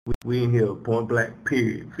We in here, point blank,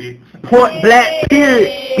 period, bitch. Point blank, period,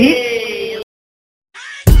 bitch.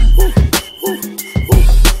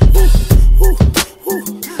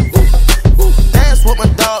 Dance with my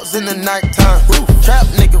dogs in the nighttime. Trap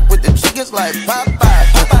nigga with the chickens like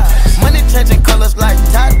Popeye. Money changing colors like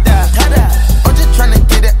tie-dye. I'm just tryna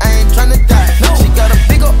get it, I ain't tryna die. She got a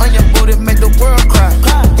big ol' on your booty, make the world cry.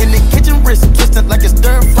 In the kitchen, wrist twisted like it's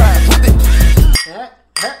stir fry.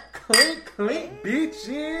 Clink,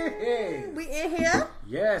 bitches. We in here?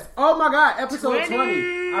 Yes. Oh my God, episode 20.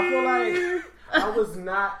 I feel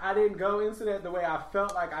like I didn't go into that the way I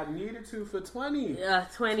felt like I needed to for 20. Yeah,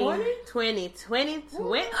 20. But it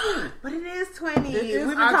is 20. It is.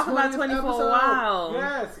 We've been talking about 20 for a while.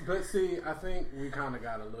 Yes, but see, I think we kind of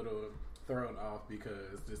got a little thrown off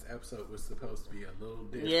because this episode was supposed to be a little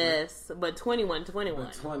different. Yes, but 21. But 21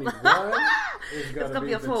 is going to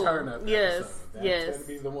be a the full turn-up yes, episode. That's yes. going to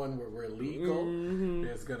be the one where we're legal. Mm-hmm.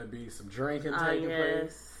 There's going to be some drinking taking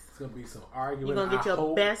place. It's going to be some arguing. You're going to get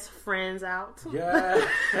your best friends out. Yeah.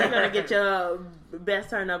 You're going to get your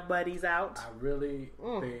best turn-up buddies out. I really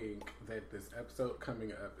think that this episode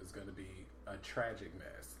coming up is going to be a tragic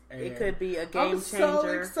mess. And it could be a game changer. I'm so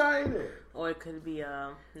excited. Or it could be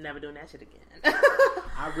never doing that shit again.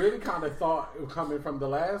 I really kind of thought, coming from the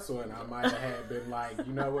last one, I might have had been like,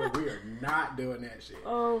 you know what, we are not doing that shit.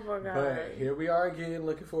 Oh my God. But here we are again,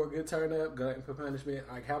 looking for a good turn up, glutton for punishment.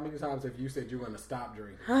 Like, how many times have you said you're going to stop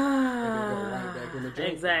drinking? And then go right back in the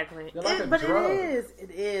drink? Exactly. Like but drug.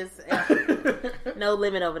 it is. No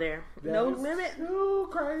limit over there. No limit. Too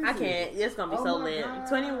crazy. I can't. It's going to be so lit. God.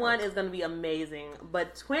 21 is going to be amazing.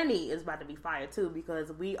 But 20 is about to be fire too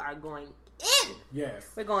because we are going in. Yes.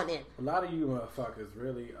 We're going in. A lot of you motherfuckers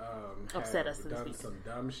really upset have us this done week. some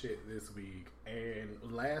dumb shit this week. And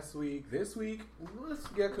this week, because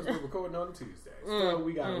we're recording on Tuesday. So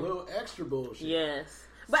we got a little extra bullshit. Yes.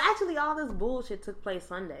 But actually, all this bullshit took place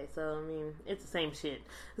Sunday. So, I mean, it's the same shit.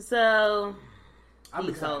 So, I'm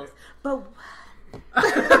excited. But I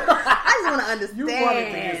just want to understand. You wanted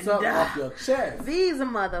to get something off your chest. These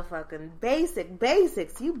motherfucking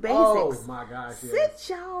basics. You basics. Oh my gosh,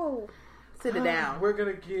 yes. Sit it down. We're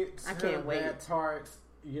going to get to I can't wait. that part,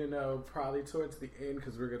 probably towards the end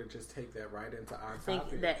because we're going to just take that right into our topic. I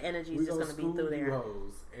think that energy is just going to be through there.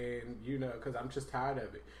 Hoes and, because I'm just tired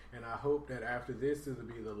of it. And I hope that after this will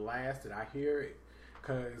be the last that I hear it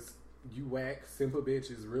because you whack simple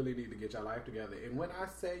bitches really need to get your life together. And when I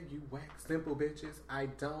say you whack simple bitches, I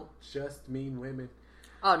don't just mean women.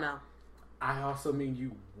 Oh, no. I also mean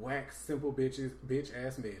you whack simple bitches, bitch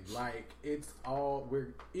ass men. Like,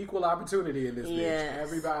 we're equal opportunity in this bitch.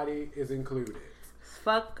 Everybody is included.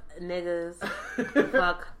 Fuck niggas.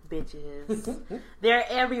 Fuck bitches. They're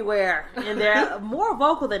everywhere. And they're more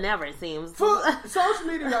vocal than ever, it seems. Social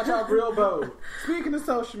media got y'all real bold. Speaking of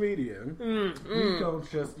social media, we don't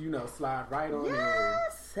just, slide right on in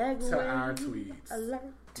to our tweets. Alert.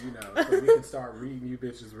 So we can start reading you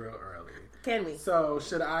bitches real early. Can we? So,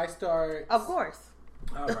 should I start? Of course.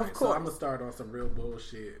 All right, so I'm going to start on some real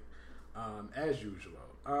bullshit, as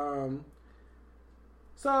usual.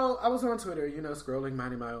 So, I was on Twitter, scrolling,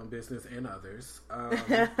 minding my own business and others.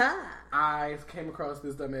 I came across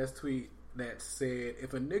this dumbass tweet that said,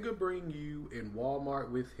 if a nigga bring you in Walmart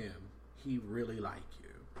with him, he really like you.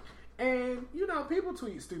 And, people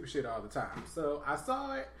tweet stupid shit all the time. So, I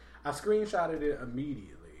saw it, I screenshotted it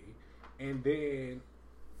immediately, and then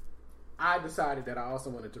I decided that I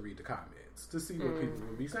also wanted to read the comments to see what people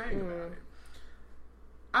would be saying about it.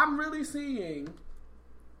 I'm really seeing,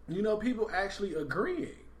 people actually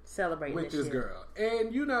agreeing celebrating with this girl.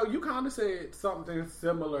 And, you kind of said something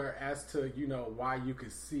similar as to, why you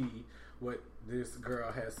could see what this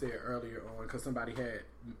girl had said earlier on, because somebody had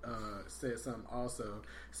said something also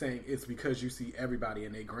saying it's because you see everybody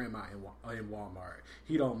and their grandma in Walmart.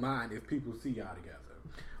 He don't mind if people see y'all together.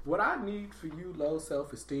 What I need for you low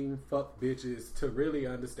self-esteem fuck bitches to really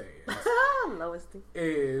understand low esteem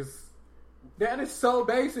is that is so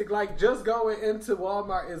basic. Like, just going into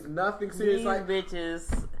Walmart is nothing serious. These like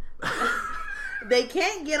bitches, they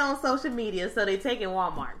can't get on social media, so they take in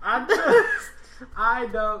Walmart. I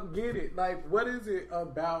don't get it. Like, what is it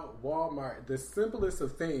about Walmart? The simplest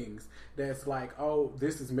of things that's like, oh,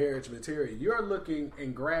 this is marriage material. You're looking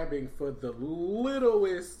and grabbing for the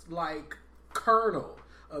littlest, kernel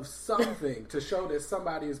of something to show that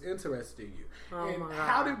somebody is interested in you. And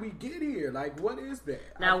how did we get here? Like, what is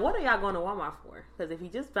that? Now, what are y'all going to Walmart for? Because if you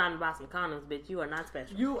just trying to buy some condoms, bitch, you are not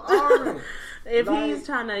special. You aren't. If he's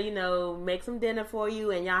trying to, make some dinner for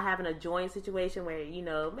you and y'all having a joint situation where,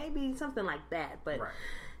 maybe something like that. But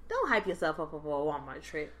Don't hype yourself up for a Walmart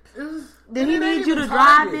trip. Did he need you to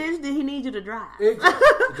drive, bitch? Did he need you to drive?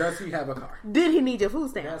 Does he have a car? Did he need your food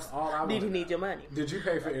stamps? That's all I want. Did he need your money? Did you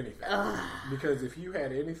pay for anything? Because if you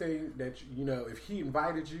had anything that, you know, if he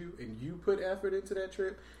invited you and you put effort into that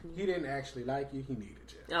trip, he didn't actually like you, he needed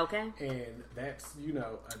you. Okay. And that's, you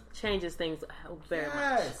know... changes things very much.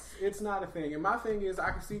 Yes, it's not a thing. And my thing is,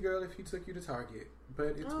 I can see, girl, if he took you to Target, but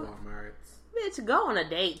it's Walmart. Bitch, go on a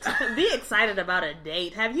date. Be excited about a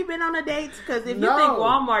date. Have you been on a date? Because if you think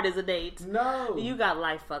Walmart is a date, you got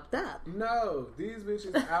life fucked up. No, these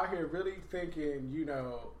bitches out here really thinking, you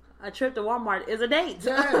know, a trip to Walmart is a date.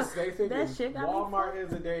 Yes, they think Walmart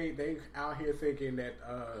is a date. They out here thinking that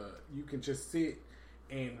you can just sit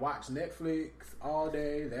and watch Netflix all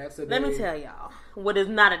day. That's a date. Let me tell y'all what is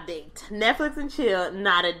not a date. Netflix and chill,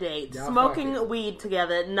 not a date. Y'all smoking fucking weed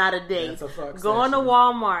together, not a date. That's a fuck Going session. to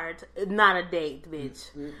Walmart, not a date, bitch.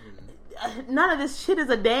 None of this shit is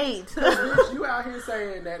a date. Bitch, you out here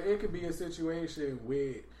saying that it could be a situation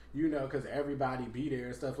with, you know, because everybody be there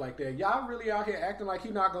and stuff like that. Y'all really out here acting like he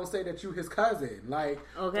not gonna say that you his cousin, like,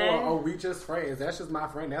 okay, or we just friends. That's just my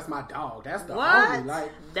friend. That's my dog. That's the what? homie.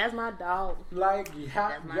 Like, that's my dog. Like,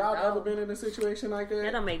 y'all ever been in a situation like that?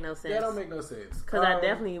 That don't make no sense. That don't make no sense. Because I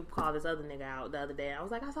definitely called this other nigga out the other day. I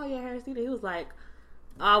was like, I saw your hair, Steve. He was like,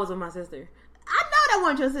 oh, I was with my sister. I know that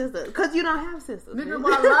wasn't your sister because you don't have sisters. Nigga,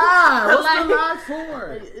 why lie? What's the lie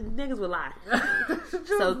for? Niggas will lie.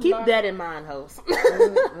 So keep that in mind, host.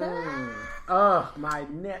 My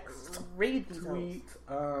next tweet.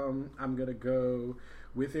 I'm gonna go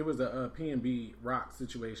with, it was a PNB Rock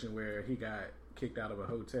situation where he got kicked out of a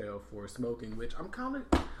hotel for smoking, which I'm kind of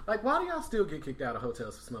like, why do y'all still get kicked out of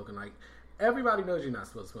hotels for smoking? Like, everybody knows you're not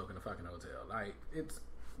supposed to smoke in a fucking hotel. Like, it's,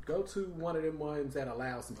 go to one of them ones that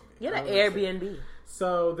allow smoking. Get an Airbnb.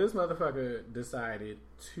 So this motherfucker decided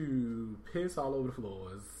to piss all over the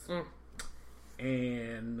floors.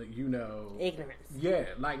 And, you know, ignorance. Yeah,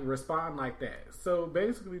 like, respond like that. So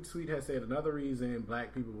basically, the tweet has said another reason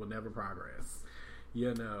black people will never progress.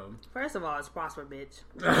 You know, first of all, it's prosper, bitch.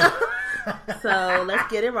 So let's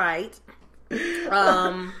get it right.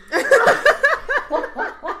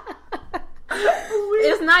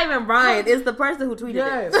 It's not even Brian. It's the person who tweeted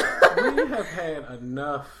it. Yes, we have had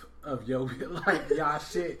enough of y'all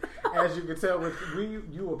shit. As you can tell,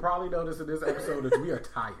 you will probably notice in this episode that we are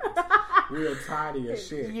tired. We are tired of your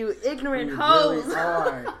shit. You ignorant hoes.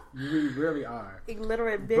 We really are.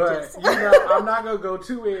 Illiterate bitches. But, you know, I'm not going to go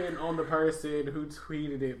too in on the person who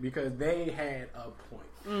tweeted it because they had a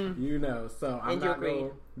point. You know, so I'm not going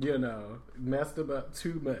to, you know, mess them up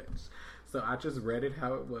too much. So I just read it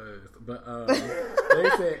how it was. But they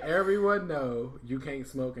said, everyone know you can't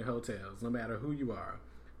smoke in hotels, no matter who you are.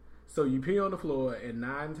 So you pee on the floor, and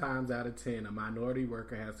 9 times out of 10, a minority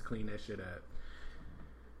worker has to clean that shit up.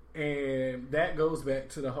 And that goes back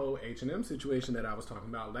to the whole H&M situation that I was talking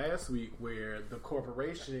about last week, where the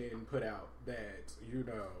corporation put out that, you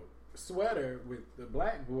know, sweater with the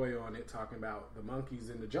black boy on it talking about the monkeys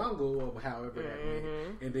in the jungle or however that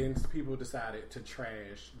went. And then people decided to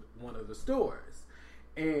trash one of the stores.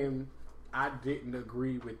 And I didn't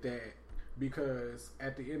agree with that because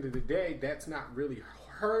at the end of the day, that's not really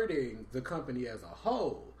hurting the company as a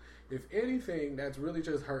whole. If anything, that's really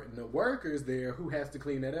just hurting the workers there who has to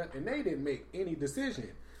clean that up. And they didn't make any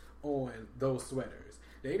decision on those sweaters.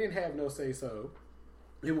 They didn't have no say-so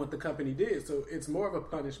in what the company did. So it's more of a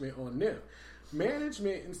punishment on them.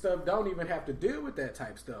 Management and stuff don't even have to deal with that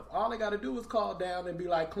type stuff. All they got to do is call down and be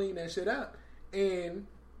like, clean that shit up. And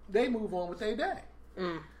they move on with their day.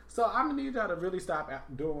 So I'm going to need y'all to really stop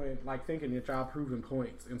doing, like, thinking that y'all proving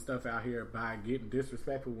points and stuff out here by getting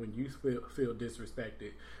disrespectful when you feel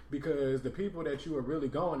disrespected. Because the people that you are really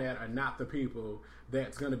going at are not the people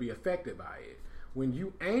that's going to be affected by it. When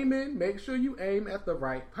you aiming, make sure you aim at the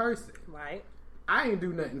right person. Right. I ain't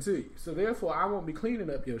do nothing to you. So therefore, I won't be cleaning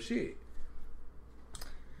up your shit.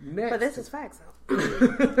 Next but this is facts,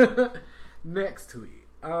 though. Next tweet.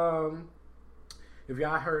 If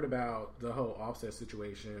y'all heard about the whole Offset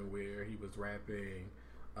situation where he was rapping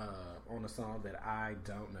on a song that I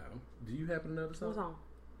don't know. Do you happen to know the song? What song?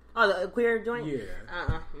 Oh, the queer joint?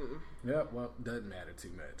 Yeah. Yep, well, doesn't matter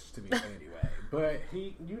too much to me anyway. But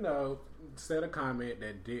he, you know, said a comment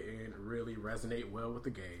that didn't really resonate well with the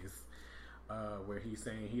gays, where he's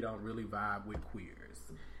saying he don't really vibe with queers.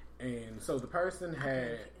 And so the person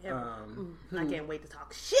had... I can't wait to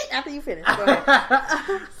talk shit after you finish. Go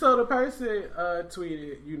ahead. So the person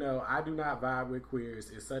tweeted, you know, I do not vibe with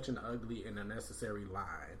queers. It's such an ugly and unnecessary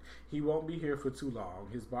line. He won't be here for too long.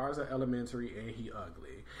 His bars are elementary and he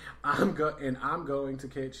ugly. I'm going to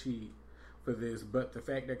catch heat for this, but the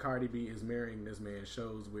fact that Cardi B is marrying this man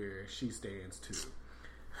shows where she stands too.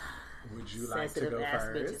 Would you like to go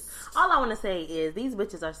first? Bitches. All I want to say is these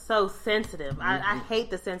bitches are so sensitive. I hate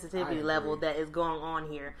the sensitivity level that is going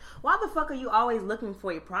on here. Why the fuck are you always looking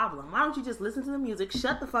for a problem? Why don't you just listen to the music,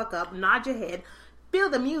 shut the fuck up, nod your head, feel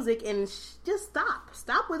the music, and just stop.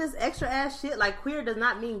 Stop with this extra ass shit. Like, queer does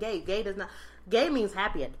not mean gay. Gay does not. Gay means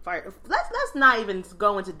happy at first. Let's not even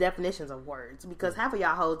go into definitions of words, because half of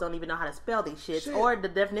y'all hoes don't even know how to spell these shits or the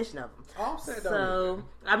definition of them. Offset so,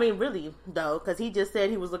 I mean, really, though, because he just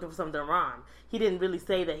said he was looking for something to rhyme. He didn't really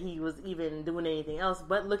say that he was even doing anything else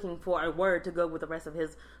but looking for a word to go with the rest of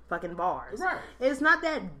his fucking bars. Right. It's not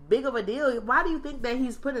that big of a deal. Why do you think that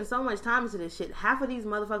he's putting so much time into this shit? Half of these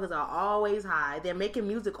motherfuckers are always high. They're making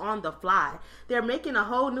music on the fly. They're making a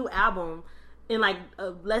whole new album in like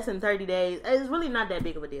less than 30 days. It's really not that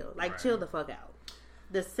big of a deal. Like, chill the fuck out.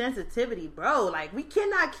 The sensitivity, bro. Like, we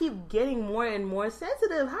cannot keep getting more and more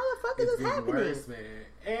sensitive. How the fuck is this happening? Worse, man.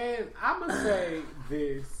 And I'm gonna say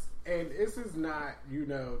this, and this is not,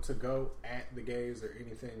 to go at the gays or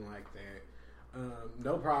anything like that.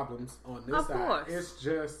 No problems on this side. Course. It's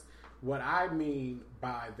just what I mean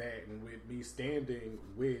by that, and with me standing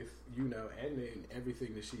with, Edna and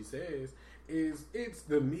everything that she says, is it's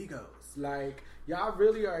the Migos. Like, y'all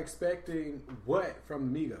really are expecting what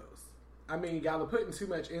from the Migos? I mean, y'all are putting too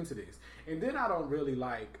much into this. And then I don't really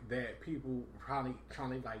like that people probably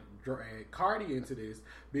trying to like drag Cardi into this,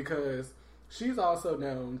 because she's also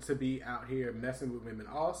known to be out here messing with women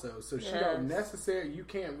also. So she don't necessarily, you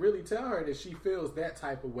can't really tell her that she feels that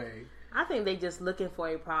type of way. I think they just looking for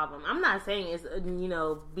a problem. I'm not saying it's,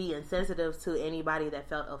 be insensitive to anybody that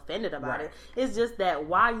felt offended about it. It's just that,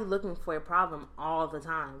 why are you looking for a problem all the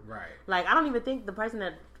time? Right. Like, I don't even think the person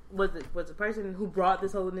that was the person who brought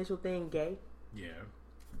this whole initial thing gay. Yeah.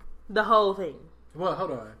 The whole thing. Well,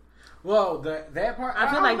 hold on. Well, that part,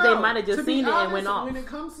 I feel like they might have just seen it and went off. When it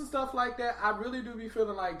comes to stuff like that, I really do be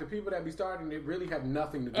feeling like the people that be starting it really have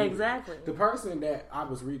nothing to do with it. The person that I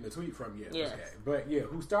was reading the tweet from, was gay. But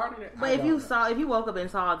who started it? But if you woke up and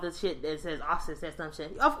saw the shit that says Offset said some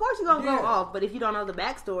shit, of course you're gonna go off. But if you don't know the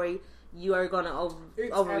backstory, you are gonna overreact.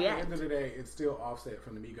 At the end of the day, it's still Offset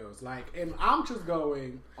from the Migos. Like, and I'm just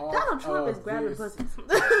going off. Donald Trump is grabbing pussies.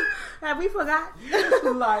 Have we forgot?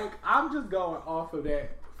 Like, I'm just going off of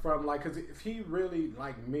that. From like, because if he really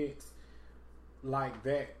like meant like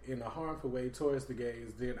that in a harmful way towards the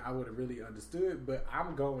gays, then I would have really understood. But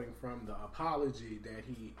I'm going from the apology that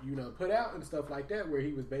he, put out and stuff like that, where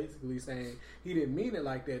he was basically saying he didn't mean it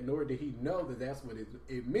like that, nor did he know that that's what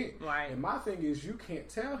it meant. Right. And my thing is, you can't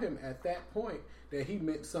tell him at that point that he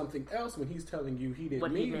meant something else when he's telling you he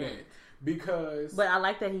didn't mean that. But I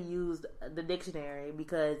like that he used the dictionary,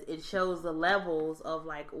 because it shows the levels of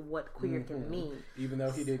like what queer can mean. Even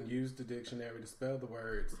though he didn't use the dictionary to spell the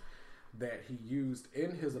words that he used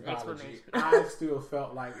in his apology, I still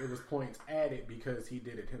felt like it was points added because he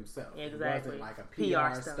did it himself. Exactly. It wasn't like a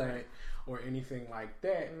PR stunt or anything like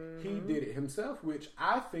that. He did it himself, which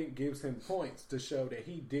I think gives him points to show that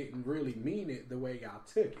he didn't really mean it the way y'all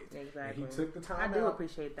took it. Exactly. And he took the time I do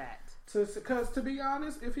appreciate that. Because to be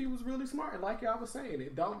honest, if he was really smart, and like y'all was saying,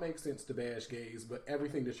 it don't make sense to bash gays, but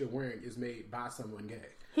everything that you're wearing is made by someone gay.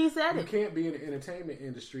 He said you can't be in the entertainment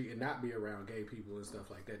industry and not be around gay people and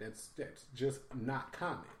stuff like that. That's just not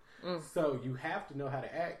common. So you have to know how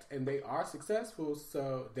to act, and they are successful.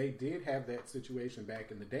 So they did have that situation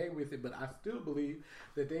back in the day with it, but I still believe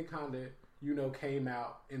that they kind of came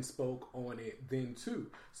out and spoke on it then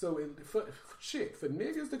too. So for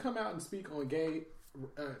niggas to come out and speak on gay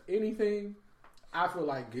anything, I feel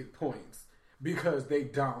like get points, because they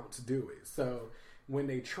don't do it. So when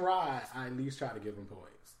they try, I at least try to give them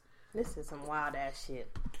points. This is some wild ass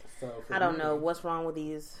shit. So I don't know what's wrong with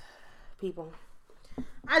these people.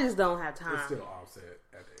 I just don't have time. It's still Offset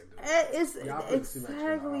at the end of the day.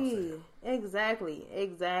 Exactly.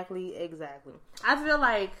 I feel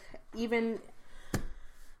like even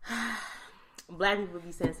black people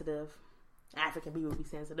be sensitive. African people be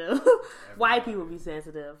sensitive. White people be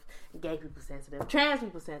sensitive. Gay people sensitive. Trans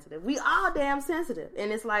people sensitive. We all damn sensitive.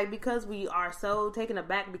 And it's like, because we are so taken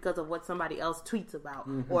aback because of what somebody else tweets about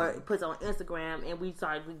or puts on Instagram, and we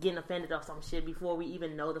start getting offended off some shit before we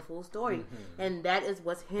even know the full story. And that is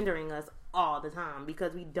what's hindering us all the time,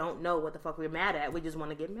 because we don't know what the fuck we're mad at. We just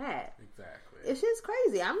want to get mad. Exactly. It's just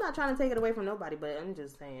crazy. I'm not trying to take it away from nobody, but I'm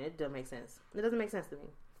just saying it doesn't make sense. It doesn't make sense to me.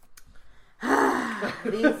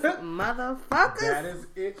 These motherfuckers. That is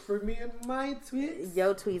it for me and my tweets.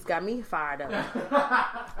 Your tweets got me fired up.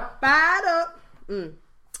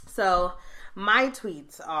 So my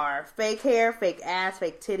tweets are fake hair, fake ass,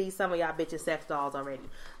 fake titties. Some of y'all bitches sex dolls already.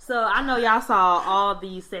 So I know y'all saw all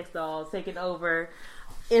these sex dolls taking over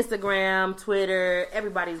Instagram, Twitter.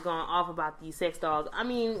 Everybody's going off about these sex dolls. I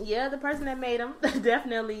mean, yeah, the person that made them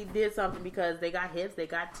definitely did something because they got hips, they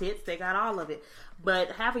got tits, they got all of it.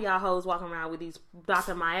 But half of y'all hoes walking around with these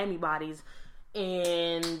Dr. Miami bodies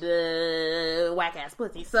and whack ass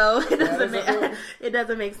pussy. So it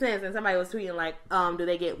doesn't make sense. And somebody was tweeting like, do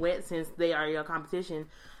they get wet since they are your competition?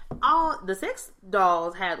 All the sex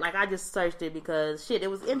dolls had, like, I just searched it because shit,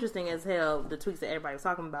 it was interesting as hell, the tweets that everybody was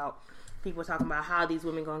talking about. People were talking about how these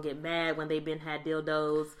women gonna get mad when they've been had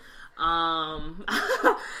dildos. How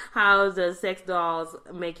the sex dolls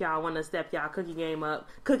make y'all want to step y'all cooking game up,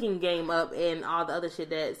 and all the other shit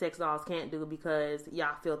that sex dolls can't do because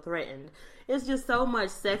y'all feel threatened. It's just so much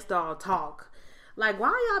sex doll talk. Like,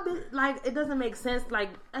 why y'all been, like, it doesn't make sense. Like,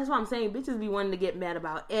 that's what I'm saying. Bitches be wanting to get mad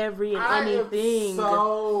about every and anything.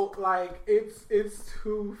 So, like, it's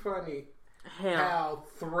too funny Hell. how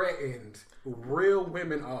threatened real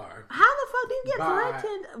women are. How the fuck do you get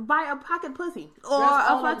threatened by a pocket pussy or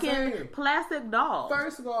a fucking plastic doll?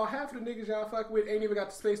 First of all, half of the niggas y'all fuck with ain't even got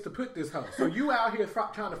the space to put this hoe. So you out here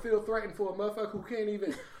trying to feel threatened for a motherfucker who can't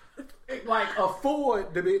even like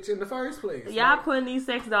afford the bitch in the first place. Y'all putting these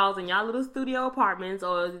sex dolls in y'all little studio apartments,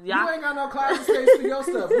 or y'all... You ain't got no closet space for your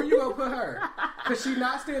stuff. Where you gonna put her? Cause she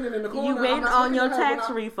not standing in the corner. You waiting on your tax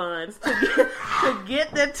refunds to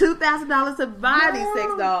get the $2,000 to buy these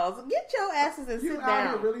sex dolls. Get your asses and sit down. You out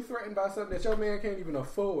here really threatened by something that your man can't even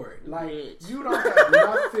afford. Like, you don't have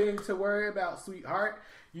nothing to worry about, sweetheart.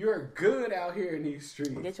 You're good out here in these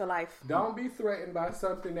streets. Get your life. Don't be threatened by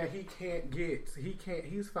something that he can't get.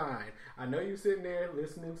 He's fine. I know you sitting there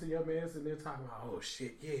listening to your man sitting there talking about, oh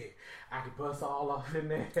shit, yeah, I can bust all off in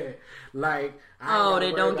that. Like,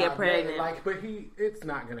 they don't get pregnant. Like, but it's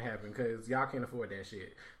not gonna happen because y'all can't afford that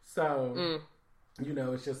shit. So, you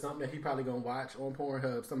know, it's just something that he probably gonna watch on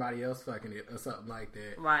Pornhub, somebody else fucking it or something like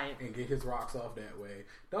that. Right. And get his rocks off that way.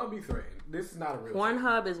 Don't be threatened. This is not a real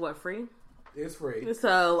Pornhub is what, free? It's free.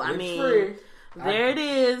 So, I mean, free. There it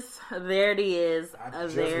is. There it is. I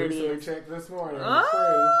just recently checked this morning.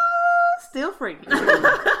 Still free.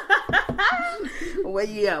 Well,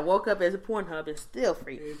 yeah, woke up as a Pornhub. It's still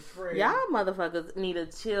free. It's free. Y'all motherfuckers need to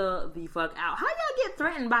chill the fuck out. How y'all get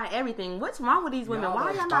threatened by everything? What's wrong with these women?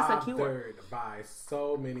 Why y'all not secure? By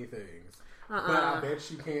so many things. But I bet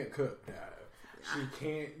she can't cook that. She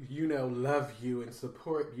can't, love you and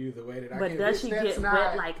support you the way that I can. But does she get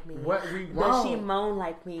wet like me? What we want. Does she moan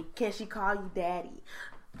like me? Can she call you daddy?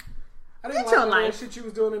 I didn't like the shit you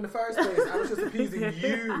was doing in the first place. I was just appeasing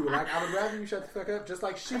you. Like, I would rather you shut the fuck up just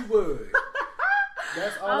like she would.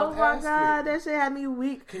 That's all I'm asking. Oh my God, that shit had me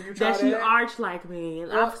weak. Can you try that? She arch like me.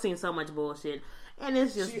 And I've seen so much bullshit. And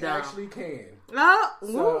it's just dumb. She actually can.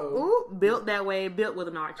 Oh, built that way, built with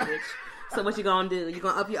an arch, bitch. So what you gonna do? You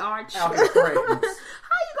gonna up your arch? How you gonna be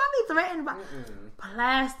threatened by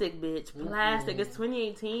plastic, bitch? Plastic. It's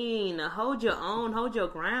 2018. Hold your own. Hold your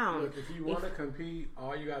ground. Look, if you want to compete,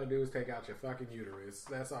 all you gotta do is take out your fucking uterus.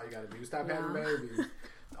 That's all you gotta do. Stop having babies.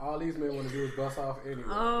 All these men want to do is bust off anyway.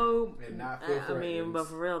 And not feel threatened. I mean, but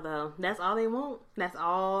for real though, that's all they want. That's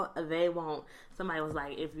all they want. Somebody was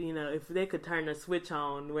like, if they could turn the switch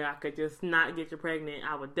on where I could just not get you pregnant,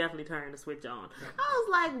 I would definitely turn the switch on. I was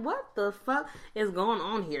like, what the fuck is going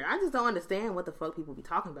on here? I just don't understand what the fuck people be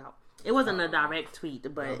talking about. It wasn't a direct tweet,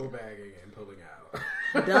 but double bagging and pulling out.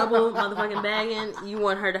 Double motherfucking bagging. You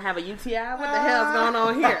want her to have a UTI? What the hell's going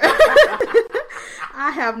on here? I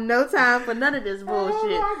have no time for none of this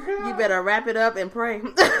bullshit. Oh, you better wrap it up and pray.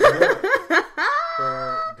 Prayer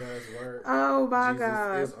does work. Oh my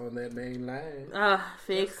God. Jesus is on that main line.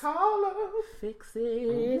 Fix it.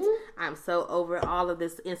 Mm-hmm. I'm so over all of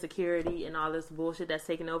this insecurity and all this bullshit that's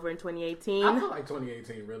taken over in 2018. I feel like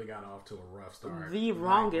 2018 really got off to a rough start. The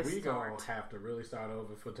wrongest start. We start. gonna have to really start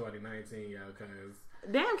over for 2019, yo, because...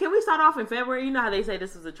 Damn, can we start off in February? You know how they say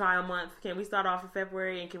this is a trial month. Can we start off in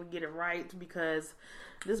February and can we get it right? Because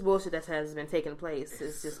this bullshit that has been taking place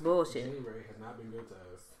is just bullshit. January has not been good to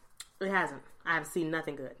us. It hasn't. I have seen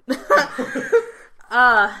nothing good.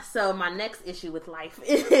 So my next issue with life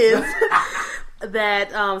is that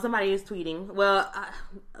somebody is tweeting. Well,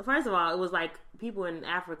 first of all, it was like people in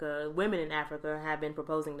Africa, women in Africa have been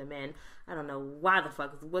proposing to men. I don't know what the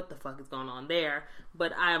fuck is going on there,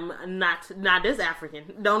 but I'm not this African.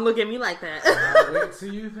 Don't look at me like that. Wait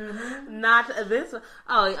till you then. Not this.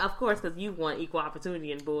 Oh, of course, because you want equal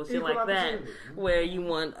opportunity and bullshit like that, where you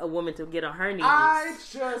want a woman to get on her knees. I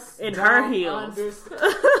just in her heels.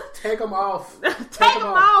 Take them off. Take them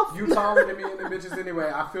off. You taller than me and the bitches anyway.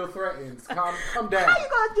 I feel threatened. Come down. How you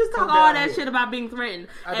gonna just talk all that shit about being threatened,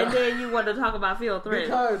 and then you want to talk about I feel threatened.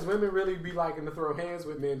 Because women really be liking to throw hands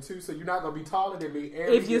with men too, so you're not gonna be taller than me.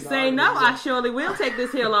 If you say no, I surely will take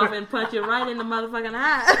this heel off and punch you right in the motherfucking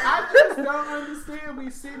eye. I just don't understand. We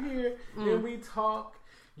sit here and we talk.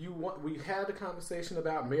 We had a conversation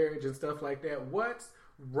about marriage and stuff like that. What's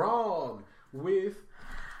wrong with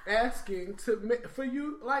asking for me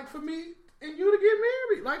and you to get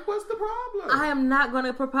married? Like, what's the problem? I am not going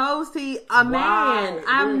to propose to a man.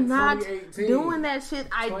 I'm not doing that shit.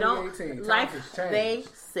 I don't like they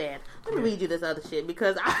said. Let me read you this other shit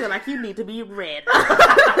because I feel like you need to be read.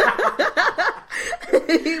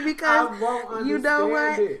 Because you know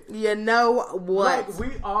what? You know what? Like, we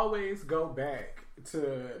always go back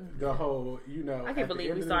to the whole, I can't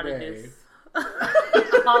believe we started this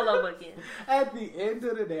all over again. At the end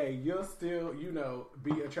of the day, you'll still,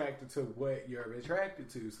 be attracted to what you're attracted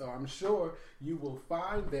to. So I'm sure you will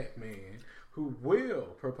find that man who will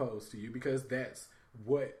propose to you because that's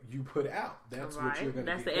what you put out. That's right. What you're going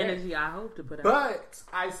to get. That's the energy I hope to put out. But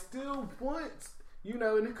I still want,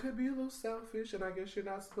 and it could be a little selfish, and I guess you're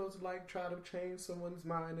not supposed to try to change someone's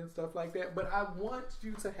mind and stuff like that. But I want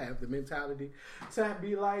you to have the mentality to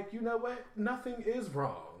be like, you know what? Nothing is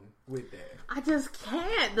wrong with that. I just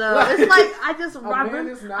can't though. It's like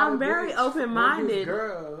I'm very open-minded.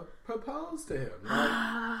 Girl proposed to him.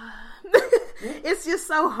 It's just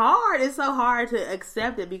so hard. It's so hard to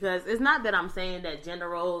accept it because it's not that I'm saying that gender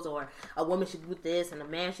roles or a woman should do this and a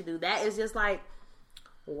man should do that. It's just like,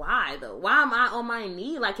 why though? Why am I on my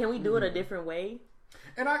knee? Like, can we do it a different way?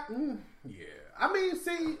 And I mean,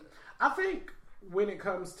 see, I think when it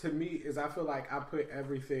comes to me is I feel like I put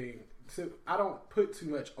everything I don't put too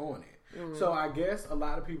much on it. Mm-hmm. So I guess a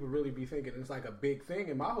lot of people really be thinking it's like a big thing.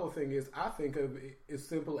 And my whole thing is I think of it as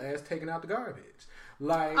simple as taking out the garbage.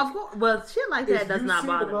 Like, of course, well, shit like that does not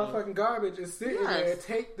bother me. If you see the motherfucking garbage is sitting there,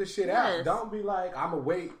 take the shit out. Don't be like, I'm gonna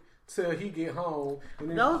wait till he get home. And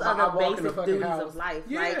then those are the basic duties of life.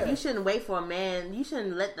 Yeah. Like, you shouldn't wait for a man. You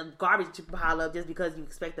shouldn't let the garbage pile up just because you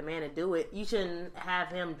expect the man to do it. You shouldn't have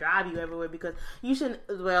him drive you everywhere because you shouldn't.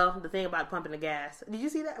 Well, the thing about pumping the gas. Did you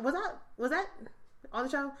see that? Was that on the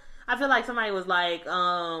show? I feel like somebody was like,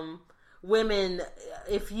 women,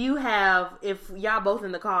 if y'all both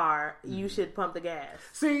in the car, you should pump the gas.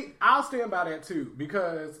 See, I'll stand by that too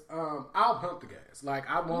because I'll pump the gas. Like,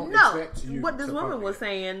 I won't expect you. But this woman was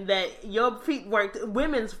saying that your feet work,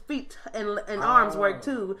 women's feet and arms work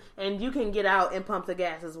too, and you can get out and pump the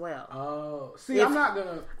gas as well. Oh, see, I'm not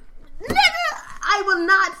gonna. Nigga, I will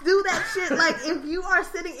not do that shit. Like, if you are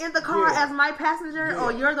sitting in the car as my passenger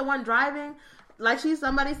or you're the one driving. Like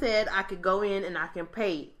somebody said, I could go in and I can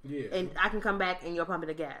pay, and I can come back and you're pumping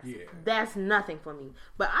the gas. Yeah. That's nothing for me.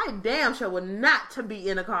 But I damn sure would not to be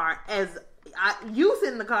in a car as you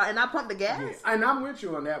sit in the car and I pump the gas. Yeah. And I'm with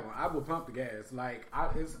you on that one. I will pump the gas. Like I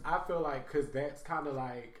feel like because that's kind of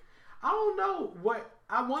like I don't know what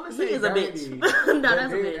I want to say. He is dirty, a bitch. But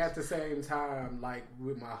that's then a bitch. At the same time, like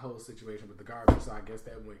with my whole situation with the garbage, so I guess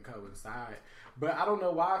that wouldn't coincide. But I don't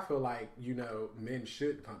know why I feel like men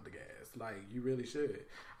should pump the gas. Like, you really should.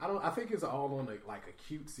 I think it's all on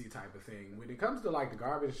a cutesy type of thing. When it comes to the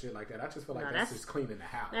garbage shit like that, I just feel like that's just cleaning the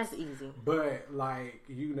house. That's easy. But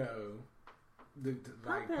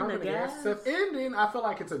pumping the gas stuff, and then I feel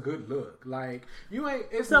like it's a good look. Like, you ain't.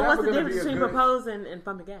 It's so never what's the gonna difference be between proposing and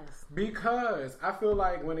pumping gas? Because I feel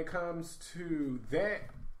like when it comes to that,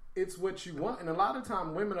 it's what you want, and a lot of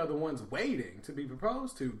time women are the ones waiting to be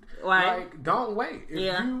proposed to. Right. Like, don't wait. If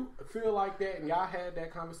you feel like that and y'all had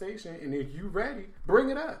that conversation, and if you ready, bring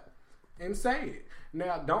it up and say it.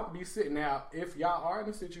 Now, don't be sitting out. If y'all are in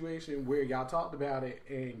a situation where y'all talked about it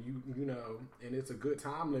and and it's a good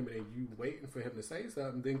time limit and you waiting for him to say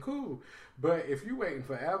something, then cool. But if you waiting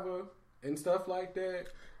forever and stuff like that,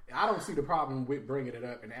 I don't see the problem with bringing it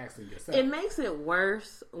up and asking yourself. It makes it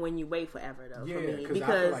worse when you wait forever, though. Yeah, for me, because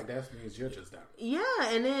I feel like that means you're just done. Yeah,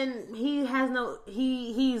 and then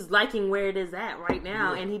he's liking where it is at right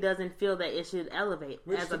now, and he doesn't feel that it should elevate.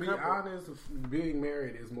 Which, as to a be couple. honest, being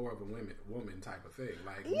married is more of a woman type of thing.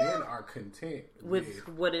 Like, men are content with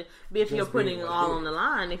what it. If you're putting it all on the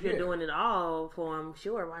line, if you're doing it all for him,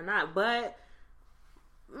 sure, why not? But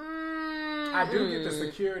I do get the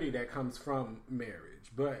security that comes from marriage.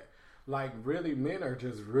 But, really, men are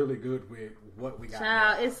just really good with what we got.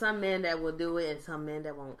 Child, it's some men that will do it and some men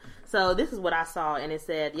that won't. So, this is what I saw, and it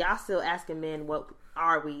said, y'all still asking men, what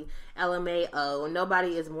are we? LMAO.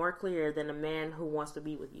 Nobody is more clear than a man who wants to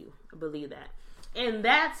be with you. I believe that. And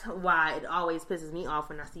that's why it always pisses me off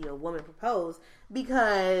when I see a woman propose,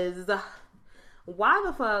 because why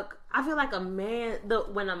the fuck? I feel like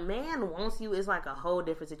when a man wants you, it's like a whole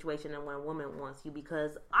different situation than when a woman wants you,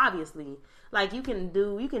 because obviously, like you can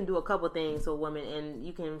do a couple things to a woman and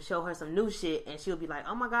you can show her some new shit and she'll be like,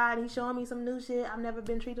 oh my God, he's showing me some new shit. I've never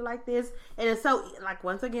been treated like this. And it's so, like,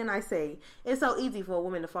 once again, I say, it's so easy for a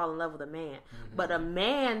woman to fall in love with a man, but a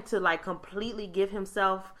man to like completely give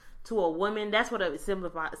himself to a woman, that's what it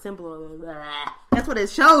that's what it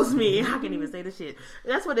shows me. I can't even say the shit.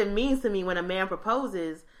 That's what it means to me when a man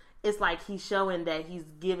proposes. It's like he's showing that he's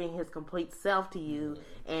giving his complete self to you,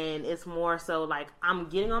 and it's more so like, I'm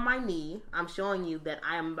getting on my knee, I'm showing you that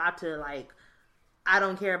I am about to, like, I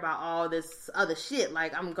don't care about all this other shit,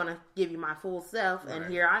 like, I'm gonna give you my full self, and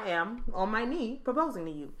here I am on my knee proposing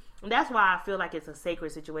to you. And that's why I feel like it's a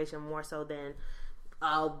sacred situation more so than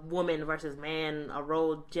a woman versus man, a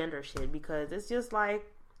role gender shit, because it's just like,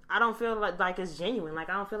 I don't feel like it's genuine. Like,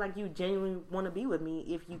 I don't feel like you genuinely want to be with me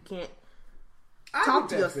if you can't talk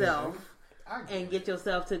to yourself and get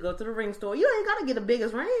yourself to go to the ring store. You ain't gotta get the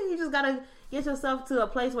biggest ring. You just gotta get yourself to a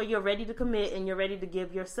place where you're ready to commit and you're ready to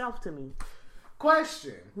give yourself to me.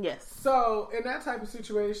 Question. Yes. So, in that type of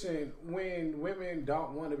situation, when women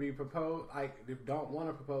don't want to be proposed, like, don't want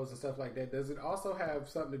to propose and stuff like that, does it also have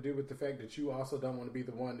something to do with the fact that you also don't want to be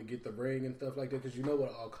the one to get the ring and stuff like that? Because you know what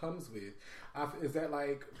it all comes with. Is that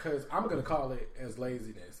like, because I'm going to call it as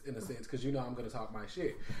laziness in a sense, because you know I'm going to talk my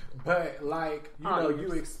shit. But, like, you know,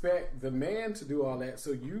 you expect the man to do all that,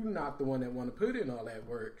 so you're not the one that want to put in all that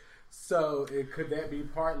work. So, could that be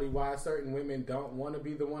partly why certain women don't want to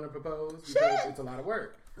be the one to propose? Because it's a lot of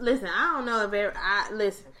work. Listen, I don't know if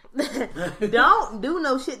listen. Don't do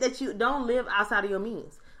no shit that you don't live outside of your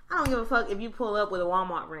means. I don't give a fuck if you pull up with a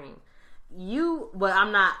Walmart ring. But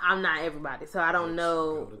I'm not everybody, so I don't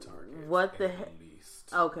know what the heck.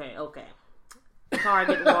 Okay.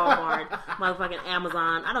 Target, Walmart, motherfucking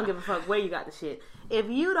Amazon. I don't give a fuck where you got the shit. If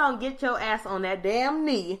you don't get your ass on that damn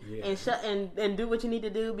knee and do what you need to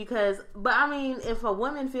do, but I mean, if a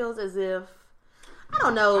woman feels as if, I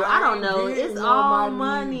don't know. It's all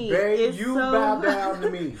money. It's you bow down to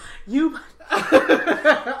me. You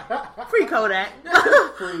free Kodak.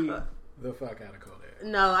 Free the fuck out of Kodak.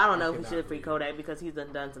 No, I don't know if we should free Kodak because he's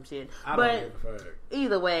done some shit. But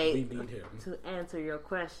either way, we need him. To answer your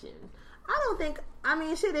question, I don't think. I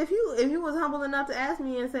mean, shit. If you was humble enough to ask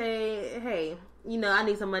me and say, "Hey, you know, I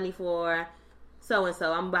need some money for so and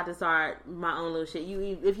so. I'm about to start my own little shit."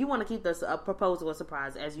 If you want to keep this a proposal a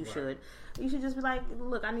surprise, as you should, you should just be like,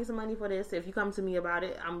 "Look, I need some money for this. If you come to me about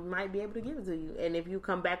it, I might be able to give it to you. And if you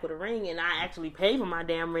come back with a ring and I actually pay for my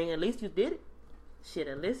damn ring, at least you did it. Shit,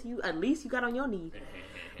 at least you got on your knee."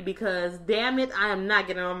 Because damn it, I am not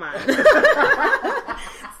getting on mine.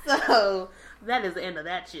 So that is the end of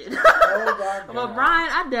that shit. Oh my God. But Brian,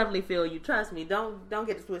 I definitely feel you. Trust me. Don't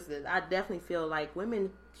get it twisted. I definitely feel like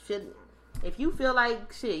women should. If you feel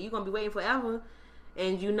like shit, you're gonna be waiting forever,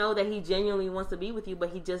 and you know that he genuinely wants to be with you, but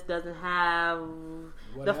he just doesn't have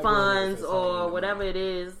the funds or whatever it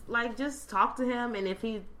is. Like, just talk to him, and if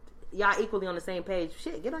y'all equally on the same page,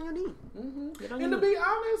 shit, get on your knee. To be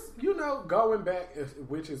honest, you know, going back,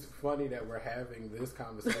 which is funny that we're having this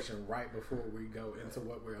conversation right before we go into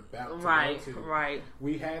what we're about to go to. Right.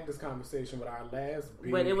 We had this conversation with our last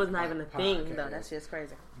big, but it was not even a thing, though. That's just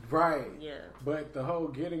crazy. Right. Yeah. But the whole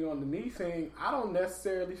getting on the knee thing, I don't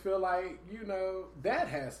necessarily feel like, you know, that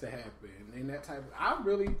has to happen. And that type of, I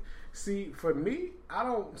really see, for me, I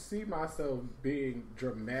don't see myself being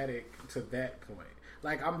dramatic to that point.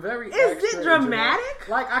 Like, I'm very Is it dramatic?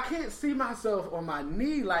 Like, I can't see myself on my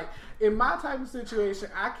knee. Like, in my type of situation,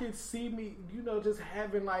 I could see me, you know, just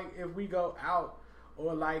having, like, if we go out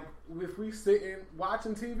or, like, if we sitting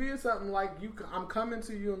watching TV or something, like, I'm coming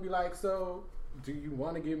to you and be like, so, do you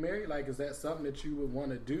want to get married? Like, is that something that you would want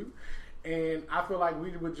to do? And I feel like we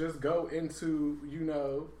would just go into, you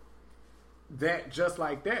know, that just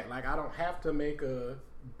like that. Like, I don't have to make a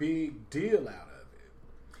big deal out of it.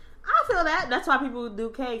 I feel that. That's why people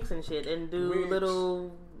do cakes and shit and do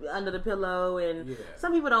little under the pillow. And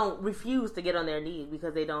some people don't refuse to get on their knees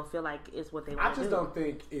because they don't feel like it's what they want to do. I just don't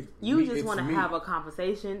think you just want to have a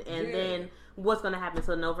conversation, and then what's going to happen?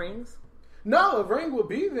 So no rings? No, a ring will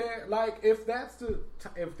be there. Like, if that's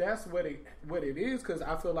what it is, because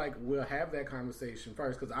I feel like we'll have that conversation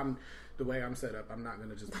first. Because the way I'm set up, I'm not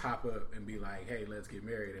gonna just pop up and be like, "Hey, let's get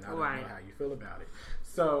married," and I don't know how you feel about it.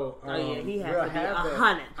 So, he has to be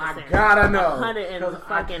 100%. I gotta know 100 and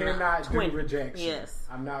fucking I cannot 20. do rejection. Yes,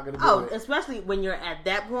 I'm not gonna do it. Especially when you're at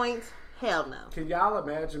that point. Hell no. Can y'all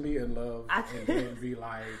imagine me in love and then be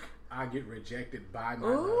like, I get rejected by my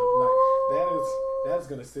love? That's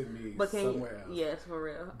gonna send me somewhere else. Yes, for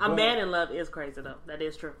real. A man in love is crazy though. That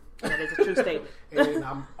is true. That is a true statement. And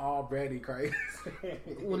I'm already crazy.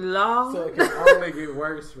 Lord. So it can only get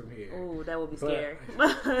worse from here. Ooh, that would be scary.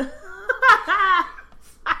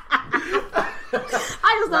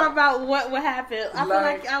 I just thought about what would happen. I feel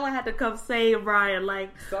like I would have to come save Brian,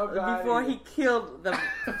 before he killed the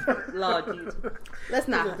Lord Jesus. Let's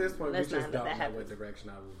not. At this point, let's we just not don't know happen. what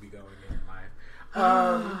direction I will be going in life.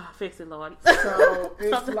 Fix it, Lord. So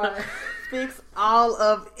it's like fix all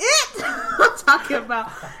of it. I'm talking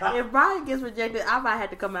about if Brian gets rejected, I might have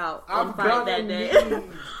to come out and fight that day.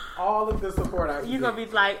 All of the support I can. You're gonna be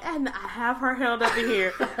like, and I have her held up in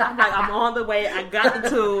here. I'm like, I'm on the way. I got the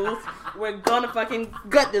tools. We're gonna fucking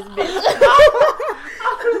gut this bitch.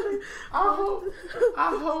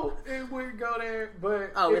 I hope it wouldn't go there,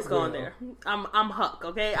 but it's going there. I'm Huck.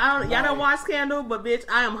 Okay, y'all don't watch Scandal, but bitch,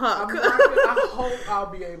 I am Huck. I hope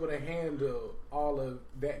I'll be able to handle all of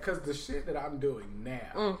that because the shit that I'm doing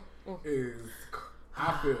now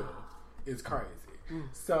I feel is crazy.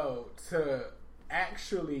 So to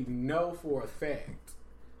actually know for a fact,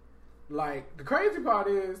 like, the crazy part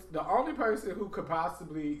is the only person who could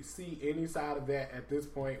possibly see any side of that at this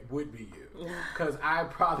point would be you, because I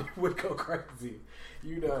probably would go crazy,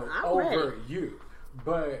 over you.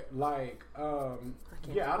 But like, I don't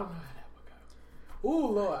know how that would go. Ooh,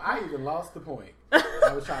 Lord, I even lost the point.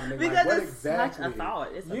 I was trying to make because what it's exactly. such a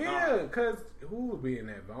thought. It's a thought. Because being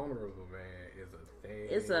that vulnerable, man, is a thing.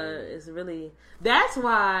 It's really. That's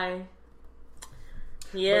why.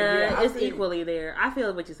 Yeah, it's equally there. I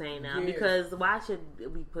feel what you're saying now, because why should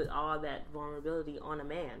we put all that vulnerability on a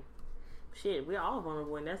man? Shit, we're all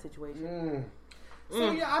vulnerable in that situation.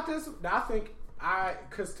 So because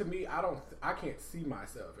to me, I can't see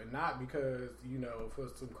myself, and not because for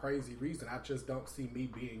some crazy reason. I just don't see me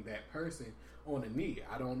being that person on a knee.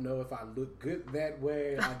 I don't know if I look good that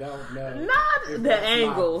way. I don't know. Not if the that's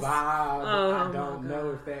angles. My vibe. I don't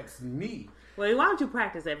know if that's me. Well, why don't you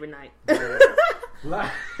practice every night?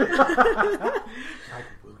 Like,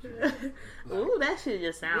 ooh, that shit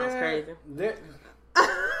just sounds crazy.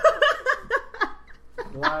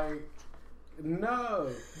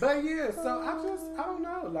 No, but so I don't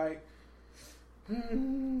know, like.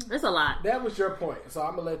 It's a lot. That was your point, so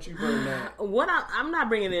I'm gonna let you bring that. I'm not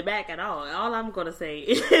bringing it back at all. All I'm gonna say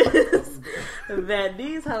is that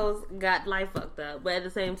these hoes got life fucked up, but at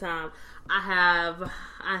the same time, I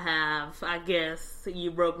guess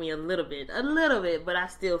you broke me a little bit, but I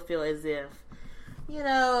still feel as if,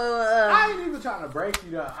 I ain't even trying to break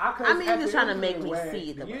you up. you're just trying to make me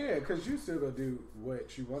see the way. Yeah, because you still gonna do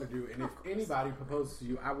what you want to do, and if anybody proposes to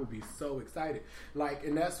you, I would be so excited. Like,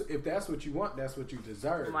 and if that's what you want, that's what you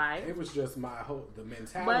deserve. Right. It was just the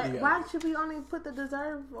mentality. But why should we only put the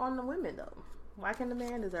deserve on the women though? Why can't the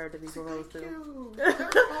man deserve to be proposed to?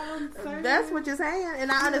 That's what you're saying, and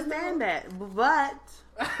I understand that. But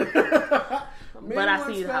I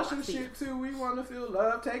see how special shit too. We want to feel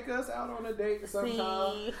love. Take us out on a date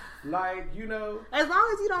sometime. Like, as long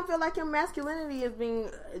as you don't feel like your masculinity is being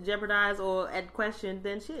jeopardized or at question,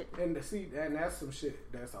 then shit. And that's some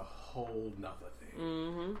shit. That's a whole nother thing.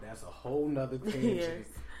 Mm-hmm. That's a whole nother tangent. Yes.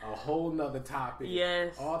 A whole nother topic.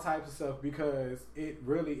 Yes. All types of stuff, because it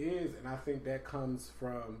really is, and I think that comes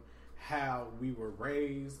from how we were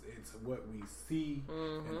raised. It's what we see,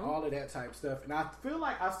 and all of that type of stuff. And I feel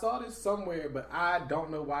like I saw this somewhere, but I don't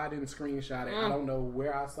know why I didn't screenshot it. I don't know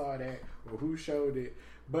where I saw that or who showed it.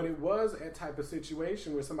 But it was a type of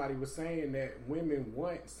situation where somebody was saying that women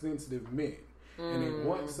want sensitive men. And they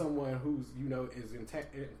want someone who's, is in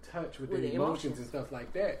touch with their emotions and stuff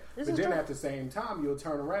like that. But then at the same time, you'll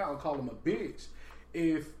turn around and call him a bitch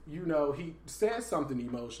if, he says something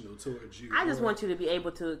emotional towards you. I just want you to be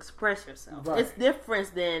able to express yourself. Right. It's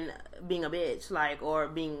different than being a bitch, or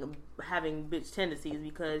having bitch tendencies,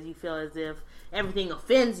 because you feel as if everything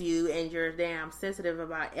offends you and you're damn sensitive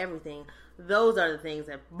about everything. Those are the things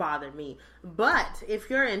that bother me. But if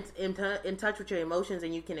you're in touch with your emotions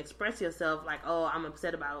and you can express yourself, like, oh, I'm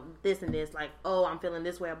upset about this and this, like, oh, I'm feeling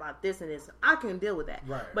this way about this and this, I can deal with that.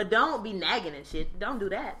 Right. But don't be nagging and shit. Don't do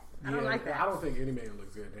that. I don't like that. I don't think any man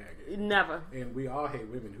looks good nagging. Never. And we all hate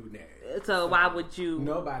women who nag. So why would you?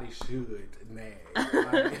 Nobody should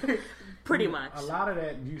nag. Pretty much. A lot of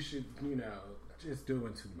that you should, just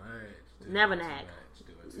doing too much. Never nag.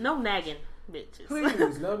 No nagging. Bitches.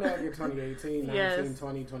 Please, no nagging 2018, 19,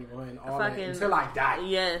 20, 21, all that, until I die.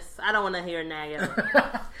 Yes, I don't want to hear nagging.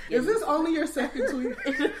 Is this only your second tweet?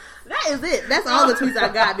 That is it. That's all the tweets I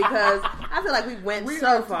got, because I feel like we went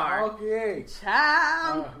so far. Okay.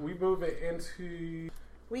 Child. We move it into...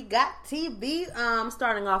 We got TV,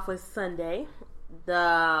 starting off with Sunday.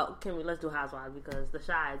 let's do Housewives because the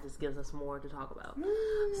Chi just gives us more to talk about.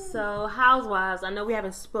 So Housewives, I know we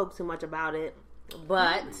haven't spoke too much about it,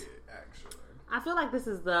 but I feel like this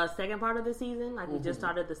is the second part of the season. Like we just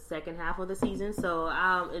started the second half of the season, so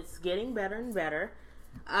it's getting better and better.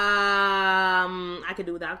 I could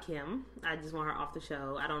do without Kim. I just want her off the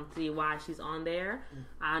show. I don't see why she's on there.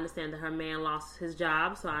 I understand that her man lost his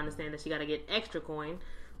job, so I understand that she got to get extra coin.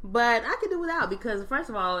 But I could do without because, first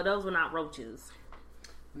of all, those were not roaches.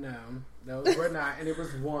 No, those were not, and it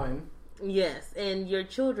was one. Yes, and your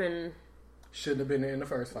children shouldn't have been there in the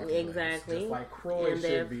first fucking place. Exactly. Just like Croy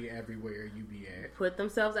should be everywhere you be at. Put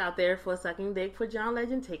themselves out there for sucking dick for John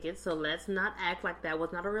Legend tickets, so let's not act like that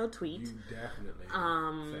was not a real tweet. You definitely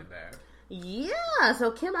said that. Yeah, so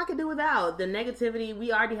Kim I could do without. The negativity,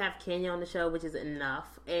 we already have Kenya on the show, which is enough.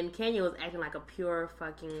 And Kenya was acting like a pure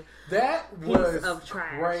fucking piece of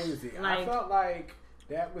trash. Crazy. Like, I felt like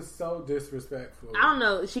that was so disrespectful. I don't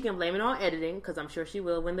know. She can blame it on editing, because I'm sure she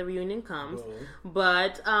will when the reunion comes.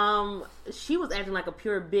 But she was acting like a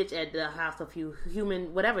pure bitch at the House of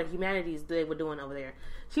Humanities they were doing over there.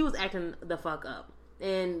 She was acting the fuck up.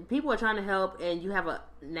 And people are trying to help, and you have a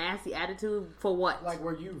nasty attitude for what? Like,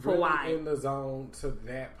 were you really in the zone to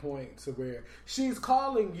that point to where she's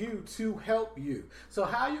calling you to help you? So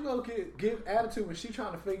how you gonna give attitude when she's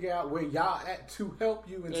trying to figure out where y'all at to help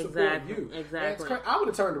you and support you? Exactly. I would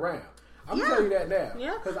have turned around. I'm gonna tell you that now.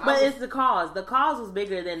 Yeah. But it's the cause. The cause was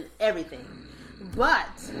bigger than everything. But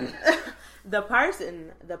the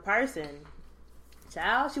person.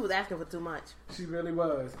 Child, she was asking for too much. She really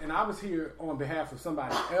was. And I was here on behalf of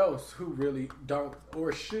somebody else who really don't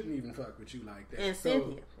or shouldn't even fuck with you like that. And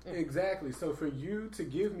Cynthia. Exactly. So for you to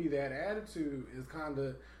give me that attitude is kind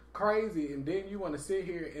of crazy. And then you want to sit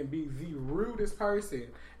here and be the rudest person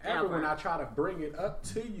ever when I try to bring it up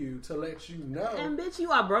to you to let you know. And bitch,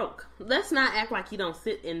 you are broke. Let's not act like you don't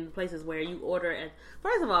sit in places where you order.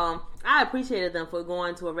 First of all, I appreciated them for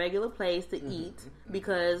going to a regular place to eat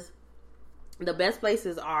because the best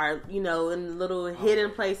places are, in little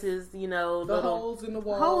hidden places, the little holes in the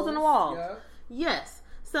walls. Holes in the wall. Yeah. Yes.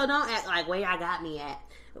 So don't act like where y'all got me at.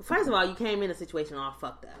 First of all, you came in a situation all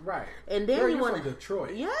fucked up. Right. And then you want to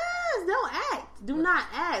Detroit. Yes, don't act. Do not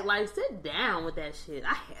act. Like, sit down with that shit.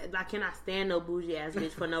 I cannot stand no bougie ass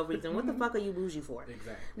bitch for no reason. What the fuck are you bougie for?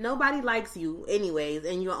 Exactly. Nobody likes you anyways,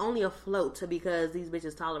 and you're only afloat because these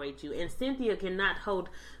bitches tolerate you. And Cynthia cannot hold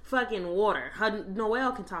fucking water.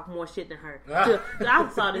 Noelle can talk more shit than her. I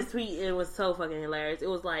saw this tweet. It was so fucking hilarious. It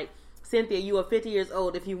was like, Cynthia, you are 50 years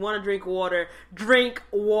old. If you want to drink water, drink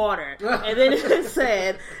water. And then it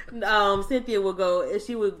said, Cynthia would go,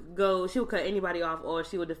 she would cut anybody off, or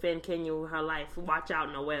she would defend Kenya with her life. Watch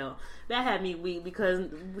out, Noelle. That had me weak because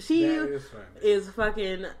she is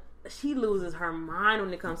fucking, she loses her mind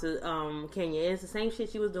when it comes to Kenya. It's the same shit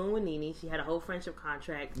she was doing with Nene. She had a whole friendship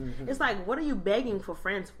contract. Mm-hmm. It's like, what are you begging for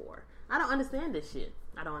friends for? I don't understand this shit.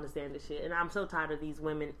 And I'm so tired of these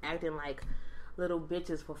women acting like little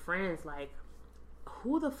bitches for friends. Like,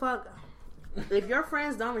 who the fuck? If your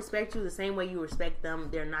friends don't respect you the same way you respect them,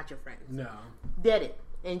 they're not your friends. No. Dead it.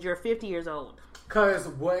 And you're 50 years old. Because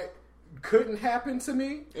what couldn't happen to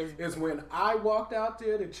me is when I walked out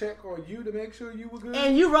there to check on you to make sure you were good.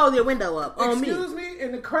 And you rolled your window up on me. Excuse me?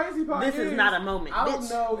 And the crazy part is... This is not a moment. I don't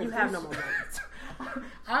know you have no moment.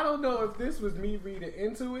 I don't know if this was me reading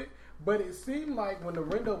into it, but it seemed like when the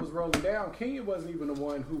window was rolling down, Kenya wasn't even the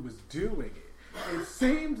one who was doing it. It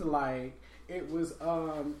seemed like it was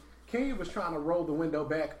Kenya was trying to roll the window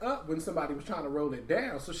back up when somebody was trying to roll it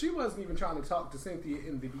down. So she wasn't even trying to talk to Cynthia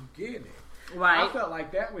in the beginning. Right. I felt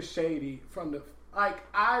like that was shady from the... Like,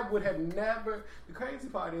 I would have never... The crazy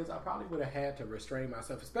part is I probably would have had to restrain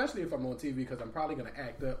myself, especially if I'm on TV, because I'm probably going to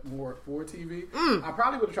act up more for TV. I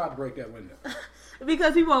probably would have tried to break that window.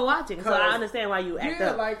 Because people are watching, so I understand why you act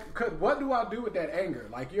up. Yeah, like, what do I do with that anger?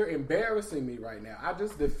 Like, you're embarrassing me right now. I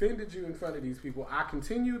just defended you in front of these people. I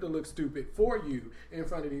continue to look stupid for you in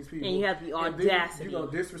front of these people. And you have the audacity. You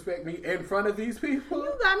going to disrespect me in front of these people?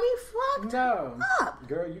 You got me fucked up.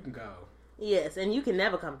 Girl, you can go. Yes, and you can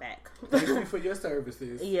never come back. Thank you for your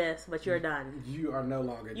services. Yes, but you're done. You are no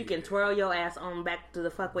longer You can twirl your ass on back to the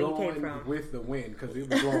fuck where you came from. With the wind, because it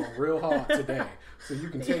was blowing real hard today. So you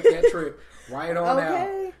can take that trip right on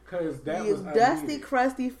out. Because that was dusty,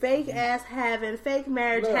 crusty, fake ass having, fake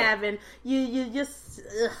marriage having. You just...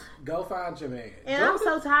 Ugh. Go find your man. And I'm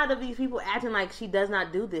so tired of these people acting like she does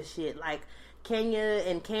not do this shit. Like... Kenya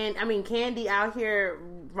and Candy out here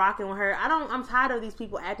rocking with her. I'm tired of these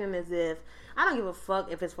people acting as if I don't give a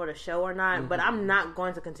fuck if it's for the show or not, but I'm not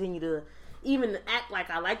going to continue to even act like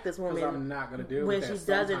I like this woman. I'm not gonna deal when with that. She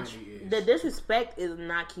doesn't. The disrespect is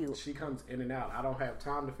not cute. She comes in and out. I don't have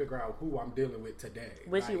time to figure out who I'm dealing with today.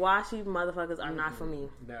 Wishy-washy motherfuckers are not for me.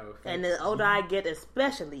 No. And the older I get,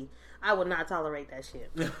 especially, I would not tolerate that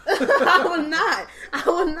shit. I would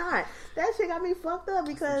not. That shit got me fucked up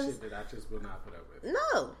because some shit that I just will not put up with.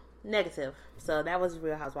 No. Negative. So that was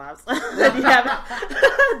Real Housewives. Do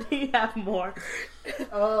you have more?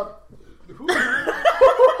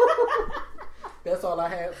 That's all I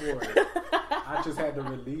had for it. I just had to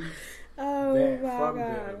release that from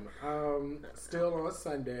them. Still on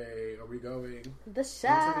Sunday, are we going the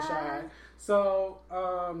Chi? Into the Chi? So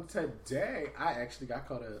today I actually got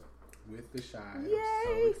caught up with the Chi. Yay. I'm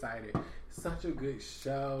so excited. Such a good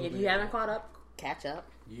show. If you haven't caught up, catch up.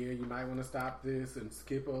 Yeah, you might want to stop this and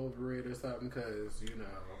skip over it or something because, you know,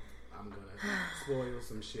 I'm going to spoil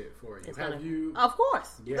some shit for you. Have you? Of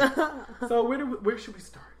course. Yeah. So where should we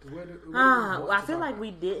start? Well, I feel like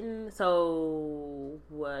we didn't. So,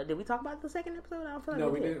 did we talk about the second episode? I don't feel like no,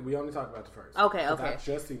 we didn't. We only talked about the first. Okay. I've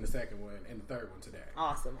just seen the second one and the third one today.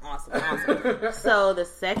 Awesome. So the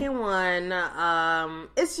second one,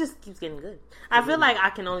 it just keeps getting good. I feel like I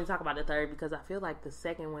can only talk about the third because I feel like the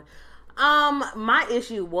second one. My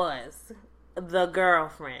issue was the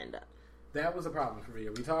girlfriend. That was a problem for me.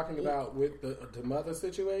 Are we talking about with the mother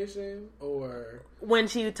situation or when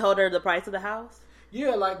she told her the price of the house?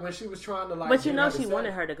 Yeah, like when she was trying to But you know she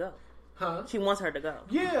wanted her to go. Huh? She wants her to go.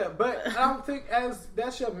 Yeah, but I don't think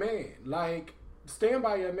that's your man. Like, stand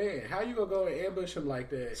by your man. How you gonna go and ambush him like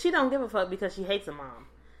that? She don't give a fuck because she hates her mom.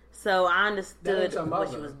 So I understood what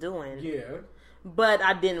she was doing. Yeah. But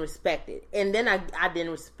I didn't respect it. And then I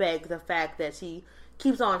didn't respect the fact that she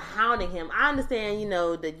keeps on hounding him. I understand, you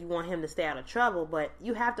know, that you want him to stay out of trouble, but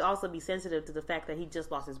you have to also be sensitive to the fact that he just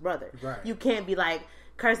lost his brother. Right. You can't be like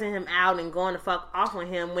cursing him out and going to fuck off on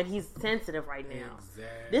him when he's sensitive right now.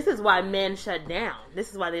 Exactly. This is why men shut down.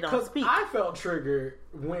 This is why they don't speak. I felt triggered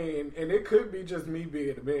when, and it could be just me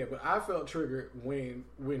being the man, but I felt triggered when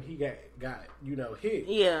he got you know, hit.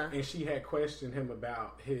 Yeah. And she had questioned him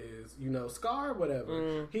about his, you know, scar or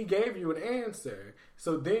whatever. He gave you an answer.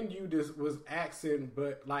 So then you just was asking,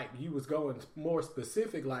 but like you was going more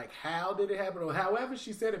specific, like how did it happen or however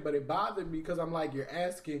she said it, but it bothered me because I'm like, you're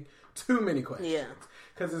asking too many questions. Yeah.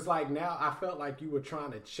 Because it's like now I felt like you were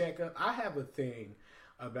trying to check up. I have a thing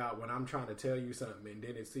about when I'm trying to tell you something and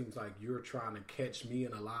then it seems like you're trying to catch me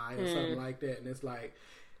in a lie or something like that. And it's like,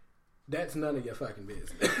 that's none of your fucking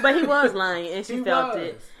business. But he was lying, and she felt was.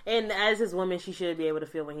 it. And as his woman, she should be able to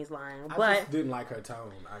feel when he's lying. But I just didn't like her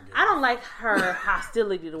tone, I guess. I don't like her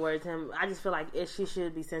hostility towards him. I just feel like she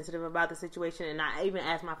should be sensitive about the situation. And I even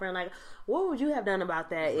asked my friend, like, what would you have done about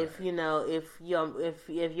that if, you know, if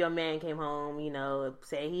your man came home, you know,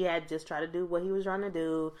 say he had just tried to do what he was trying to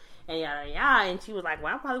do, and yada yada. And she was like,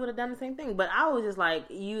 well, I probably would have done the same thing. But I was just like,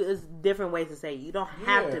 it's different ways to say it. You don't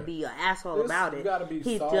have to be an asshole about it. You gotta be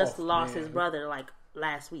he soft, just lost man. his brother like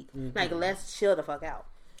last week. Like, let's chill the fuck out.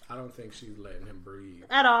 I don't think she's letting him breathe.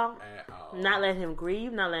 At all. At all. Not letting him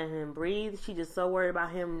grieve, not letting him breathe. She just so worried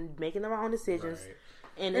about him making the wrong decisions. Right.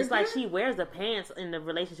 And it's like she wears the pants in the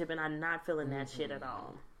relationship, and I'm not feeling that shit at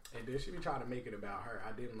all. And then she be trying to make it about her.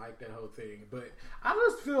 I didn't like that whole thing. But I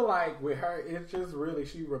just feel like with her, it's just really,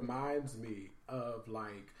 she reminds me of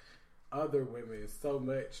like other women so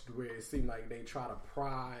much where it seemed like they try to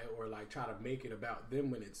pry or like try to make it about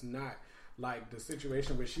them when it's not. Like the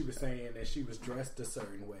situation where she was saying that she was dressed a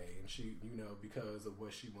certain way and she, you know, because of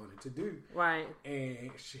what she wanted to do. Right. And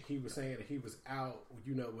he was saying that he was out,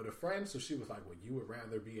 you know, with a friend. So she was like, well, you would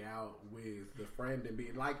rather be out with the friend than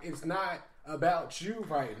be like, it's not about you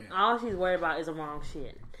right now. All she's worried about is the wrong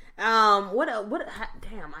shit. Damn,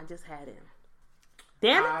 I just had him.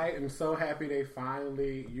 Damn it. I am so happy they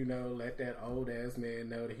finally, you know, let that old ass man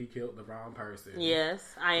know that he killed the wrong person.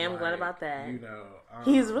 Yes, I am glad about that. You know,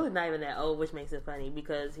 he's really not even that old, which makes it funny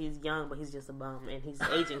because he's young, but he's just a bum and he's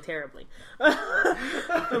aging terribly. But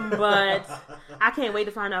I can't wait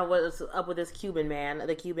to find out what's up with this Cuban man,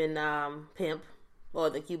 the Cuban pimp, or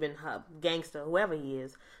the Cuban gangster, whoever he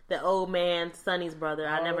is. The old man, Sonny's brother.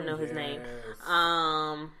 I never know his name.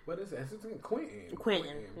 What is that? It's Quentin.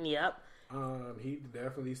 Quentin. Yep. He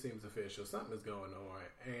definitely seems official. Something is going on,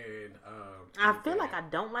 and I feel like I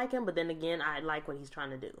don't like him, but then again, I like what he's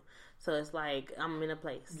trying to do. So it's like I'm in a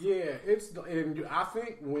place. Yeah, and I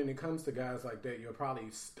think when it comes to guys like that, you'll probably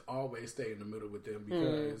always stay in the middle with them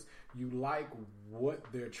because you like what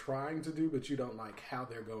they're trying to do, but you don't like how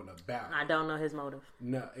they're going about it. I don't know his motive.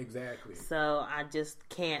 No, exactly. So I just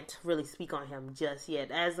can't really speak on him just yet.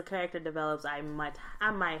 As the character develops, I might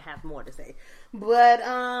have more to say. But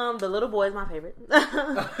the little boy is my favorite.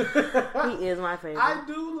 He is my favorite. I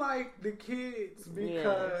do like the kids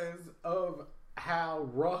because of how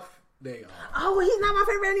rough they are. Oh, he's not my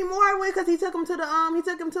favorite anymore because he took him to him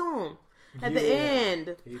at the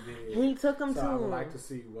end. He did. He took him to I would him. like to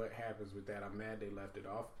see what happens with that. I'm mad they left it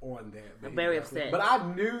off on that. I'm very upset. But I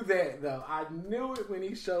knew that though. I knew it when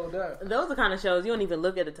he showed up. Those are the kind of shows you don't even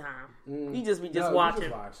look at the time. You just watching. You just watch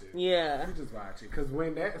it. Yeah. You just watch it. Because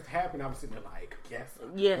when that happened, I was sitting there like, yes.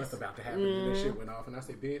 What's about to happen? And that shit went off. And I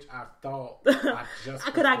said, bitch, I thought I just...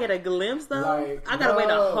 Could I get a glimpse though? Like, I gotta wait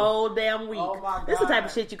a whole damn week. Oh my God. This is the type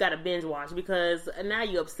of shit you gotta binge watch because now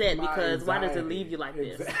you're upset because why does it leave you like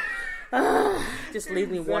this? Just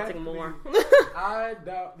leaves me wanting more. I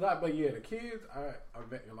doubt that, but yeah, the kids are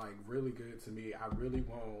like really good to me. I really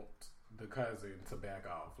want the cousin to back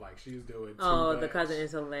off. Like she's doing too much. The cousin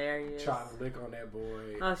is hilarious. Trying to lick on that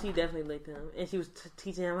boy. Oh, she definitely licked him, and she was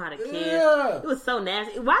teaching him how to kiss. Yeah. It was so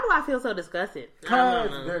nasty. Why do I feel so disgusted? Because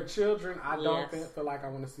they're children. I don't feel like I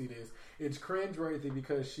want to see this. It's cringe-worthy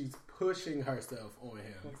because she's pushing herself on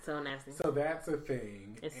him. It's so nasty. So that's a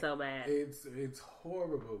thing. It's so bad. It's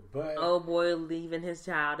horrible. But old boy leaving his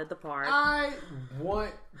child at the park. I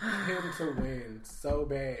want him to win so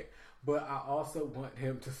bad, but I also want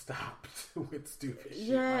him to stop with stupid shit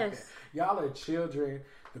like that. Y'all are children.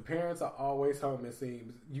 The parents are always home, it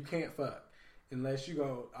seems. You can't fuck. Unless you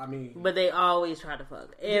go, But they always try to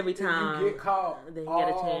fuck. Every time. You get caught they all get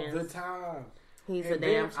a chance. the time. He's and a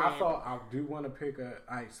damn then I champ. thought I do want to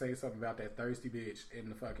say something about that thirsty bitch in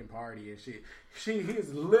the fucking party and shit.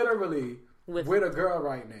 He's literally with a girl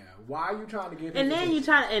right now. Why are you trying to get? And then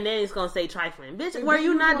and then he's gonna say trifling, bitch. And were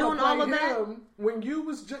you not doing all of that when you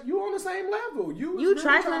was you on the same level? You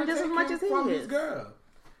trifling just as much as he is. This girl,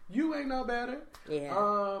 you ain't no better.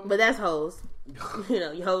 Yeah, but that's hoes.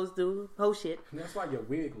 Your hoes do hoe shit. And that's why your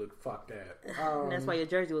wig looked fucked up. That's why your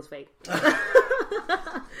jersey was fake.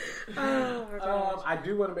 I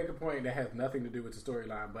do want to make a point that has nothing to do with the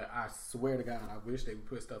storyline, but I swear to God, I wish they would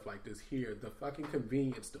put stuff like this here. The fucking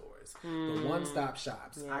convenience stores, the one-stop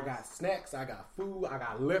shops. Yes. I got snacks, I got food, I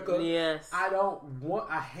got liquor. Yes.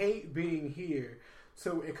 I hate being here.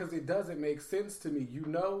 So, because it doesn't make sense to me. You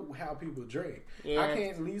know how people drink. Yes. I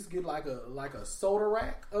can't at least get like a soda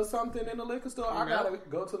rack or something in the liquor store. I gotta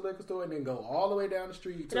go to the liquor store and then go all the way down the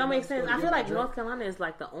street. It don't make sense. I feel like North Carolina is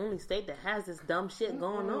like the only state that has this dumb shit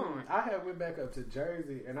going on. I went back up to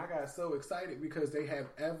Jersey and I got so excited because they have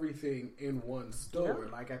everything in one store.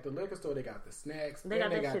 Yep. Like at the liquor store, they got the snacks. They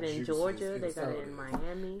got that shit in Georgia. They got it in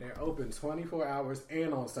Miami. They're open 24 hours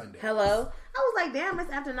and on Sunday. Hello. I was like, damn,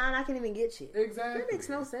 it's after 9. I can't even get shit. Exactly. That makes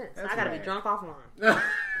no sense. That's I gotta be drunk offline.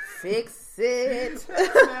 Fix it. It's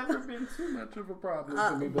never been too much of a problem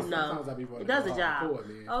to me, but sometimes I be wanting to go hardcore,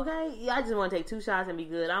 man. Okay? Yeah, I just want to take 2 shots and be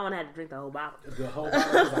good. I don't want to have to drink the whole bottle. The whole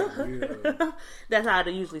bottle is like, yeah. That's how it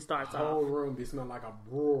usually starts off. The whole room be smelling like a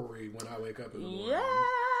brewery when I wake up in the morning.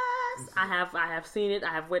 Yes! I have seen it.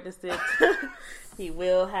 I have witnessed it. He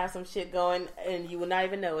will have some shit going and you will not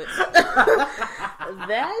even know it.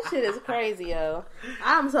 That shit is crazy, yo.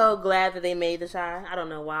 I'm so glad that they made The Chi. I don't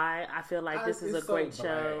know why. I feel like this is a great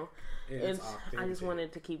show. I just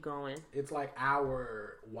wanted to keep going. It's like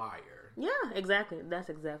our Wire. Yeah, exactly. That's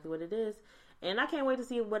exactly what it is. And I can't wait to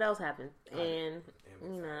see what else happens. And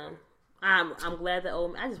I'm glad that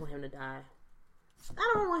I just want him to die.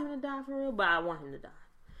 I don't want him to die for real, but I want him to die.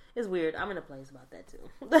 It's weird. I'm in a place about that too.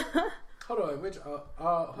 Hold on,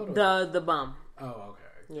 hold on. The bum. Oh, okay.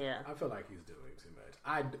 Yeah. I feel like he's doing too much.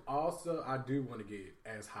 I do want to get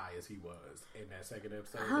as high as he was in that second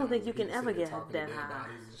episode. I don't think you can ever get that high.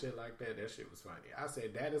 And shit like that. That shit was funny. I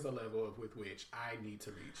said that is a level with which I need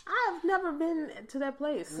to reach. I've never been to that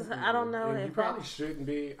place. Mm-hmm. I don't know. And you probably shouldn't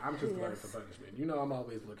be. I'm just learning for punishment. You know, I'm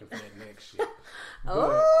always looking for that next shit.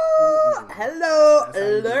 Hello,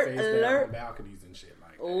 alert. On balconies and shit.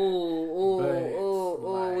 Oh,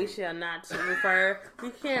 we shall not refer.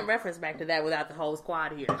 We can't reference back to that without the whole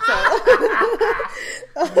squad here. So.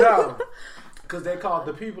 No, because they called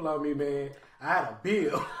the people on me, man. I had a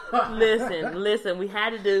bill. Listen. We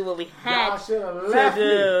had to do what we had to left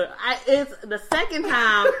do. It's the second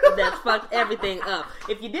time that fucked everything up.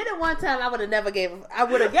 If you did it one time, I would have gave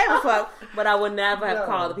a fuck, but I would never have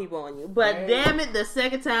called the people on you. But damn it, the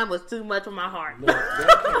second time was too much for my heart. Look,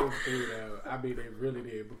 that came through though. I mean, they really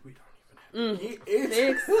did, but we don't even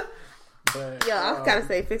have to. But, yeah, I was gotta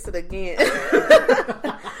say fix it again.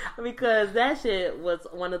 Because that shit was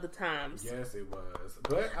one of the times. Yes, it was.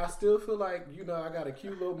 But I still feel like, I got a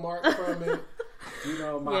cute little mark from it.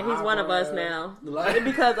 My he's one of us now. Like,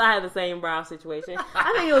 because I have the same brow situation.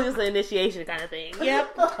 I think it was just an initiation kind of thing.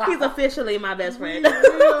 Yep. He's officially my best friend.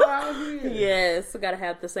 Yes. Gotta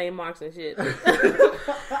have the same marks and shit.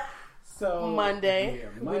 So Monday,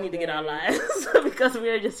 we need to get our lives because we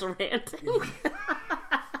are just ranting.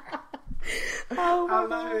 I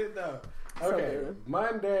love it though. Okay, So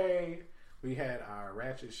Monday we had our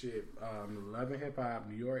ratchet shit, Love and Hip Hop,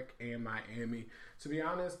 New York and Miami. To be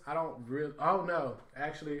honest, I don't really. Oh no,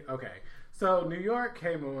 actually, okay. So New York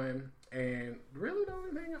came on, and really the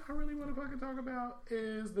only thing I really want to fucking talk about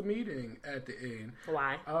is the meeting at the end.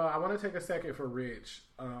 Why? I want to take a second for Rich,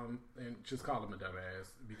 and just call him a dumbass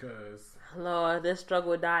because Lord, this struggle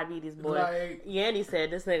with diabetes, boy. Like- Yandy said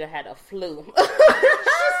this nigga had a flu.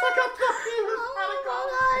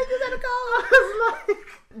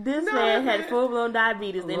 This man had full-blown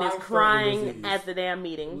diabetes and is Life-threatening crying disease. at the damn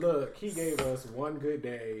meeting. Look, he gave us one good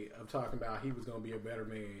day of talking about he was going to be a better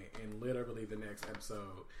man, and literally the next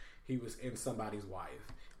episode, he was in somebody's wife.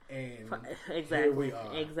 And Exactly. here we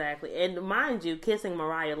are. Exactly. And mind you, kissing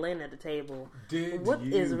Mariah Lynn at the table. What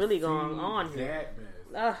Did is you really see going on here? that mess?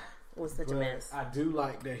 Ugh, it was such a But mess. I do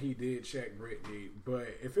like that he did check Brittany, but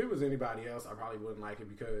if it was anybody else, I probably wouldn't like it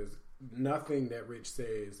because nothing that Rich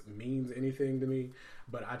says means anything to me.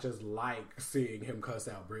 But I just like seeing him cuss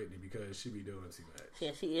out Brittany because she be doing too much.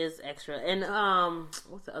 Yeah, she is extra. And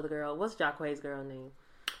what's the other girl? What's Jacquees' girl name?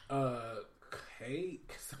 Kate.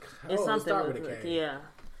 It's something start with with a K. Yeah.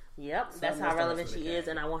 Yep, that's Something how that relevant starts she with a is,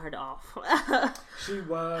 K. and I want her to off. She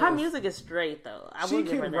was. Her music is straight though. I She will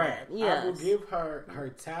give can her rap. that. Yes. I will give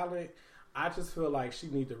her talent. I just feel like she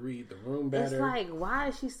need to read the room better. It's like, why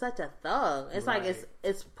is she such a thug? It's like Right.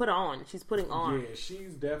 it's put on. She's putting on. Yeah,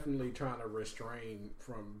 she's definitely trying to restrain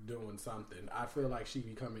from doing something. I feel like she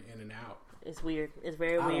be coming in and out. It's weird. It's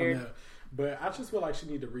very I weird. don't know. But I just feel like she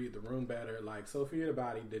need to read the room better. Like, Sophia the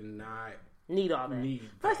Body did not Need all that. need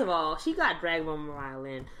First that. of all, she got dragged by Mariah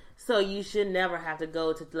Lynn. So you should never have to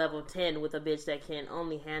go to level 10 with a bitch that can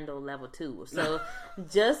only handle level 2. So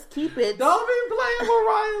just keep it. Don't be playing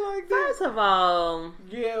Mariah like that. First of all,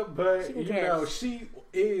 Yeah, but She can you know, catch. she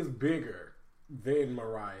is bigger than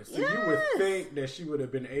Mariah. So you would Yes. think that she would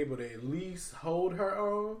have been able to at least hold her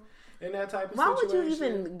own in that type of why would situation.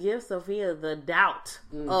 you even give Sophia the doubt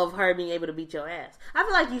of her being able to beat your ass? I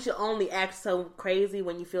feel like you should only act so crazy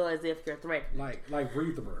when you feel as if you're threatened. like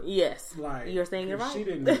read the room? Yes. Like, You're saying you're right. She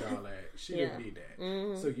didn't need all that. She Yeah. didn't need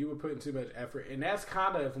that. So you were putting too much effort, and that's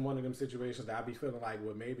kind of one of them situations that I be feeling like,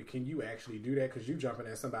 well, maybe can you actually do that? Because you jumping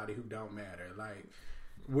at somebody who don't matter. Like,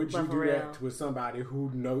 would you But do for that real. with somebody who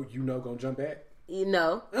gonna jump at? You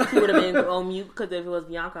know, she would have been on mute because if it was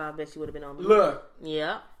Bianca, I bet she would have been on mute. Look,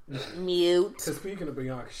 Yep. Mute. because speaking of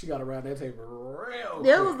Bianca, she got around that table real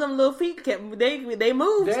There quick. was them little feet kept they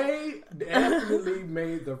moved. They definitely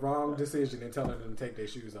made the wrong decision in telling them to take their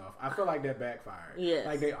shoes off. I feel like that backfired. Yes.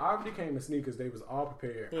 Like they already came in sneakers. They was all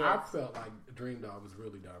prepared. I Yes. felt like Dream Doll was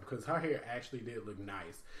really dumb because her hair actually did look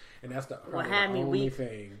nice, and that's the What had me only weak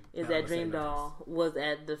thing is I that would say Dream nice. Doll was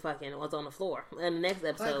at the was on the floor. In the next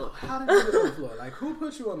episode, Like, how did you get on the floor? Like, who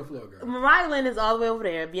put you on the floor, girl? Mariah Lynn is all the way over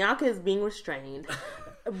there. Bianca is being restrained.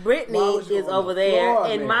 Brittany Why was you is on over the there, floor,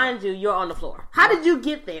 and man? mind you, you're on the floor. How did you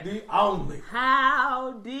get there? The only.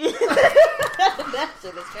 How did that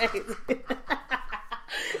shit is crazy?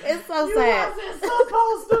 It's so sad.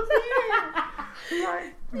 supposed to be.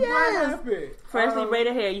 Like, Yes. what happened? Freshly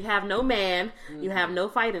braided hair. You have no man. You have no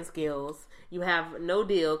fighting skills. You have no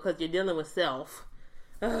deal because you're dealing with self.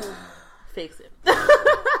 Fix it.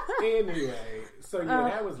 Anyway, so yeah,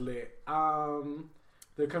 that was lit.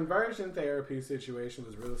 The conversion therapy situation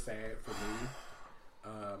was real sad for me.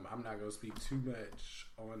 I'm not gonna speak too much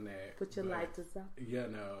on that. Put your but, lighters up. Yeah,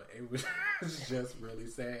 no, it was just really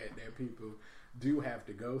sad that people do have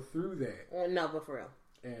to go through that. No, but for real.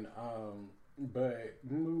 And but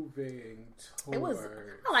moving toward, It was.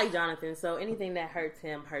 I like Jonathan, so anything that hurts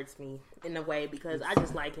him hurts me in a way because I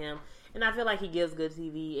just like him, and I feel like he gives good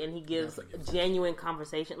TV and he gives genuine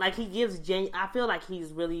conversation. Like he gives I feel like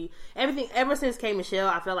he's really everything. Ever since K Michelle,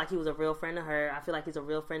 I feel like he was a real friend to her. I feel like he's a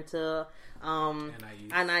real friend to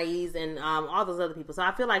Anais and all those other people. So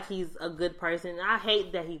I feel like he's a good person. I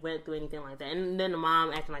hate that he went through anything like that. And then the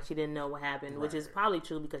mom acting like she didn't know what happened, which is probably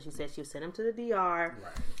true because she said she sent him to the DR,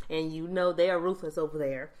 and you know they are ruthless over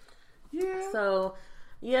there. Yeah. So,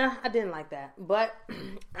 yeah, I didn't like that. But,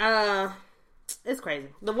 it's crazy.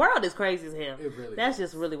 The world is crazy as hell. It really That's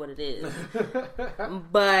just really what it is.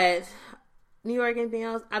 But, New York, anything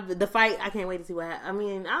else? The fight, I can't wait to see what happens. I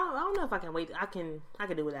mean, I don't know if I can wait. I can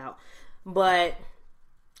do without. But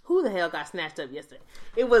who the hell got snatched up yesterday?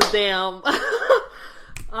 It was damn...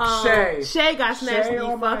 Shay got snatched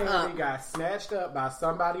the fuck up. Got snatched up by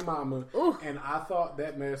somebody mama. Ooh. And I thought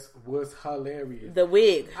that mess was hilarious. The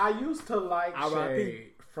wig. I used to like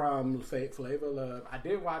Shay from Flavor of Love. I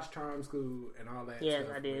did watch Charm School and all that. Yes,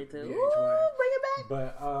 stuff I did too. Ooh, bring it back.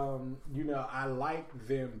 But I liked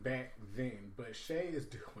them back then. But Shay is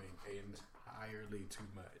doing entirely too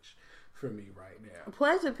much for me right now.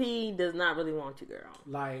 Pleasure P does not really want you, girl.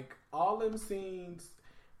 Like all them scenes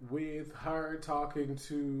with her talking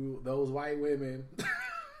to those white women.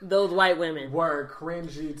 Those white women were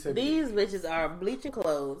cringy to These bitches are bleaching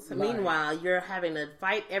clothes. Like, meanwhile, you're having to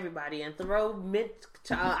fight everybody and throw mint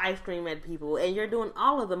ice cream at people, and you're doing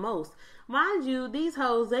all of the most. Mind you, these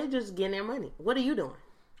hoes, they just getting their money. What are you doing?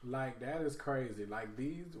 Like, that is crazy. Like,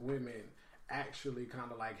 these women actually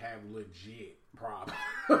kind of like have legit problems.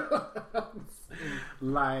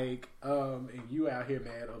 Like, and you out here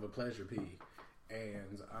mad over Pleasure P.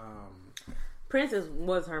 And Princess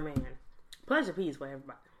was her man. Pleasure P is for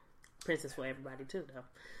everybody. Princess for everybody too, though.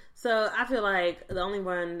 So I feel like the only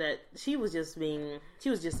one that she was just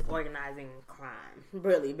organizing crime,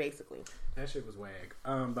 really, basically. That shit was wag.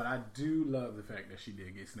 But I do love the fact that she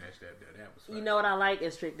did get snatched up there. That was funny. You know what I like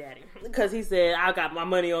is Trick Daddy, because he said, "I got my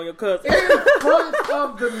money on your cousin." In front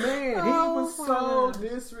of the man, he was so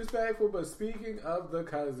disrespectful. But speaking of the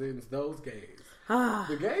cousins, those gays.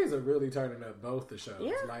 The gays are really turning up both the shows.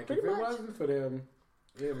 Yeah, like if it wasn't for them,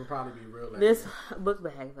 it would probably be real. This book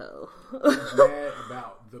bag though. Mad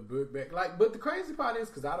about the book bag. Like, but the crazy part is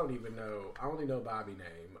because I don't even know. I only know Bobby's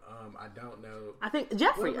name. I don't know. I think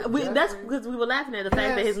Jeffrey. That's because we were laughing at the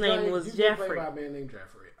fact that his name was Jeffrey. Played by a man named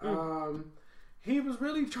Jeffrey. He was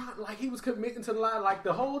really trying, like, he was committing to the lie. Like,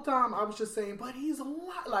 the whole time I was just saying, but he's a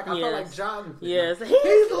lie. Like, I felt like Jonathan. Yes. Like,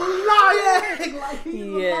 he's lying. Like, he's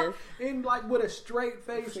lying. And, like, with a straight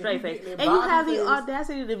face. And you have the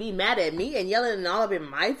audacity to be mad at me and yelling all up in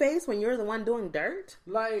my face when you're the one doing dirt?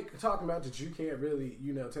 Like, talking about that you can't really,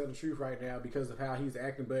 tell the truth right now because of how he's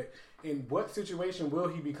acting. But in what situation will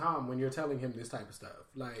he become when you're telling him this type of stuff?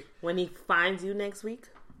 Like, when he finds you next week?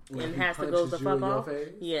 And has to go the fuck off.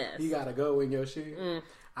 Yes, he gotta go in your shit.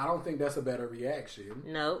 I don't think that's a better reaction.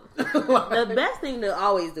 No, the best thing to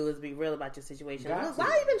always do is be real about your situation. Look,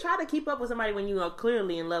 why even try to keep up with somebody when you are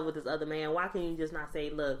clearly in love with this other man? Why can't you just not say,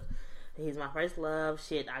 "Look, he's my first love.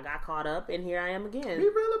 Shit, I got caught up, and here I am again." Be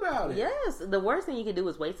real about it. Yes, the worst thing you can do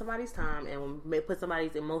is waste somebody's time and put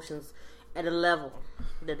somebody's emotions at a level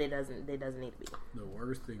that they doesn't need to be. The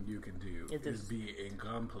worst thing you can do is be in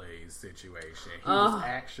Gunplay's situation. He was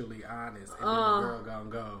actually honest, and then the girl gonna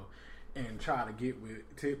go and try to get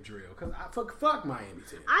with Tip Drill because fuck Miami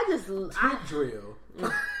Tip. Tip Drill,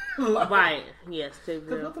 right? Yes, Tip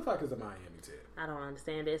Drill. What the fuck is a Miami Tip? I don't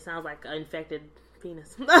understand it. It sounds like an infected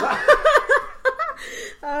penis.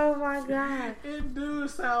 Oh my god! It do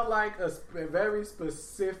sound like a very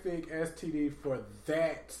specific STD for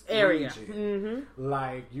that area. Region.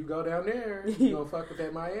 Like you go down there, you gonna fuck with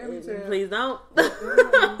that Miami tip. Please don't.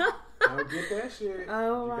 Don't get that shit.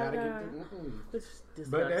 Oh you my gotta god!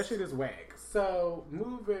 But that shit is whack. So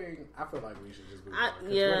moving, I feel like we should just move on.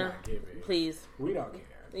 We're not giving. Please, we don't care.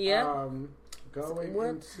 Yeah. Going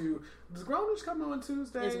into does Grownish come on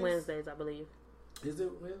Tuesdays? It's Wednesdays, I believe. Is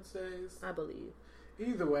it Wednesdays? I believe.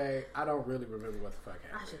 Either way, I don't really remember what the fuck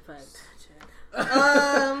happened. I should fact check.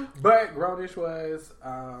 But Grownish was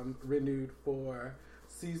renewed for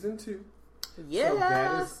season 2. Yes. So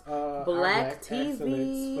that is Black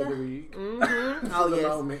TV for the week. Oh yes.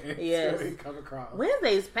 Moment yes. Come across.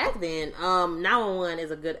 Wednesday's packed then. 911 is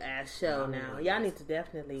a good ass show now. Y'all need to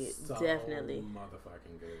definitely.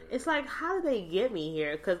 Motherfucking good. It's like, how did they get me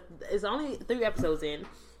here? Because it's only 3 episodes in.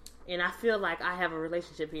 And I feel like I have a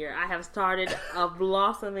relationship here. I have started a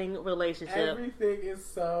blossoming relationship. Everything is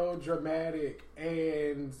so dramatic,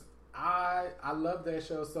 and I love that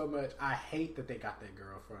show so much. I hate that they got that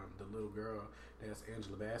girl from the little girl that's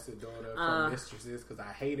Angela Bassett's daughter from Mistresses, because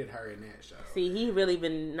I hated her in that show. See, he really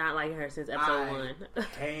been not liking her since episode 1. I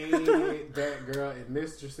hated that girl in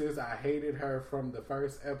Mistresses. I hated her from the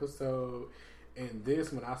first episode. And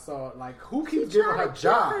this, when I saw it, like, who keeps giving her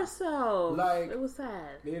jobs? Herself. Like, it was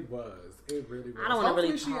sad. It was. It really was. I don't want to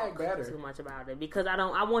really talk too much about it because I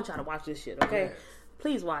want y'all to watch this shit. Okay, yes.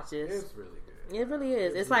 Please watch this. It's really good. It really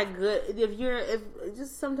is. It's like good. If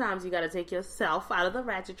just sometimes you got to take yourself out of the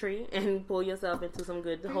ratchetry and pull yourself into some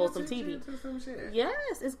good wholesome TV. Into some shit.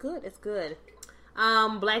 Yes, it's good. It's good.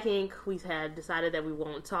 Black Ink, we had decided that we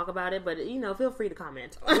won't talk about it, but feel free to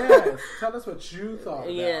comment. Yes, tell us what you thought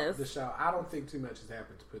about Yes. the show. I don't think too much has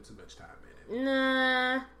happened to put too much time in it.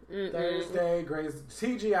 Nah. Thursday, Grace,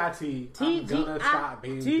 TGIT. I'm gonna stop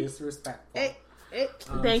being disrespectful.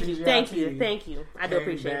 Thank you. I do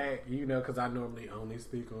appreciate it. Because I normally only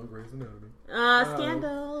speak on Grey's Anatomy.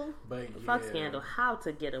 Scandal. But Fuck Scandal. How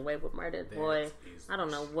to Get Away with Murder, boy. I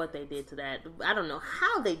don't know what they did to that. I don't know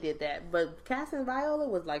how they did that. But casting Viola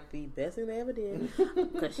was like the best thing they ever did.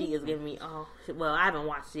 Because she is giving me well, I haven't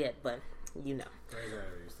watched yet, but Grey's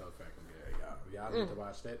Anatomy is so fucking good, y'all. Y'all need to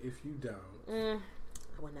watch that. If you don't,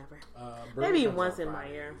 whenever. Maybe once in my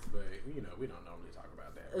year. But we don't normally talk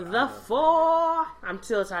about that. The 4. I'm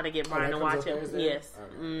still trying to get Brian to watch it. Thursday? Yes.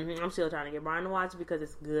 Okay. I'm still trying to get Brian to watch it because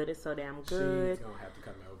it's good. It's so damn good. She's gonna have to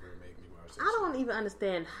come over and make me watch it. I don't even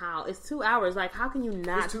understand how. It's 2 hours. Like, how can you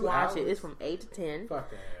not watch it? It's from 8 to 10. Fuck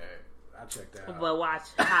that. I checked out. But watch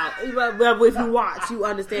how. But if you watch, you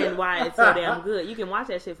understand why it's so damn good. You can watch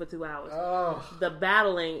that shit for 2 hours. Oh. The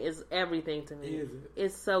battling is everything to me. Is it?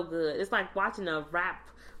 It's so good. It's like watching a rap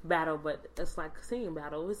battle, but it's like a singing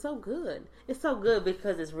battle. It's so good. It's so good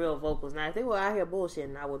because it's real vocals. Now, if they were out here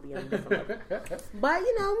bullshitting, I would be on a different level. But,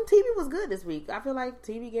 TV was good this week. I feel like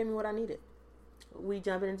TV gave me what I needed. We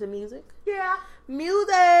jumping into music? Yeah.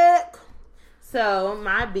 Music! So,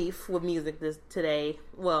 my beef with music this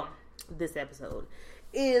episode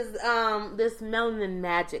is this Melanin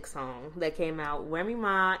Magic song that came out. Remy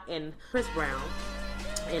Ma and Chris Brown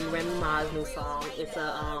and Remy Ma's new song. It's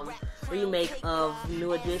a remake of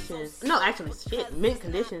New Edition's. No, actually, Mint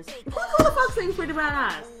Conditions. Who the fuck sings Pretty Brown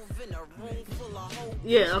Eyes?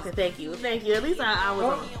 Yeah, okay, thank you. At least I was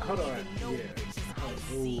on. Hold on.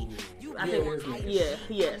 Yeah. I think, yes.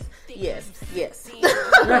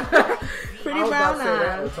 Pretty Brown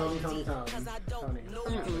Eyes. Tony.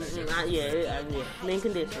 Yeah. Mint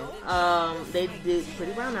Condition. They did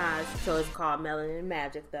Pretty Brown Eyes, so it's called Melanin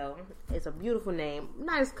Magic, though. It's a beautiful name,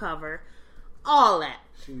 nice cover, all that.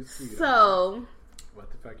 She's sweet. So,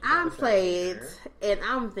 what the fuck? I'm played, and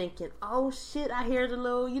I'm thinking, oh shit! I hear the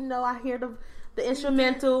little, I hear the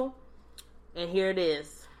instrumental, and here it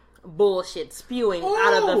is. Bullshit spewing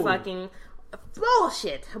out of the fucking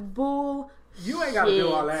bullshit. You ain't gotta do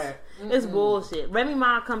all that. It's bullshit. Remy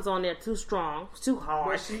Ma comes on there too strong, too hard.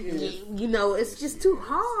 Well, she is. It's just too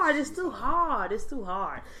hard. It's too hard.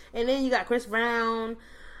 And then you got Chris Brown.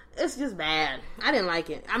 It's just bad. I didn't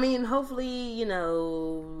like it. I mean, hopefully,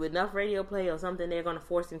 with enough radio play or something, they're gonna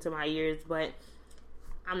force into my ears. But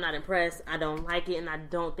I'm not impressed. I don't like it, and I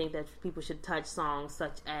don't think that people should touch songs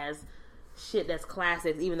such as shit that's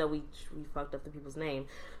classics, even though we fucked up the people's name.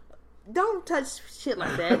 Don't touch shit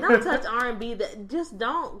like that. Don't touch R&B. That just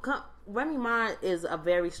don't come. Remy Ma is a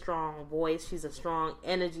very strong voice. She's a strong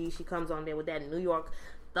energy. She comes on there with that New York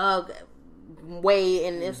thug way,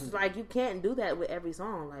 and it's like you can't do that with every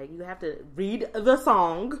song. Like, you have to read the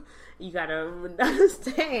song. You gotta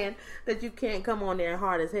understand that you can't come on there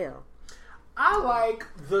hard as hell. I like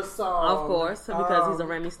the song, of course, because he's a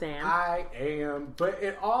Remy stan. I am, but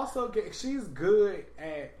it also she's good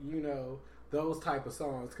at those type of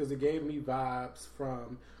songs because it gave me vibes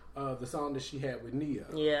from the song that she had with Neo.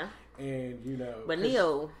 Yeah, and but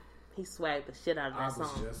Neo, he swagged the shit out of that song.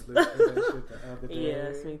 I was just listening to that shit the other day.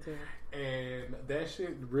 Yes, me too. And that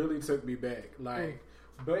shit really took me back,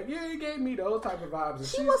 But yeah, it gave me those type of vibes. And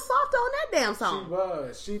she was soft on that damn song. She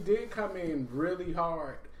was. She did come in really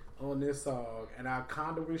hard on this song, and I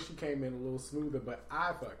kind of wish she came in a little smoother, but I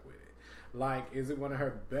fuck with it. Like, is it one of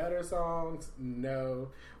her better songs? No.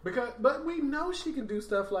 But we know she can do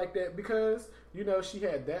stuff like that because, she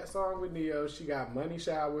had that song with Neo. She got Money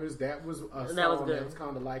Showers. That was a song that was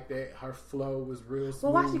kind of like that. Her flow was real smooth.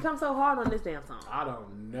 Well, why she come so hard on this damn song? I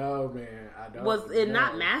don't know, man. Was it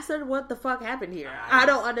not mastered? What the fuck happened here? I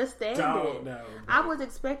don't understand it. Know, I was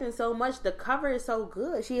expecting so much. The cover is so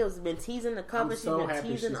good. She has been teasing the cover. She's been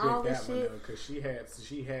teasing all this shit. Because she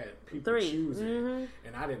had people choosing,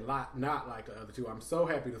 and I did not like the other two. I'm so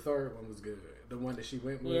happy the third one was good. The one that she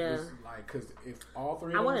went with was like, because if all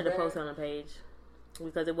three, I wanted to post on the page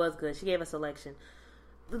because it was good. She gave a selection.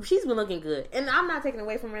 She's been looking good, and I'm not taking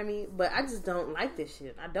away from Remy, but I just don't like this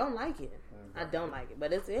shit. I don't like it. I don't like it,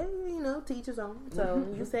 but it's to each his own. So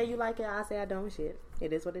you say you like it, I say I don't. Shit,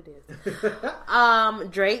 it is what it is.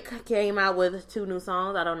 Drake came out with 2 new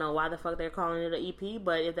songs. I don't know why the fuck they're calling it an EP,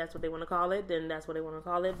 but if that's what they want to call it, then that's what they want to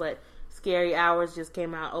call it. But Scary Hours just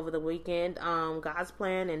came out over the weekend. God's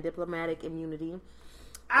Plan and Diplomatic Immunity.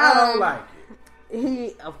 I don't like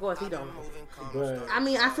it. Of course he don't. But I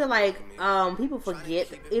mean, I feel like people forget.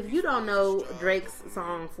 If you don't know Drake's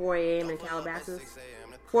song 4 AM in Calabasas,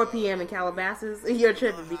 4 p.m. in Calabasas, you're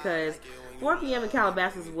tripping because 4 p.m. in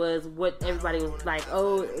Calabasas was what everybody was like,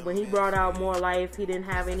 oh, when he brought out More Life, he didn't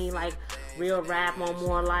have any, like, real rap on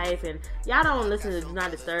More Life, and y'all don't listen to Do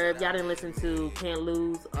Not Disturb, y'all didn't listen to Can't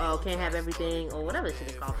Lose, Can't Have Everything, or whatever that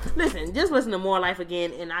shit is called. Listen, just listen to More Life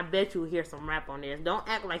again, and I bet you'll hear some rap on there. Don't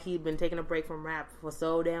act like he's been taking a break from rap for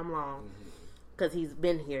so damn long, because he's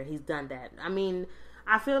been here, he's done that. I mean,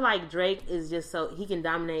 I feel like Drake is just so, he can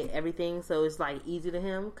dominate everything, so it's like easy to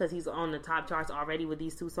him, because he's on the top charts already with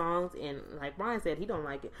these 2 songs, and like Brian said, he don't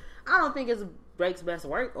like it. I don't think it's Drake's best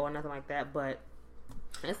work or nothing like that, but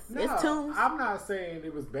it's tunes. I'm not saying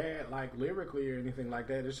it was bad, like, lyrically or anything like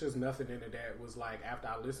that. It's just nothing in it that was like, after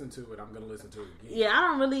I listen to it, I'm going to listen to it again. Yeah, I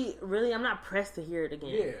don't really, I'm not pressed to hear it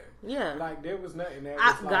again. Yeah. Like, there was nothing that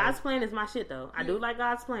was God's Plan is my shit, though. I do like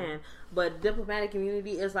God's Plan, but Diplomatic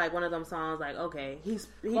Immunity is like one of them songs, like, okay, he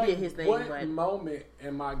did his thing, what moment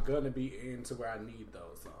am I going to be in to where I need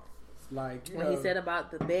those songs? Like, you know. He said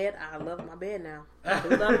about the bed, I love my bed now. I do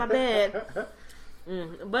love my bed.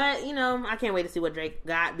 But, you know, I can't wait to see what Drake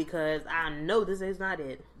got, because I know this is not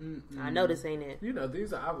it. I know this ain't it. You know,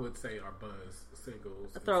 these are, I would say, are buzz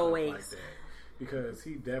singles, throwaways, like that, because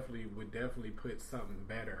he would definitely put something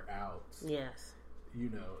better out. Yes, you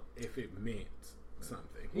know, if it meant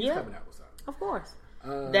something, he's coming out with something. Of course,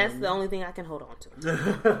 that's the only thing I can hold on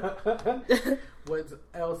to. What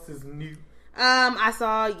else is new? I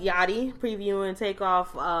saw Yachty previewing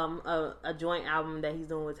Takeoff, a joint album that he's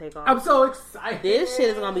doing with Takeoff. I'm so excited. This shit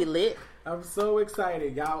is gonna be lit. I'm so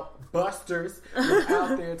excited. Y'all busters was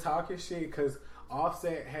out there talking shit, because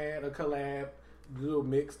Offset had a collab, little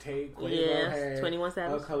mixtape. Quavo had 21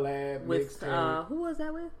 Savage. A collab with mixtape. Who was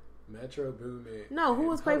that with? Metro Boomin. No, who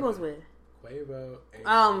was Quavo's with? Quavo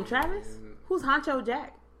and Travis? Who's Honcho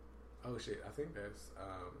Jack? Oh shit, I think that's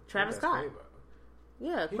Travis Scott. Quavo.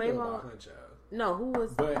 Yeah, he Quavo. No, who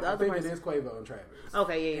was but the other I think person? It is Quavo and Travis.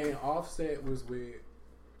 Okay, yeah. And Offset was with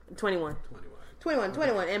 21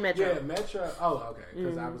 and Metro. Yeah, Metro. Oh, okay.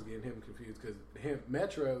 Because I was getting him confused, because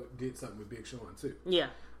Metro did something with Big Sean too. Yeah.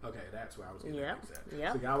 Okay, that's where I was getting mixed up.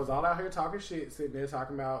 Yeah. So y'all was all out here talking shit, sitting there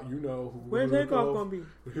talking about, you know, where's Takeoff gonna be?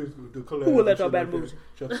 The collab. Who will let your bad moves?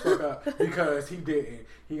 Shut the fuck up. Because he didn't.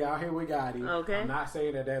 He out here with Gotti. Okay. I'm not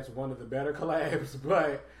saying that that's one of the better collabs,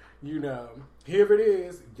 but, you know, here it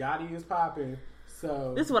is. Gotti is popping.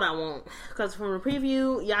 So this is what I want, because from the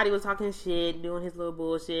preview, Yachty was talking shit, doing his little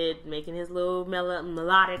bullshit, making his little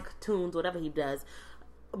melodic tunes, whatever he does.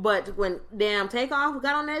 But when damn Takeoff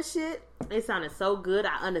got on that shit, it sounded so good.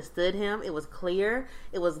 I understood him. It was clear.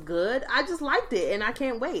 It was good. I just liked it, and I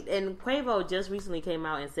can't wait. And Quavo just recently came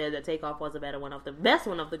out and said that Takeoff was the best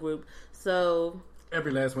one of the group. So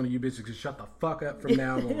every last one of you bitches can shut the fuck up from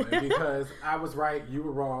now on, because I was right, you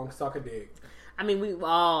were wrong. Suck a dick. I mean, we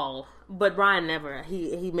all, but Brian never.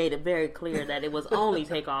 He made it very clear that it was only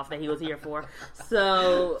Takeoff that he was here for.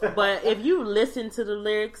 So, but if you listen to the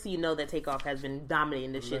lyrics, you know that Takeoff has been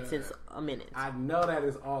dominating this shit since a minute. I know that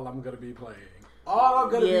is all I'm gonna be playing. All I'm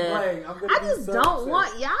gonna be playing. I just don't want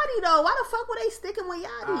Yachty though. Why the fuck were they sticking with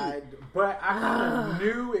Yachty? But I kind of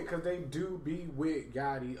knew it, because they do be with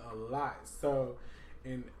Yachty a lot. So,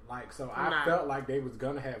 I felt like they was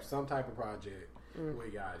gonna have some type of project.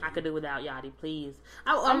 With Yachty. I could do without Yachty, please.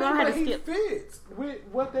 I mean, but he fits with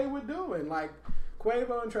what they were doing, like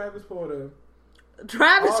Quavo and Travis Porter.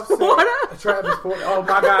 Travis Porter. Oh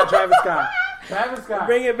my God, Travis Scott. Travis Scott.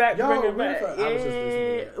 Bring it back. Bring it back.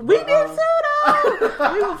 We did too,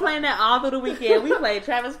 though. We were playing that all through the weekend. We played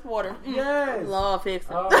Travis Porter. Yes. Lord fix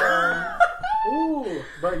it. Ooh,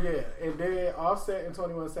 but yeah, and then Offset and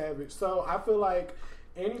 21 Savage. So I feel like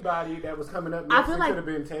anybody that was coming up next, could have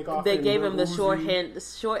been Takeoff. They gave him the short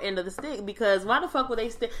end of the stick, because why the fuck would they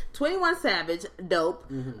stick 21 Savage, dope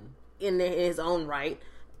in his own right.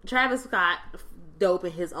 Travis Scott, dope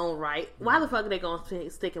in his own right. Why the fuck are they gonna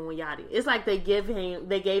stick him with Yachty? It's like they gave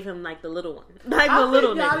him like the little one, like the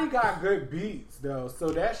little nigga. Yachty got good beats though, so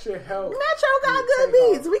that should help. Metro got good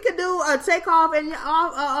beats. We could do a Takeoff and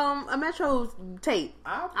a Metro tape.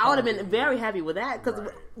 I would have been very happy with that,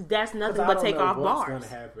 because that's nothing but Takeoff bars.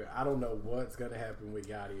 I don't know what's gonna happen with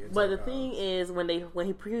Yachty. But the thing is, when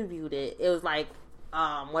he previewed it, it was like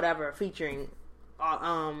whatever featuring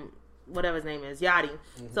whatever his name is, Yachty.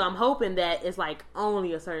 So I'm hoping that it's like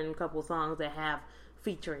only a certain couple songs that have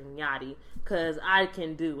featuring Yachty, because I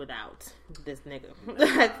can do without this nigga.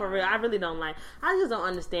 Like, for real, I really don't like. I just don't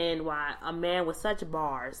understand why a man with such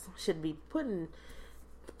bars should be put in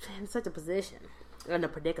such a position, in a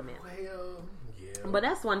predicament. Well, yeah, But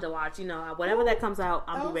that's one to watch. Whatever that comes out,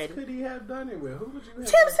 I'll be ready. Could he have done it with? Who would you have?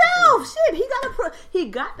 Himself. Shit, he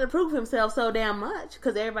got to prove himself so damn much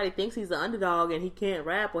because everybody thinks he's the underdog and he can't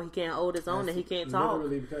rap or he can't hold his own and he can't talk.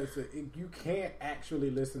 Literally, because you can't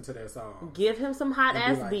actually listen to that song. Give him some hot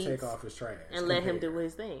ass beats. Take off his trash and let him do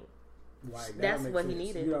his thing. That's what he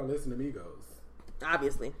needed. You don't listen to Migos,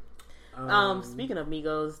 obviously. Speaking of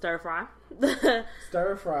Migos, Stir Fry.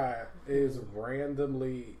 Stir Fry is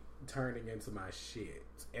randomly turning into my shit,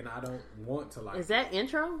 and I don't want to like. Is that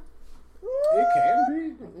intro? It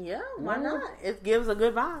can be. Yeah, why not? It gives a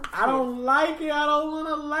good vibe. I don't like it. I don't want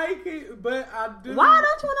to like it, but I do. Why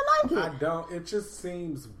don't you want to like it? I don't. It just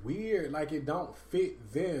seems weird. Like it don't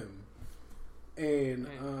fit them, and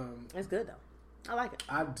it's good though. I like it.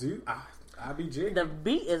 I do. I be jigging. The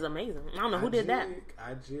beat is amazing. I don't know who did that.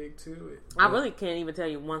 I jig to it. I really can't even tell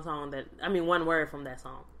you one word from that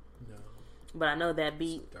song. No. But I know that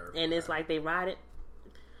beat, and it's like they ride it.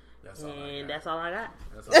 That's all that's all I got.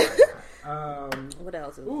 That's all I got. What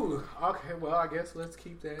else? Ooh, okay. Well, I guess let's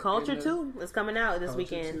keep that. Culture 2 is coming out this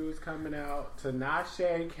weekend. Culture 2 is coming out.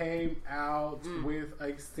 Tinashe came out with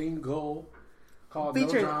a single called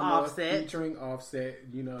featuring No Drama, Offset. Featuring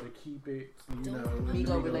Offset, to keep it,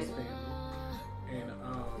 Migo related. And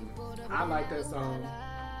I like that song.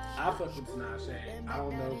 I fuck with Tinashe. I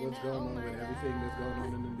don't know what's going on with everything that's going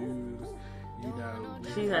on in the news.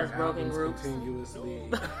 She has broken roots.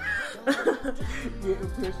 Continuously getting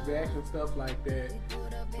pushed back and stuff like that.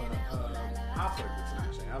 But I fuck with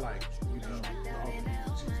Tinashe. I like, all the music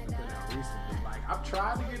she's been putting out recently. Like, I've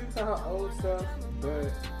tried to get into her old stuff,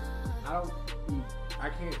 but I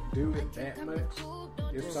can't do it that much.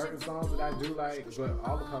 There's certain songs that I do like, but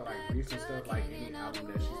all of her like recent stuff, like any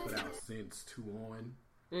album that she's put out since 2 On,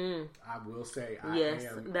 I will say I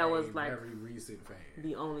am a very recent fan.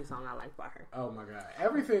 The only song I like by her. Oh my god,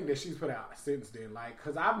 everything that she's put out since then, like,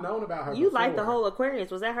 because I've known about her. You before. like the whole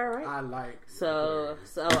Aquarius? Was that her, right? I like. So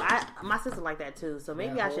my sister liked that too. So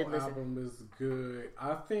maybe I should listen. That album is good.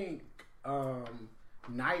 I think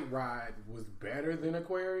Night Ride was better than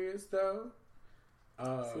Aquarius though.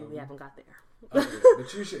 See, we haven't got there.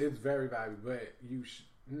 But you should. It's very vibey. But you should.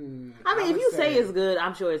 If you say it's good,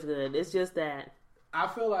 I'm sure it's good. It's just that I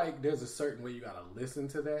feel like there's a certain way you gotta listen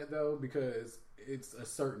to that though, because it's a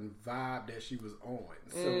certain vibe that she was on.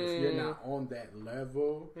 So if you're not on that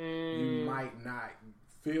level, you might not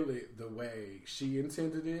feel it the way she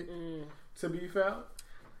intended it to be felt.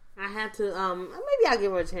 I had to, maybe I'll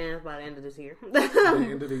give her a chance by the end of this year. The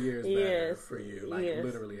end of the year is better for you. Like,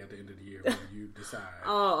 literally at the end of the year when you decide.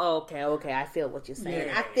 Oh, okay. I feel what you're saying.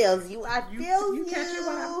 Yeah. I feel you. You catch it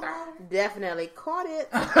when I'm down. Definitely caught it.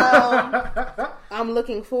 I'm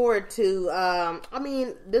looking forward to,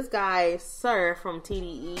 this guy, Sir, from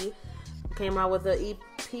TDE, came out with an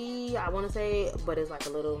EP, I want to say, but it's like a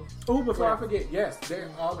little... Oh, before I forget, yes,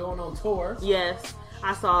 they're all going on tour. Yes.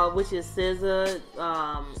 I saw, which is SZA,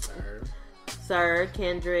 Sir,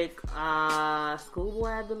 Kendrick, Schoolboy,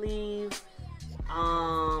 I believe.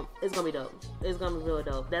 It's gonna be dope. It's gonna be real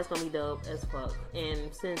dope. That's gonna be dope as fuck.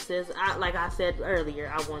 And since SZA, like I said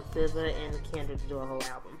earlier, I want SZA and Kendrick to do a whole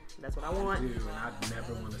album. That's what I want. I do, and I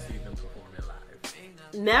never want to see them perform it live.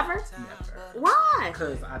 Never? Never. Why?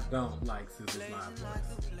 Because I don't like SZA's live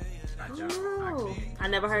voice. I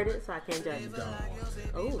never heard it, so I can't judge.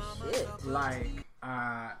 Oh shit! Like,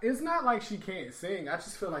 it's not like she can't sing. I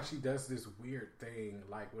just feel like she does this weird thing,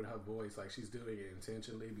 like with her voice, like she's doing it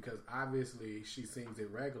intentionally. Because obviously she sings it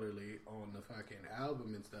regularly on the fucking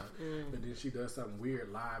album and stuff, but then she does something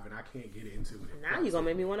weird live, and I can't get into it. Now you're gonna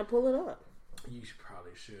make me want to pull it up. You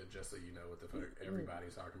probably should, just so you know what the fuck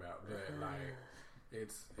everybody's talking about. But like.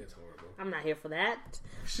 It's horrible. I'm not here for that.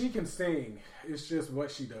 She can sing. It's just what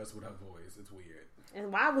she does with her voice. It's weird.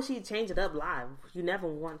 And why would she change it up live? You never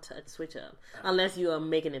want to switch up. Unless you are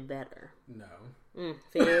making it better. No.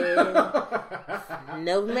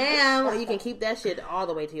 No, ma'am. You can keep that shit all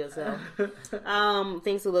the way to yourself.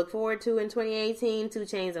 Things to look forward to in 2018. 2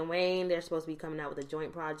 Chainz and Wayne. They're supposed to be coming out with a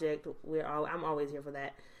joint project. I'm always here for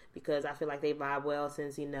that. Because I feel like they vibe well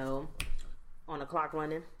since, on the clock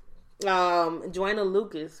running. Joyner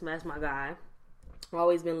Lucas, that's my guy.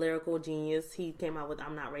 Always been lyrical genius. He came out with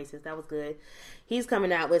I'm Not Racist. That was good. He's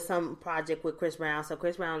coming out with some project with Chris Brown. So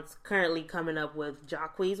Chris Brown's currently coming up with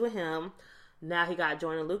Jacquees with him. Now he got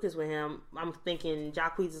Joyner Lucas with him. I'm thinking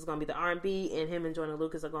Jacquees is going to be the R&B and him and Joyner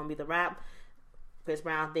Lucas are going to be the rap. Chris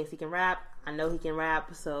Brown thinks he can rap. I know he can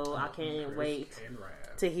rap, so I can't wait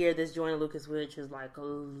to hear this Joyner Lucas, which is like a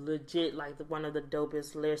legit, like one of the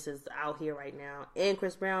dopest lyricists out here right now. And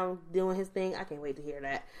Chris Brown doing his thing. I can't wait to hear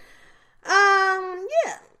that.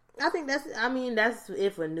 Yeah. I think that's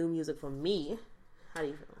it for new music for me. How do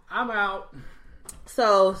you feel? I'm out.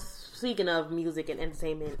 So, speaking of music and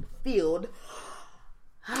entertainment field,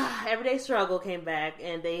 Everyday Struggle came back,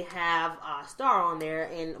 and they have Star on there,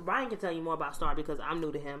 and Ryan can tell you more about Star because I'm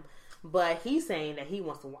new to him, but he's saying that he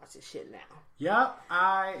wants to watch this shit now. Yep,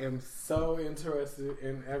 I am so interested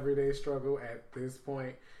in Everyday Struggle at this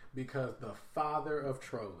point because the father of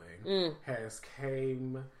trolling has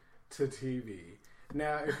came to TV.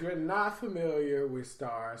 Now, if you're not familiar with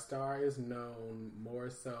Star, Star is known more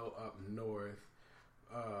so up north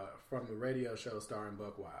from the radio show Star and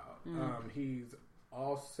Buck Wild. He's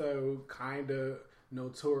also kind of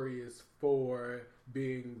notorious for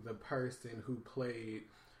being the person who played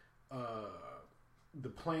the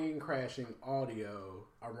plane crashing audio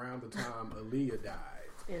around the time Aaliyah died.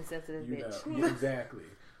 Insensitive bitch. Know, exactly.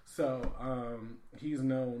 So he's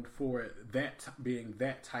known for that being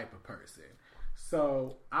that type of person.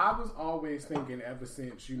 So I was always thinking, ever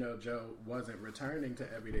since Joe wasn't returning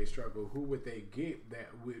to Everyday Struggle, who would they get that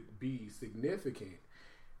would be significant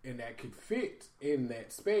and that could fit in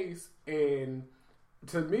that space? And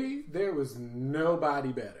to me, there was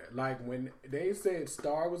nobody better. Like, when they said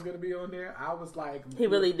Star was going to be on there, I was like... He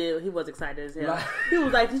really did. He was excited as hell. He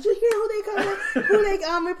was like, did you hear who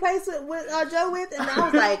they replaced it with Joe with? And I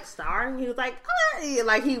was like, Star? And he was like, oh.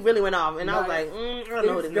 Like, he really went off. And I was like, I don't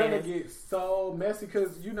know who this man is. It's going to get so messy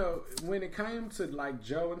because, when it came to, like,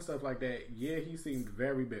 Joe and stuff like that, yeah, he seemed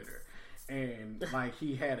very bitter. And, like,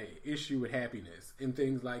 he had an issue with happiness and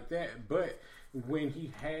things like that. But... when he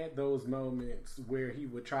had those moments where he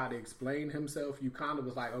would try to explain himself, you kind of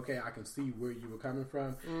was like, okay, I can see where you were coming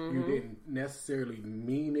from. Mm-hmm. You didn't necessarily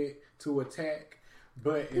mean it to attack,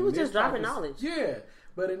 but he was just dropping knowledge. Yeah,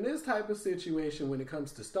 but in this type of situation, when it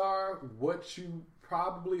comes to Star, what you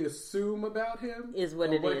probably assume about him is what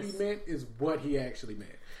he meant is what he actually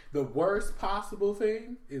meant. The worst possible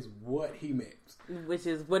thing is what he meant, which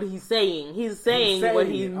is what he's saying. He's saying what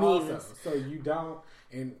he means. Also. So you don't.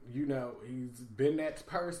 And, he's been that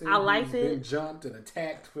person. I liked he's been jumped and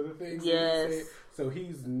attacked for the things that he said. So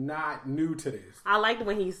he's not new to this. I liked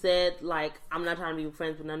when he said, like, I'm not trying to be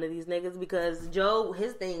friends with none of these niggas. Because Joe,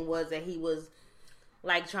 his thing was that he was,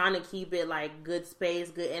 like, trying to keep it, like, good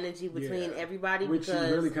space, good energy between everybody. Which you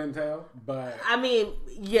really couldn't tell. But I mean,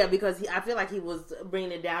 yeah, because I feel like he was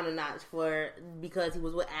bringing it down a notch because he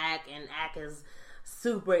was with Ak, and Ak is...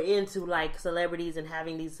 super into like celebrities and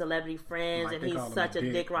having these celebrity friends, like, and he's such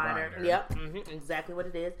a dick rider. Yep, exactly what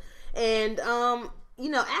it is. And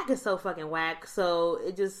Ak is so fucking whack. So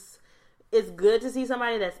it's good to see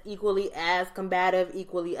somebody that's equally as combative,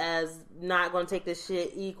 equally as not going to take this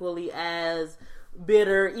shit, equally as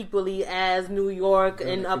bitter, equally as New York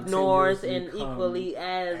and up north, and equally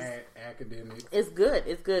as academic. It's good.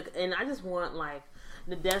 It's good, and I just want like.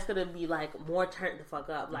 Nadeska to be like more turned the fuck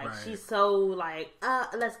up. Like she's so like,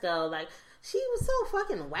 let's go. Like she was so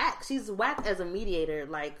fucking whack. She's whack as a mediator.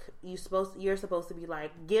 Like you're supposed to be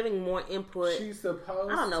like giving more input. She's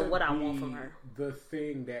supposed. I don't know what I want from her. The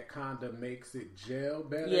thing that kind of makes it gel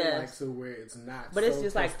better. Yes. Like so where it's not. But so it's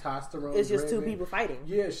just testosterone. Like it's just driven. two people fighting.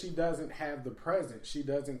 Yeah, she doesn't have the presence. She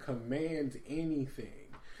doesn't command anything.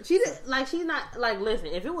 She's not like, listen,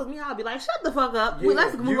 if it was me, I'd be like, shut the fuck up. Yeah,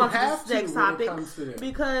 let's move on to the next topic.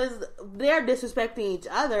 Because they're disrespecting each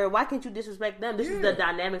other. Why can't you disrespect them? This is the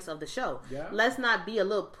dynamics of the show. Yeah. Let's not be a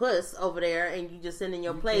little puss over there and you just sit in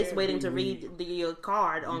your place waiting to read your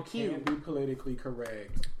card on cue. You can't be politically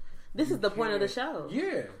correct. This is the point of the show.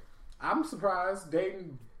 Yeah. I'm surprised they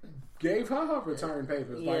gave her return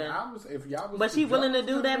papers. Yeah. Like if y'all was but she's willing to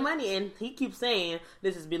do that money, and he keeps saying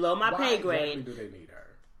this is below my pay grade. Exactly do they need her?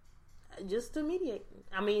 Just to mediate.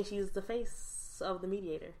 I mean, she's the face of the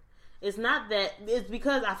mediator. It's not that. It's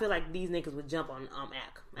because I feel like these niggas would jump on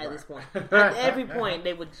Ak at this point. At every point,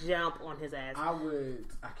 they would jump on his ass. I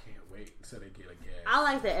can't wait until they get a guest. I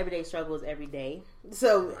like that Everyday Struggle is every day.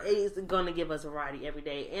 So it's going to give us variety every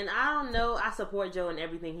day. And I don't know. I support Joe in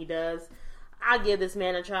everything he does. I'll give this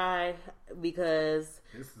man a try because...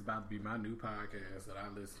 This is about to be my new podcast that I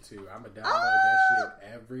listen to. I'm going to download that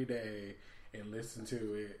shit every day and listen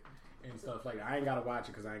to it. And stuff like that. I ain't gotta watch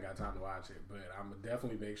it because I ain't got time to watch it, but I'm gonna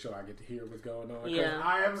definitely make sure I get to hear what's going on. Yeah,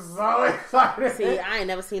 I am so excited. See, I ain't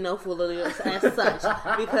never seen no foolery as such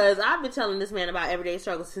because I've been telling this man about Everyday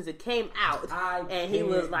Struggle since it came out, and he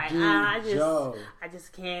was like, I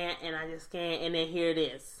just can't, and then here it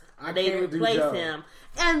is. They replace him,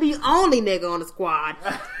 and the only nigga on the squad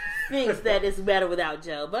thinks that it's better without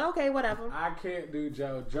Joe. But okay, whatever. I can't do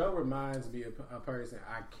Joe. Joe reminds me of a person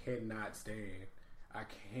I cannot stand. I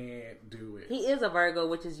can't do it. He is a Virgo,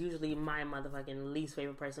 which is usually my motherfucking least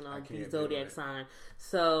favorite person on the zodiac sign.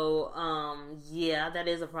 So, yeah, that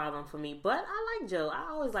is a problem for me. But I like Joe.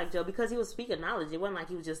 I always like Joe because he was speaking knowledge. It wasn't like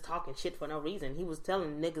he was just talking shit for no reason. He was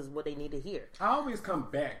telling niggas what they need to hear. I always come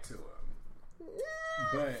back to him.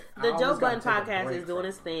 But the Joe Budden podcast is doing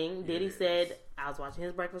his thing. Diddy said, I was watching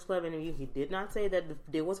his Breakfast Club interview. He did not say that the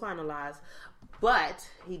deal was finalized, but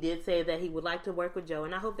he did say that he would like to work with Joe,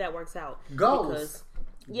 and I hope that works out. Goals. Because,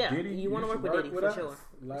 yeah, Diddy, you want to work with Diddy for us. sure.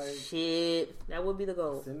 Like, shit, that would be the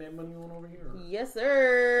goal. Send that money on over here. Yes,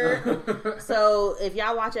 sir. So if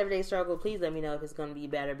y'all watch Everyday Struggle, please let me know if it's going to be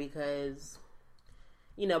better because,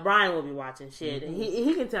 you know, Brian will be watching shit. Mm-hmm.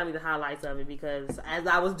 He can tell me the highlights of it because as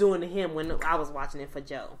I was doing to him when I was watching it for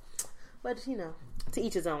Joe. But, you know, to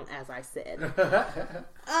each his own, as I said.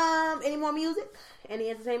 Any more music?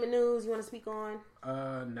 Any entertainment news you want to speak on?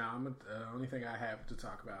 No. The only thing I have to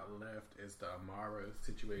talk about left is the Amara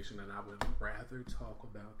situation, and I would rather talk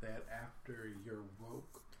about that after you're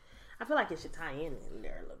woke. I feel like it should tie in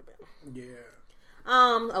there a little bit.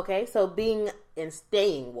 Yeah. Okay, so being and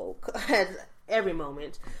staying woke at every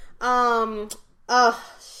moment.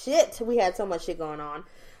 Shit. We had so much shit going on.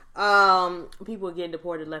 People getting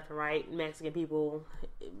deported left and right. Mexican people,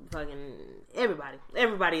 fucking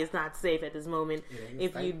everybody is not safe at this moment.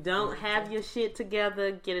 If you don't have your shit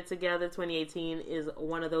together, get it together. 2018 is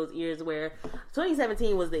one of those years where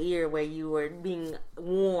 2017 was the year where you were being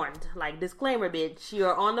warned, like, disclaimer, bitch,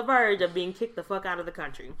 you're on the verge of being kicked the fuck out of the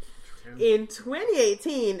country. In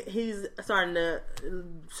 2018, he's starting to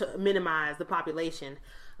minimize the population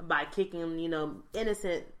by kicking, you know,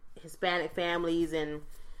 innocent Hispanic families and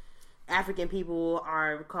African people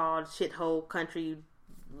are called shithole country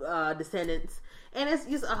descendants. And it's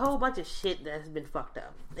just a whole bunch of shit that's been fucked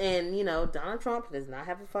up. And, you know, Donald Trump does not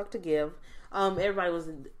have a fuck to give. Everybody was...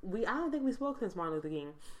 I don't think we spoke since Martin Luther King.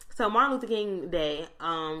 So, Martin Luther King Day,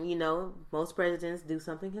 you know, most presidents do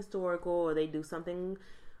something historical or they do something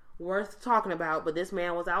worth talking about, but this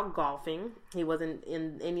man was out golfing. He wasn't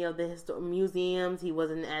in any of the museums. He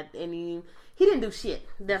wasn't at any... He didn't do shit.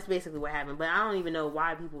 That's basically what happened. But I don't even know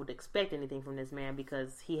why people would expect anything from this man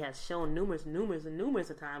because he has shown numerous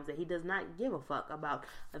of times that he does not give a fuck about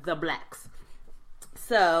the blacks.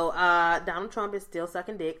 So, Donald Trump is still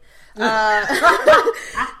sucking dick. I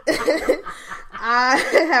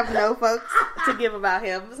have no fucks to give about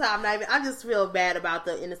him. So I just feel bad about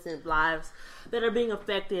the innocent lives that are being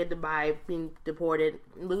affected by being deported,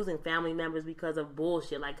 losing family members because of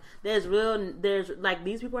bullshit. Like, there's like,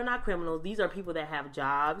 these people are not criminals. These are people that have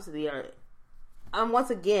jobs. They are, once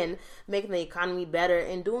again, making the economy better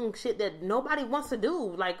and doing shit that nobody wants to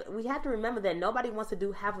do. Like, we have to remember that nobody wants to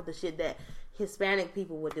do half of the shit that Hispanic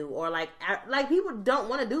people would do. Or, like people don't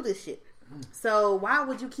want to do this shit. So, why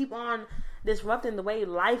would you keep on disrupting the way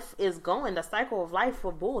life is going, the cycle of life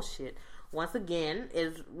for bullshit? Once again,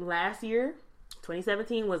 is last year...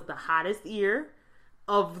 2017 was the hottest year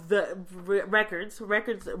of the records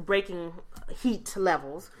breaking heat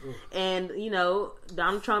levels. And, you know,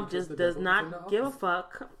 Donald Trump just does not give a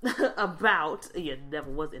fuck about, the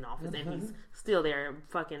devil was in office and he's still there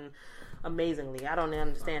fucking amazingly. I don't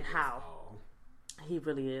understand how. He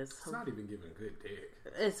really is. It's not even giving good dick.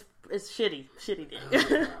 It's shitty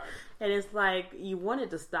dick. And it's like, you want it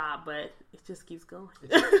to stop, but it just keeps going. It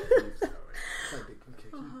just keeps going. It's like they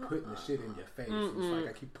keep putting the shit in your face. It's like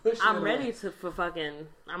I keep pushing I'm ready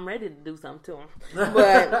to do something to him.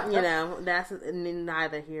 But, you know, that's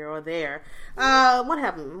neither here or there. What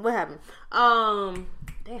happened? Damn,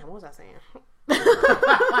 what was I saying?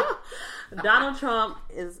 Donald Trump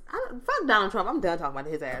is... fuck Donald Trump. I'm done talking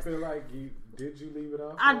about his ass. I feel like did you leave it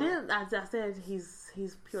off? I did. I said he's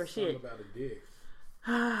pure shit. About a dick.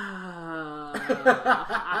 I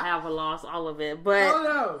have lost all of it, but oh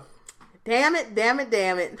no! Damn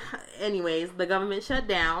it! Anyways, the government shut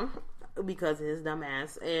down because of his dumb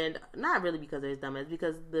ass, and not really because of his dumb ass,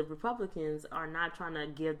 because the Republicans are not trying to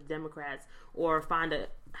give the Democrats or find a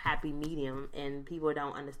happy medium, and people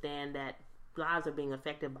don't understand that lives are being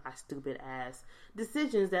affected by stupid ass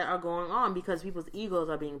decisions that are going on because people's egos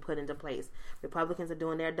are being put into place. Republicans are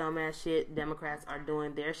doing their dumb ass shit. Democrats are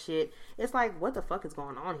doing their shit. It's like, what the fuck is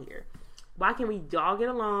going on here? Why can't we all get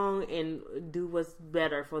along and do what's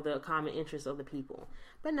better for the common interest of the people?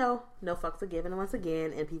 But no fucks are given once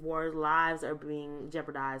again, and people's lives are being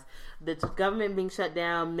jeopardized. The government being shut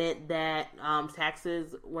down meant that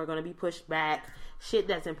taxes were going to be pushed back. Shit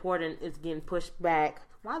that's important is getting pushed back.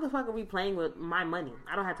 Why the fuck are we playing with my money?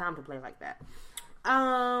 I don't have time to play like that.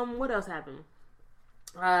 What else happened?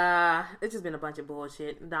 It's just been a bunch of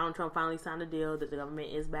bullshit. Donald Trump finally signed a deal that the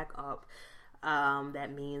government is back up.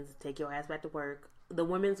 That means take your ass back to work. the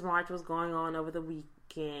Women's March was going on over the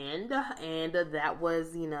weekend, and that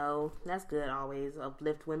was, that's good always.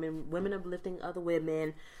 Uplift women uplifting other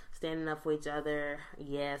women, standing up for each other.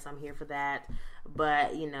 Yes, I'm here for that.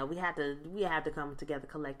 But, we have to come together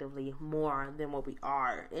collectively more than what we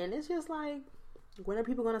are. And it's just like, when are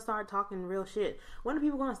people going to start talking real shit? When are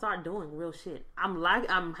people going to start doing real shit?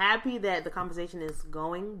 I'm happy that the conversation is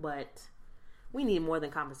going, but we need more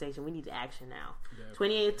than conversation. We need action now.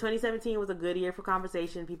 2017 was a good year for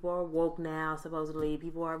conversation. People are woke now, supposedly.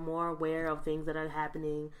 People are more aware of things that are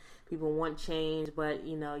happening. People want change, but,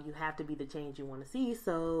 you have to be the change you want to see.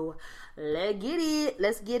 So, let's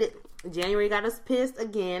get it. January got us pissed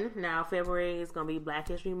again. Now, February is going to be Black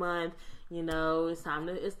History Month. It's time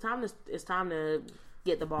to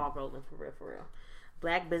get the ball rolling for real.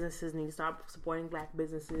 Black businesses need to start supporting black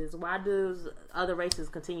businesses. Why does other races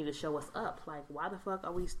continue to show us up? Like, why the fuck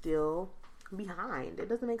are we still behind? It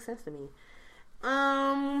doesn't make sense to me.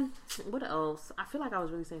 What else? I feel like I was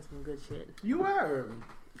really saying some good shit. You were.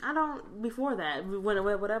 Before that,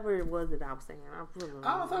 whatever it was that I was saying.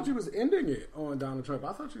 I thought you was ending it on Donald Trump.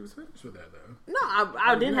 I thought you was finished with that, though. No,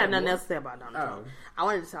 I didn't have nothing else to say about Donald Trump. I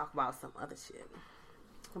wanted to talk about some other shit.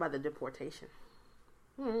 About the deportation.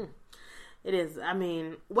 It is,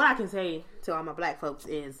 what I can say to all my black folks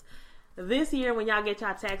is, this year when y'all get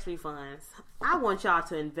y'all tax refunds, I want y'all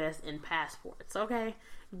to invest in passports, okay?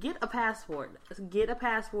 Get a passport,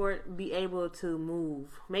 be able to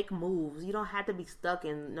make moves. You don't have to be stuck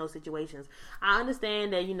in no situations. I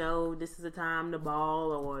understand that, this is the time to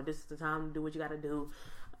ball, or this is the time to do what you gotta do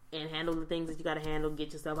and handle the things that you gotta handle,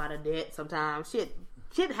 get yourself out of debt sometimes.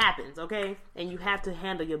 Shit happens, okay? And you have to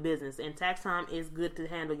handle your business. And tax time is good to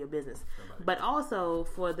handle your business. But also,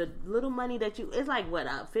 for the little money that it's like, what,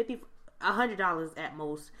 $100 at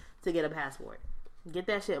most to get a passport. Get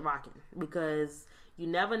that shit rocking. Because you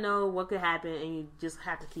never know what could happen, and you just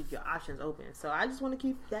have to keep your options open. So I just want to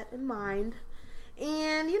keep that in mind.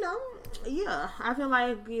 And, I feel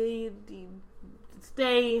like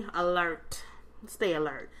stay alert. Stay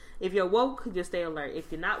alert. If you're woke, just stay alert.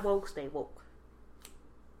 If you're not woke, stay woke.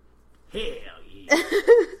 Hell yeah.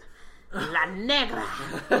 La negra.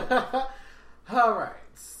 All right.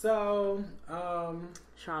 So,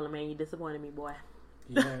 Charlamagne, you disappointed me, boy.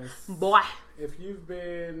 Yes. Boy. If you've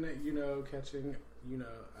been, catching,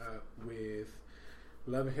 with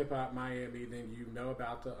Love and Hip Hop Miami, then you know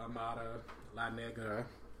about the Amada La Negra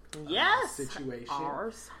situation.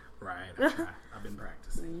 Ours. Right. I've been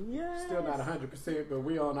practicing. Yes. Still not 100%, but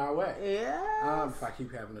we on our way. Yeah. If I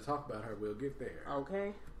keep having to talk about her, we'll get there.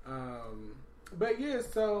 Okay. But yeah,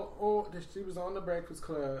 so she was on the Breakfast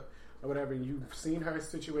Club or whatever, and you've seen her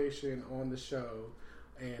situation on the show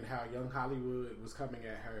and how Young Hollywood was coming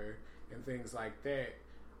at her and things like that.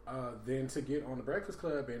 Then to get on the Breakfast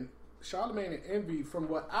Club, and Charlamagne and Envy, from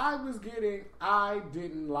what I was getting, I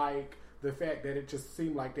didn't like the fact that it just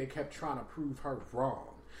seemed like they kept trying to prove her wrong.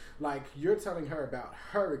 Like, you're telling her about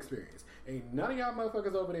her experience. Ain't none of y'all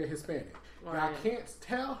motherfuckers over there Hispanic. Right. Y'all can't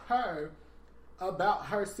tell her about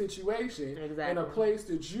her situation in a place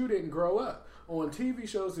that you didn't grow up, on TV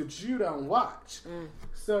shows that you don't watch.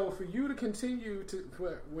 So for you to continue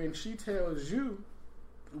when she tells you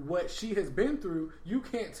what she has been through, you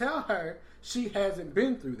can't tell her she hasn't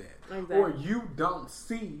been through that. Or you don't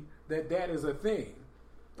see that is a thing.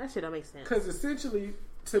 That shit don't make sense. Because essentially,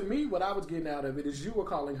 to me, what I was getting out of it is you were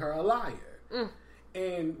calling her a liar.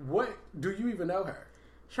 And what, do you even know her?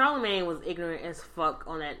 Charlamagne was ignorant as fuck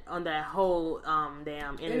on that whole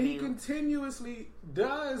damn interview. And he continuously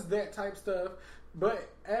does that type stuff, but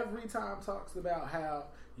every time talks about how,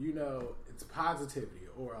 it's positivity,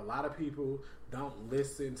 or a lot of people don't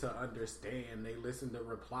listen to understand, they listen to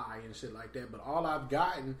reply and shit like that. But all I've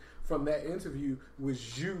gotten from that interview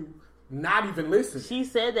was you not even listening. She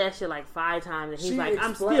said that shit like 5 times, and he's like,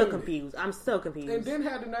 I'm still confused. I'm still confused. And then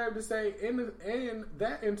had the nerve to say, in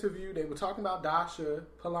that interview, they were talking about Dasha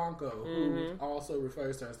Polanco, who also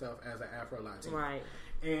refers to herself as an Afro-Latina. Right.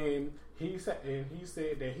 And he said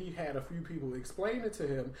that he had a few people explain it to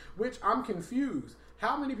him, which I'm confused.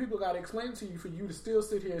 How many people got to explain to you for you to still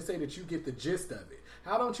sit here and say that you get the gist of it?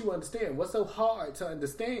 How don't you understand? What's so hard to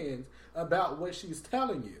understand about what she's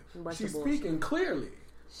telling you? She's speaking clearly.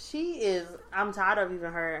 She is. I'm tired of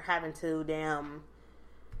even her having to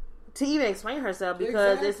even explain herself,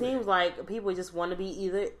 because it seems like people just want to be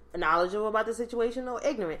either knowledgeable about the situation or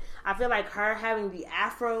ignorant. I feel like her having the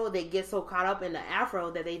afro, they get so caught up in the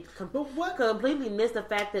afro that they completely miss the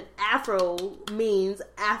fact that afro means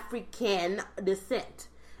African descent.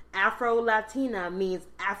 Afro-Latina means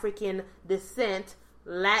African descent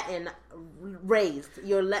Latin raised,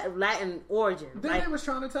 your Latin origin. Then they was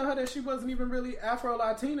trying to tell her that she wasn't even really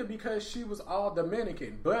Afro-Latina because she was all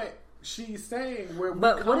Dominican. But she's saying where we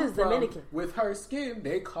come what is from Dominican? With her skin,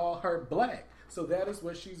 they call her black. So that is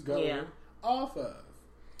what she's going off of.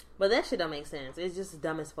 But that shit don't make sense. It's just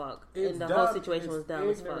dumb as fuck. It's and the dumb, whole situation was dumb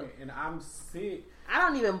ignorant, as fuck. And I'm sick. I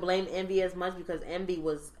don't even blame Envy as much because Envy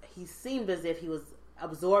he seemed as if he was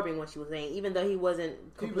absorbing what she was saying, even though he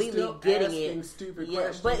wasn't completely getting it. Stupid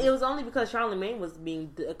questions. But it was only because Charlamagne was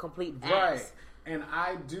being a complete ass. Right. And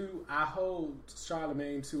I hold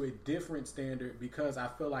Charlamagne to a different standard because I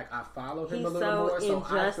feel like I follow him a little more, so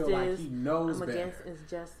I feel like he knows better. I'm against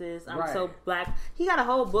injustice. I'm so black. He got a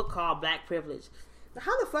whole book called Black Privilege.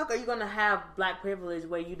 How the fuck are you going to have black privilege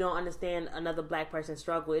where you don't understand another black person's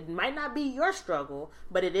struggle? It might not be your struggle,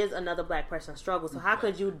 but it is another black person's struggle. So how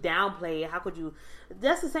could you downplay it? How could you...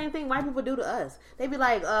 That's the same thing white people do to us. They be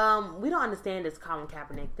like, we don't understand this Colin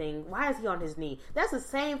Kaepernick thing. Why is he on his knee? That's the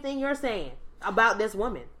same thing you're saying about this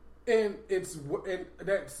woman. And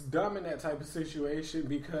that's dumb in that type of situation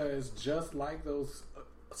because just like those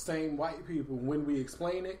same white people, when we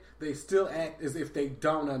explain it, they still act as if they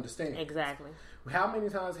don't understand. Exactly. How many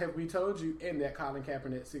times have we told you in that Colin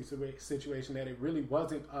Kaepernick situation that it really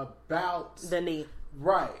wasn't about the knee?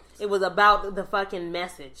 Right. It was about the fucking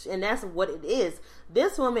message. And that's what it is.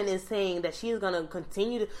 This woman is saying that she's going to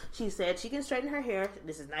continue to... She said she can straighten her hair.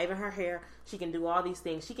 This is not even her hair. She can do all these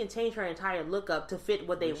things. She can change her entire look up to fit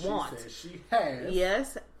what they want. She said she has.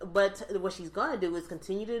 Yes. But what she's going to do is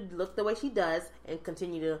continue to look the way she does and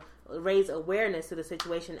continue to raise awareness to the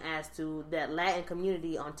situation as to that Latin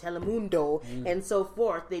community on Telemundo and so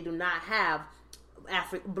forth. They do not have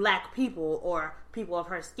black people or people of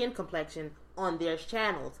her skin complexion on their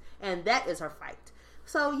channels, and that is her fight.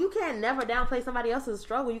 So you can't never downplay somebody else's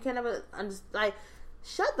struggle. You can't never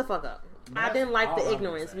shut the fuck up. I didn't like the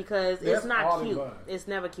ignorance because it's not cute. It's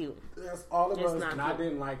never cute. That's all it was, and I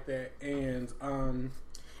didn't like that. And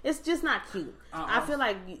it's just not cute. I feel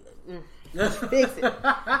like fix it.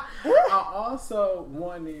 I also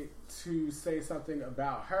wanted to say something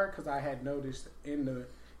about her because I had noticed in the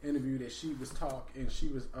interview that she was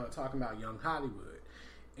talking about Young Hollywood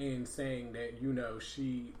and saying that, you know,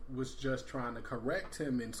 she was just trying to correct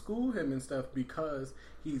him and school him and stuff because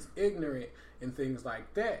he's ignorant and things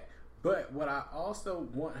like that. But what I also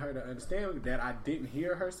want her to understand that I didn't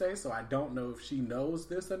hear her say, so I don't know if she knows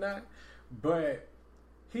this or not, but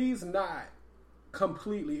he's not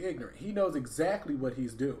completely ignorant. He knows exactly what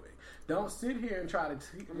he's doing. Don't sit here and try to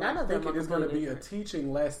think it is going to be a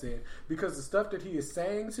teaching lesson because the stuff that he is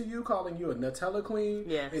saying to you, calling you a Nutella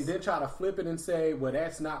queen, and then try to flip it and say, well,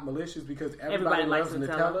 that's not malicious because everybody loves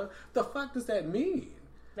Nutella. The fuck does that mean?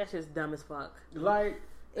 That's just dumb as fuck. Like...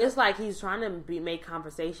 It's like he's trying to make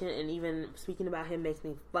conversation, and even speaking about him makes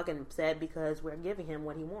me fucking upset because we're giving him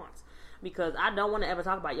what he wants. Because I don't want to ever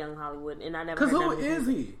talk about Young Hollywood, and I never. Because who is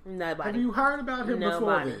he? Nobody. Have you heard about him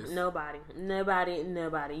before this? Nobody.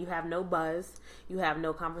 You have no buzz. You have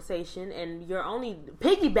no conversation, and you're only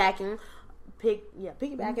piggybacking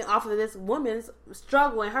off of this woman's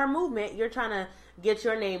struggle and her movement. You're trying to get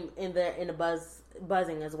your name in the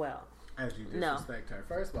buzzing as well. As you disrespect her.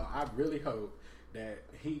 First of all, I really hope that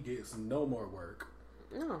he gets no more work.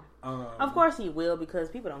 No. Of course he will, because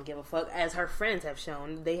people don't give a fuck. As her friends have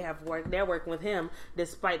shown, they're working with him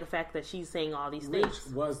despite the fact that she's saying all these things.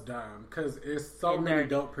 Which was dumb, because it's so many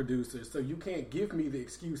dope producers, so you can't give me the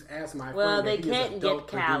excuse as my friend. Well, they can't get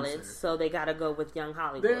Khaled, so they gotta go with Young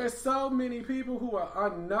Hollywood. There's so many people who are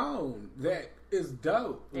unknown that is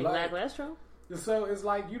dope. Exactly, that's true. So it's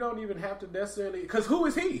like you don't even have to necessarily, because who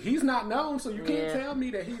is he? He's not known, so you can't tell me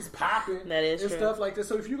that he's popping and stuff like this.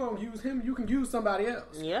 So if you're gonna use him, you can use somebody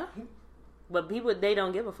else. Yeah, but people, they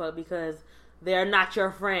don't give a fuck because they're not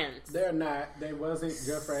your friends. They're not. They wasn't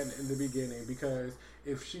your friend in the beginning, because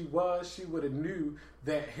if she was, she would have knew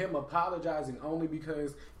that him apologizing only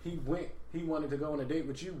because he wanted to go on a date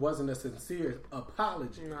with you wasn't a sincere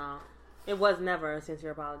apology. No. It was never a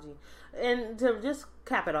sincere apology. And to just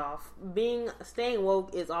cap it off, staying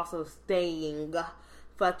woke is also staying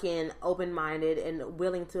fucking open-minded and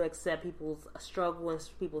willing to accept people's struggle and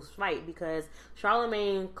people's fight, because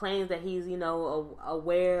Charlamagne claims that he's,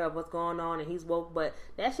 aware of what's going on and he's woke, but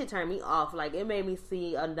that shit turned me off. Like, it made me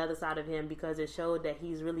see another side of him, because it showed that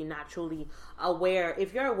he's really not truly aware.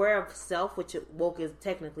 If you're aware of self, which woke is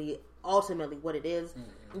technically ultimately what it is,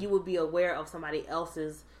 you would be aware of somebody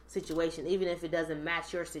else's situation. Even if it doesn't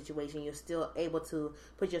match your situation, you're still able to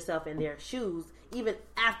put yourself in their shoes, even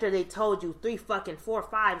after they told you 3, 4,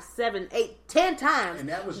 5, 7, 8, 10 times and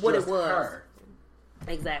that was what just it was. Her.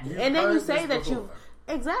 Exactly. And then you say that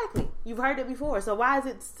Exactly. You've heard it before. So why is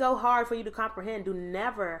it so hard for you to comprehend? Do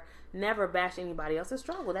never bash anybody else's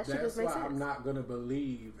struggle. That shit just makes sense. That's why I'm not going to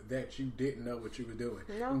believe that you didn't know what you were doing.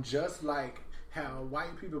 No. Just like how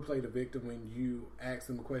white people play the victim when you ask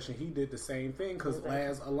him a question, he did the same thing because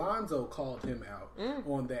Laz Alonso called him out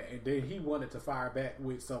on that, and then he wanted to fire back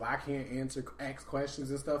with, so I can't ask questions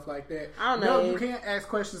and stuff like that. I don't know. No, you can't ask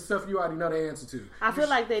questions stuff you already know the answer to. I feel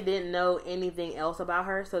like they didn't know anything else about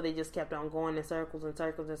her, so they just kept on going in circles and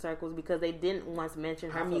circles and circles because they didn't once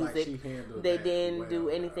mention her music. Like she handled they that didn't do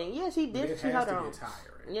anything. Yeah, she did. She held her own.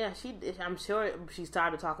 Yeah, she did. I'm sure she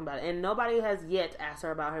started talking about it, and nobody has yet asked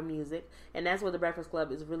her about her music, and that's what the Breakfast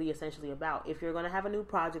Club is really essentially about. If you're going to have a new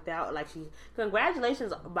project out, like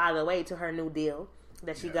congratulations, by the way, to her new deal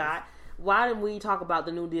that she got. Why didn't we talk about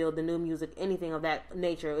the new deal, the new music, anything of that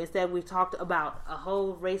nature? Instead, we talked about a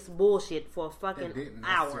whole race bullshit for a fucking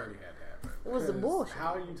hour. It was the bullshit.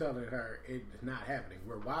 How are you telling her it's not happening?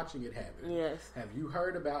 We're watching it happen. Yes. Have you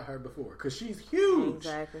heard about her before? Because she's huge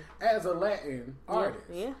as a Latin artist.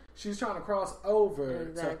 Yeah. She's trying to cross over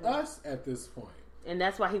to us at this point. And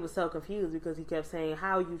that's why he was so confused, because he kept saying,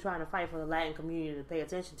 how are you trying to fight for the Latin community to pay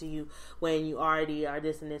attention to you when you already are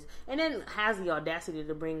this and this? And then has the audacity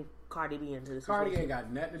to bring Cardi B into this situation. Cardi ain't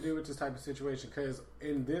got nothing to do with this type of situation, because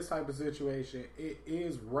in this type of situation, it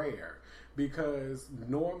is rare. Because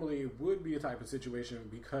normally it would be a type of situation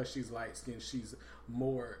because she's light skinned, she's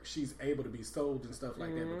able to be sold and stuff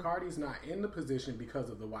like that. But Cardi's not in the position because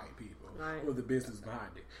of the white people or the business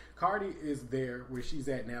behind it. Cardi is there where she's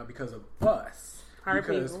at now because of us.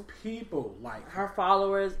 Because people like her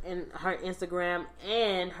followers and her Instagram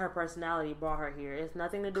and her personality brought her here. It's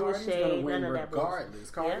nothing to do with shade, none of that. Regardless,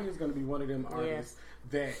 Cardi is going to be one of them artists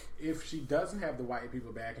that if she doesn't have the white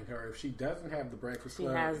people backing her, if she doesn't have the Breakfast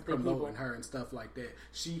Club promoting her and stuff like that,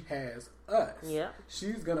 she has us. Yeah,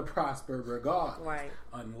 she's going to prosper regardless, right?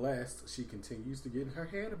 Unless she continues to get in her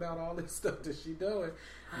head about all this stuff that she's doing,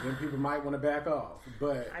 then people might want to back off.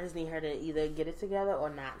 But I just need her to either get it together or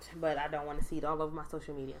not. But I don't want to see it all over my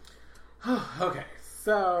social media. Okay.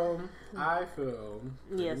 So, I feel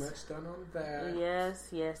pretty much done on that. Yes.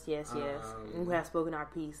 We have spoken our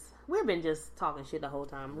piece. We've been just talking shit the whole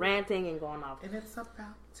time. Ranting and going off. And it's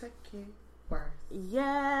about to get worse.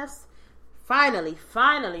 Yes. Finally.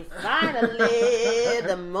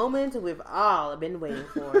 The moment we've all been waiting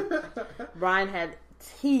for. Brian had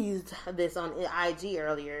teased this on IG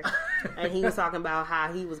earlier. And he was talking about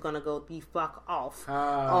how he was going to go be fuck off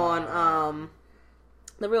on...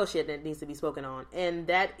 the real shit that needs to be spoken on. And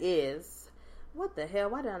that is... What the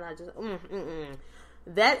hell? Why did I not just...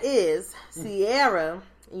 That is Ciara,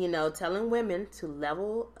 telling women to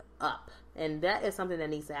level up. And that is something that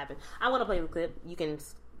needs to happen. I want to play the clip. You can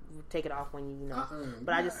take it off when you know.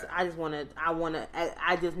 But I just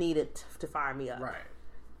need it to fire me up. Right.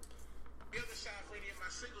 The other side for any of my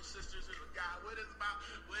single sisters is a guy. What is about...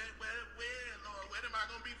 Where, Lord? When am I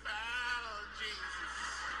going to be found, Jesus?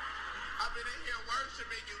 I've been in here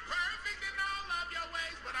worshiping you, perfect in all of your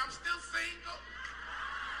ways, but I'm still single.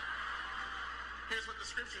 Here's what the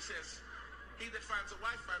scripture says. He that finds a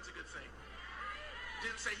wife finds a good thing.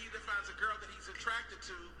 Didn't say he that finds a girl that he's attracted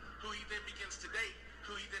to, who he then begins to date,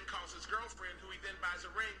 who he then calls his girlfriend, who he then buys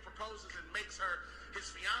a ring, proposes, and makes her his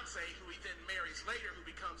fiance, who he then marries later, who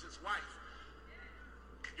becomes his wife.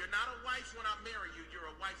 You're not a wife when I marry you, you're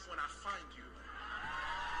a wife when I find you.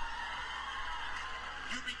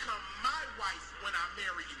 You become my wife when I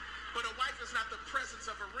marry you. But a wife is not the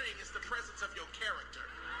presence of a ring, it's the presence of your character.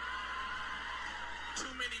 Too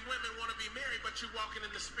many women want to be married, but you're walking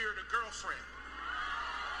in the spirit of girlfriend.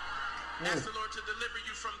 Ask the Lord to deliver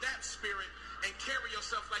you from that spirit and carry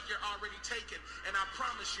yourself like you're already taken. And I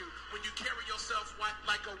promise you, when you carry yourself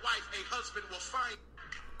like a wife, a husband will find you.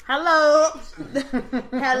 Hello.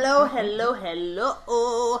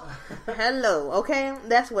 Okay,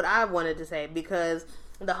 that's what I wanted to say, because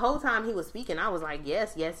the whole time he was speaking, I was like,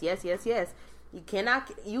 yes.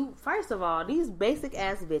 First of all, these basic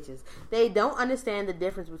ass bitches, they don't understand the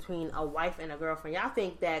difference between a wife and a girlfriend. Y'all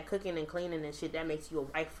think that cooking and cleaning and shit, that makes you a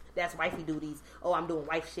wife. That's wifey duties. Oh, I'm doing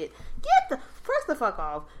wife shit. First the fuck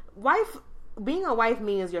off. Being a wife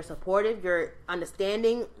means you're supportive, you're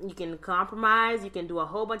understanding, you can compromise, you can do a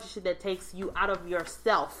whole bunch of shit that takes you out of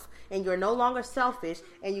yourself, and you're no longer selfish,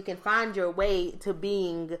 and you can find your way to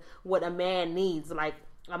being what a man needs, like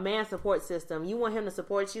a man support system. You want him to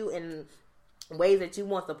support you in ways that you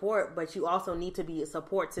want support, but you also need to be a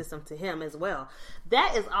support system to him as well.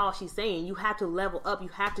 That is all she's saying. You have to level up. You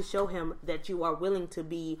have to show him that you are willing to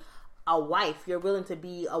be a wife. You're willing to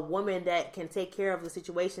be a woman that can take care of the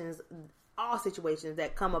situations, all situations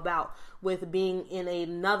that come about with being in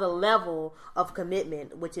another level of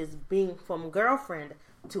commitment, which is being from girlfriend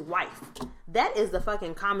to wife. That is the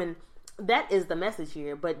fucking common, that is the message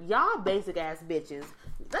here. But y'all basic ass bitches,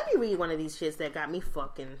 let me read one of these shits that got me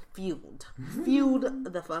fucking fueled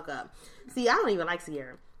the fuck up. See, I don't even like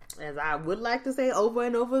Ciara, as I would like to say over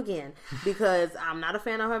and over again, because I'm not a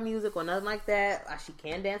fan of her music or nothing like that. She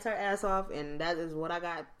can dance her ass off, and that is what I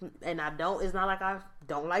got. And it's not like I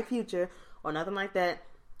don't like Future or nothing like that.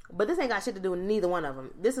 But this ain't got shit to do with neither one of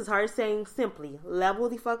them. This is her saying simply, level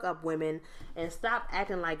the fuck up, women, and stop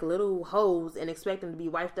acting like little hoes and expecting to be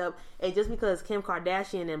wifed up. And just because Kim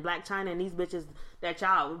Kardashian and Blac Chyna and these bitches that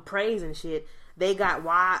y'all praise and shit, they got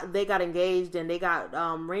engaged and they got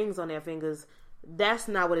rings on their fingers. That's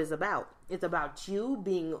not what it's about. It's about you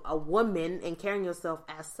being a woman and carrying yourself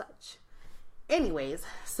as such. Anyways,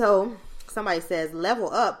 so somebody says,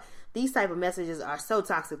 level up. These type of messages are so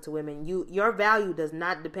toxic to women. Your value does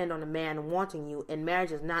not depend on a man wanting you, and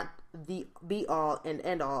marriage is not the be all and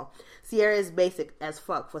end all. Ciara is basic as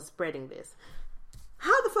fuck for spreading this.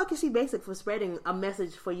 How the fuck is she basic for spreading a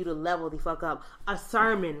message for you to level the fuck up? A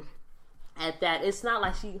sermon at that. It's not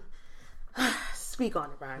like she... Speak on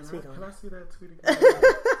it, Brian. Speak on it. Can I see that tweet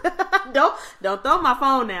again? Don't throw my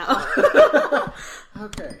phone now.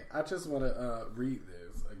 Okay, I just want to read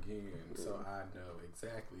this again so I know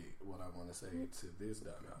exactly what I want to say to this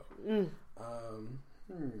dumb hoe.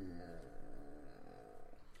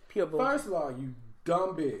 Pure bullshit. First of all, you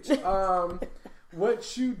dumb bitch.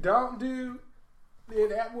 What you don't do,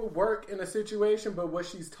 that will work in a situation, but what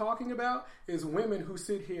she's talking about is women who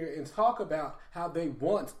sit here and talk about how they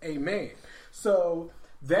want a man. So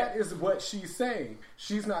that is what she's saying.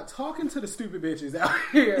 She's not talking to the stupid bitches out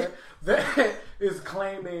here that is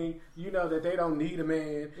claiming, that they don't need a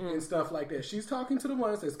man and stuff like that. She's talking to the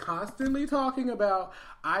ones that's constantly talking about,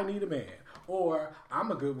 I need a man. Or,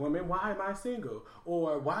 I'm a good woman, why am I single?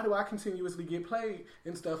 Or, why do I continuously get played?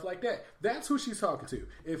 And stuff like that. That's who she's talking to.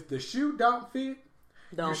 If the shoe don't fit,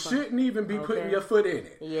 you shouldn't even be putting your foot in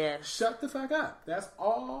it. Yeah. Shut the fuck up. That's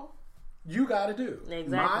all you gotta do. Exactly.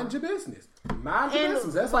 Mind your business. Mind your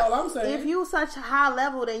business. That's all I'm saying. If you such high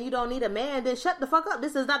level that you don't need a man, then shut the fuck up.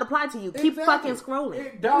 This does not apply to you. Keep fucking scrolling.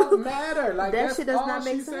 It don't matter. Like that that's shit does all not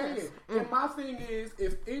make she's sense. saying. And my thing is,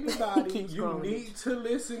 if anybody you need to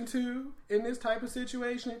listen to in this type of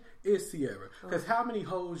situation, is Ciara. Because how many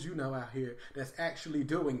hoes you know out here that's actually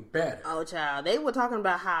doing better? Oh, child. They were talking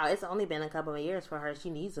about how it's only been a couple of years for her. She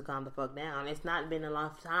needs to calm the fuck down. It's not been a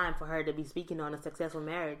long time for her to be speaking on a successful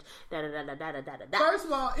marriage. First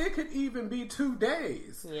of all, it could even be 2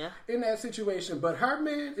 days in that situation. But her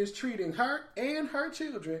man is treating her and her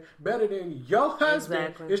children better than your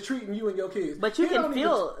husband is treating you and your kids. But you can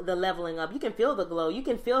feel the leveling up. You can feel the glow. You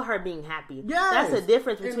can feel her being happy. Yes. That's the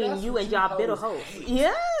difference between you and y'all bitter hoes.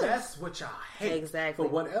 Yes. That's what y'all hate. Exactly.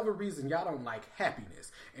 For whatever reason, y'all don't like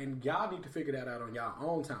happiness. And y'all need to figure that out on y'all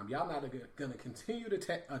own time. Y'all not going to continue to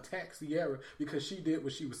attack Ciara because she did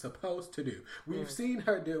what she was supposed to do. We've seen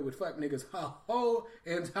her deal with fuck niggas her whole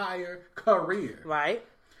entire career. Right.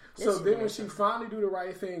 So then when she finally do the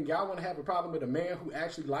right thing, y'all want to have a problem with a man who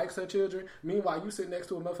actually likes her children. Meanwhile, you sit next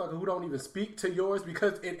to a motherfucker who don't even speak to yours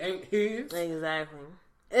because it ain't his. Exactly.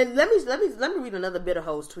 And let me read another bitter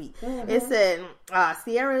hoes tweet. It said,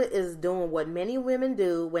 Ciara is doing what many women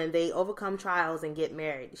do when they overcome trials and get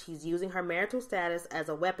married. She's using her marital status as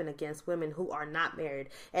a weapon against women who are not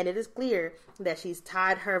married. And it is clear that she's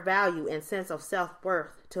tied her value and sense of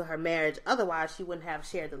self-worth to her marriage. Otherwise, she wouldn't have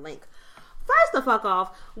shared the link. First the fuck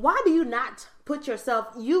off, why do you not put yourself,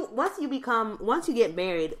 once you get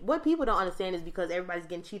married, what people don't understand is because everybody's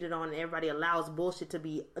getting cheated on and everybody allows bullshit to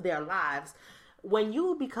be their lives. When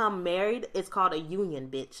you become married, it's called a union,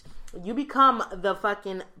 bitch. You become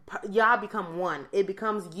y'all become one. It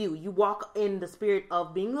becomes you. You walk in the spirit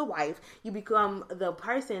of being the wife. You become the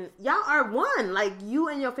person. Y'all are one. Like, you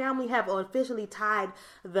and your family have officially tied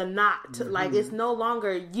the knot. Like, it's no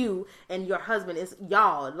longer you and your husband. It's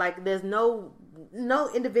y'all. Like, there's no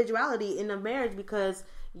individuality in a marriage because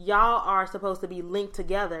y'all are supposed to be linked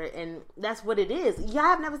together, and that's what it is. Y'all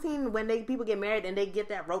have never seen when people get married and they get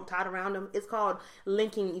that rope tied around them. It's called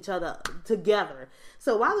linking each other together.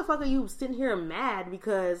 So why the fuck are you sitting here mad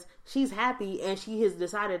because she's happy and she has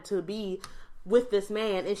decided to be with this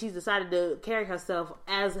man and she's decided to carry herself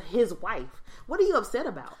as his wife? What are you upset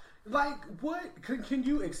about? Like, what? Can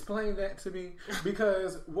you explain that to me?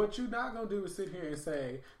 Because what you're not going to do is sit here and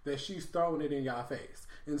say that she's throwing it in y'all face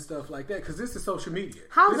and stuff like that. Because this is social media.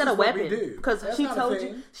 How is that a weapon? Because she told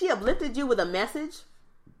you, she uplifted you with a message.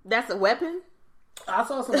 That's a weapon? I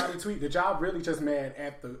saw somebody tweet that y'all really just mad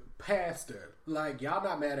at the pastor. Like, y'all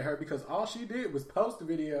not mad at her because all she did was post a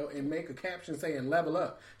video and make a caption saying level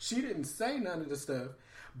up. She didn't say none of the stuff,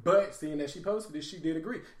 but seeing that she posted it, she did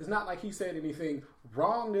agree. It's not like he said anything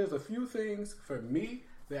wrong. There's a few things for me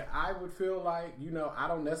that I would feel like, you know, I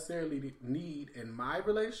don't necessarily need in my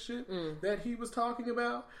relationship that he was talking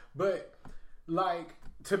about. But, like,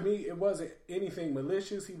 to me, it wasn't anything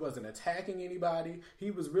malicious. He wasn't attacking anybody.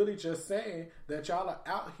 He was really just saying that y'all are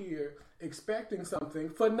out here expecting something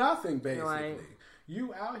for nothing, basically. Right.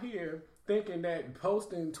 You out here thinking that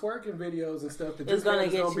posting twerking videos and stuff that is going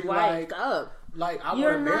to get you wiped up. Like, I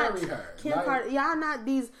want to marry her. Y'all not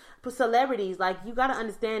these celebrities. Like, you got to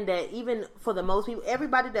understand that even for the most people,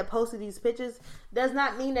 everybody that posted these pictures does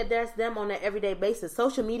not mean that that's them on an everyday basis.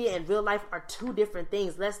 Social media and real life are two different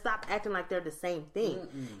things. Let's stop acting like they're the same thing.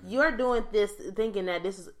 You're doing this thinking that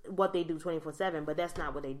this is what they do 24/7, but that's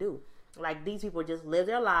not what they do. Like, these people just live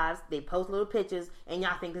their lives. They post little pictures, and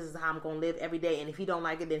y'all think this is how I'm going to live every day. And if he don't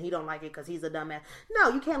like it, then he don't like it because he's a dumbass. No,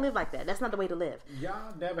 you can't live like that. That's not the way to live.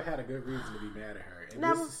 Y'all never had a good reason to be mad at her. And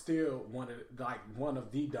this is still one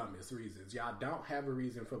of the dumbest reasons. Y'all don't have a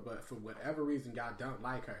reason but for whatever reason, y'all don't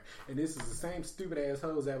like her. And this is the same stupid ass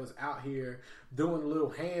hoes that was out here doing a little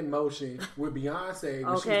hand motion with Beyonce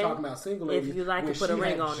when she was talking about single ladies. If you like to put a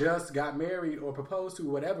ring on it. Just got married or proposed to,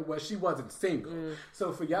 whatever it was, she wasn't single.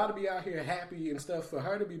 So for y'all to be out here happy and stuff, for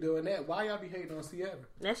her to be doing that, why y'all be hating on Sierra?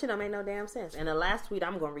 That shit don't make no damn sense. And the last tweet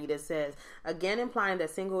I'm going to read, it says, again implying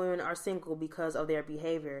that single women are single because of their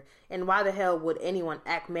behavior. And why the hell would anyone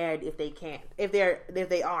act married if they can't? If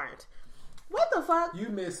they aren't? What the fuck? You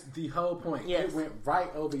missed the whole point. Yes. It went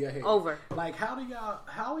right over your head. Over. Like, how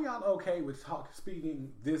are y'all okay with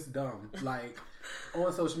speaking this dumb, like,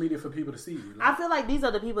 on social media for people to see you? Like, I feel like these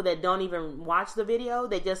are the people that don't even watch the video.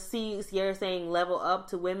 They just see Sierra saying level up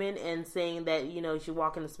to women and saying that, you know, you should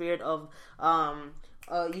walk in the spirit of,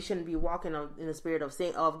 you shouldn't be walking in the spirit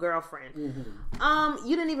of girlfriend.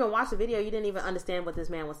 You didn't even watch the video. You didn't even understand what this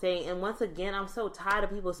man was saying. And once again, I'm so tired of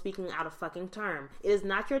people speaking out of fucking term. It is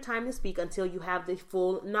not your time to speak until you have the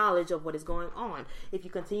full knowledge of what is going on. If you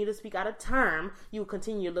continue to speak out of term, you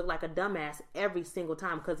continue to look like a dumbass every single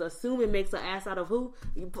time. Because assuming makes an ass out of who?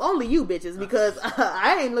 Only you bitches. Because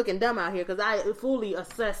I ain't looking dumb out here. Because I fully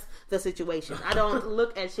assess the situation. I don't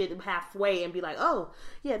look at shit halfway and be like, oh,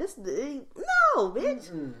 yeah, no, bitch.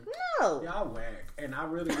 No. Y'all whack. And I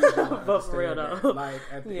really wish y'all but for real that. though. Like,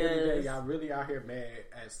 at the end of the day, y'all really out here mad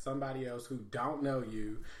at somebody else who don't know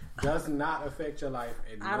you, does not affect your life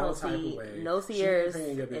in no type of way. No Sierras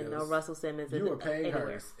and no Russell Simmons. You are paying her,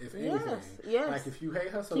 if anything. Yes. Like, if you hate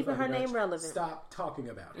her so keeping her name relevant. Stop talking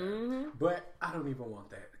about her. But I don't even want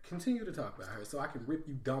that. Continue to talk about her so I can rip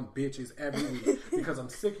you dumb bitches every week because I'm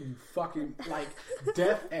sick of you fucking, like,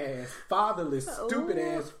 deaf ass, fatherless, stupid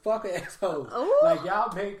ass, fuck ass hoes. Like,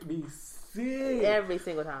 y'all make me sick every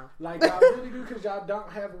single time. Like, y'all really do, because y'all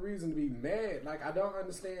don't have a reason to be mad. Like, I don't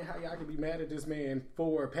understand how y'all can be mad at this man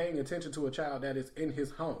for paying attention to a child that is in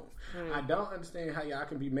his home. I don't understand how y'all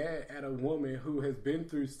can be mad at a woman who has been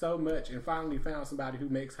through so much and finally found somebody who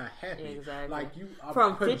makes her happy. Exactly. Like, you are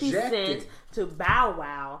from projecting. 50 Cent to Bow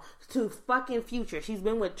Wow to fucking Future. She's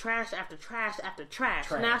been with trash after trash after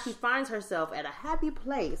trash. Now she finds herself at a happy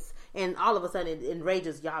place, and all of a sudden it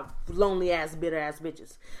enrages y'all lonely ass, bitter ass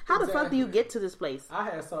bitches. How the fuck do you get to this place?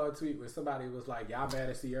 I saw a tweet where somebody was like, y'all mad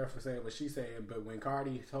at Sierra for saying what she's saying, but when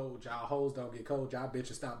Cardi told y'all hoes don't get cold, y'all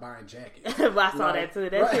bitches stop buying jackets. I saw that too.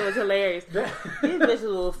 That shit was hilarious. These bitches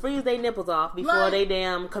will freeze their nipples off before they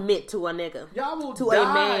damn commit to a nigga. Y'all will to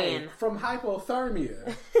die a man from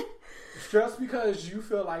hypothermia. Just because you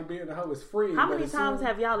feel like being a hoe is free. How many times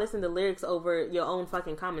have y'all listened to lyrics over your own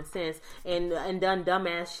fucking common sense and done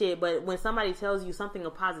dumbass shit, but when somebody tells you something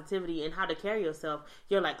of positivity and how to carry yourself,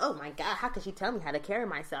 you're like, oh my God, how can she tell me how to carry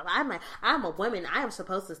myself? I'm a woman. I am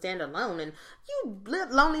supposed to stand alone. And you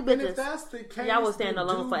lonely bitches. And if that's the case, y'all will stand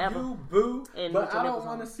alone forever. You boo. But I don't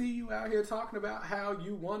want to see you out here talking about how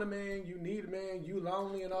you want a man, you need a man, you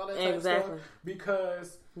lonely and all that type of stuff.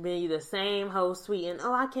 Because be the same hoe tweeting,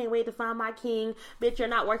 oh, I can't wait to find my king. Bitch, you're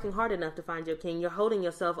not working hard enough to find your king. You're holding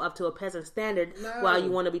yourself up to a peasant standard while you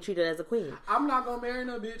want to be treated as a queen. I'm not going to marry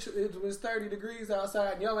no bitch if it's 30 degrees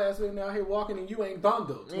outside and your ass been out here walking and you ain't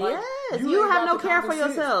bundled. Like, yes, you have no care for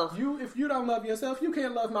yourself. If you don't love yourself, you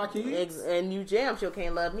can't love my kids. And you damn sure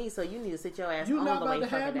can't love me, so you need to sit your ass on the way. You're not about to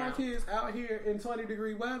have down. my kids out here in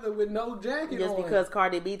 20-degree weather with no jacket just on. Because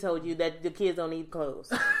Cardi B told you that the kids don't need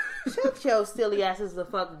clothes. Shut your silly asses the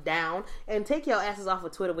fuck down and take your asses off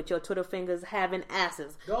of Twitter with your Twitter fingers having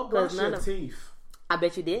asses. Go brush your teeth. I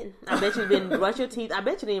bet you didn't. I bet you didn't brush your teeth. I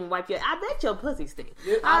bet you didn't wipe your... I bet your pussy stink.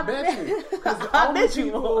 Yeah, I bet you. Because the only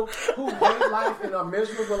people who hate life and are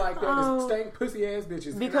miserable like that is stank pussy ass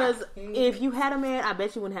bitches. Because if you had a man, I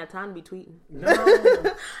bet you wouldn't have time to be tweeting.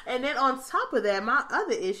 No. And then on top of that, my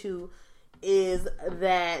other issue is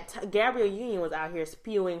that Gabrielle Union was out here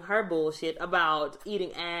spewing her bullshit about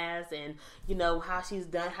eating ass and, you know, how she's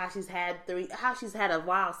had a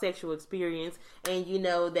wild sexual experience, and, you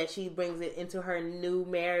know, that she brings it into her new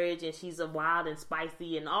marriage and she's a wild and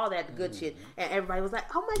spicy and all that good shit. And everybody was like,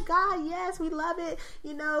 oh my God, yes, we love it.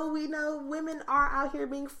 You know, we know women are out here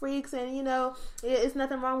being freaks, and, you know, it's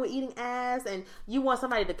nothing wrong with eating ass, and you want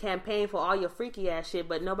somebody to campaign for all your freaky ass shit,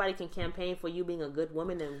 but nobody can campaign for you being a good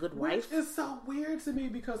woman and a good wife. Which is so weird to me,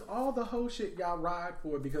 because all the whole shit y'all ride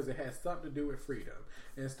for because it has something to do with freedom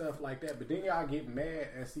and stuff like that, but then y'all get mad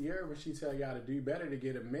at Sierra when she tell y'all to do better to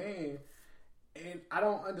get a man. And I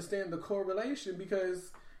don't understand the correlation,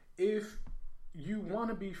 because if you want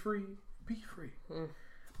to be free, be free.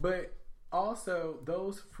 But also,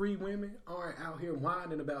 those free women aren't out here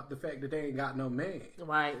whining about the fact that they ain't got no man.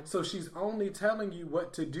 Right. So she's only telling you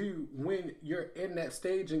what to do when you're in that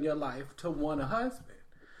stage in your life to want a husband.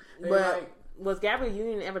 And but was Gabrielle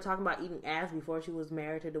Union ever talking about eating ass before she was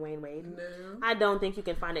married to Dwayne Wade? No. I don't think you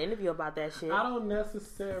can find an interview about that shit. I don't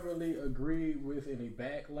necessarily agree with any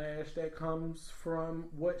backlash that comes from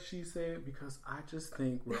what she said, because I just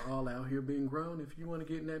think we're all out here being grown. If you want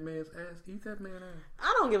to get in that man's ass, eat that man's ass.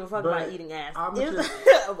 I don't give a fuck about eating ass. I'm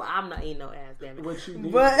not eating no ass, damn it. What you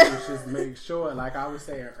need to just make sure, like I was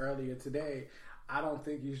saying earlier today, I don't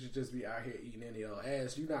think you should just be out here eating any old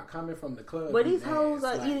ass. You're not coming from the club. But these hoes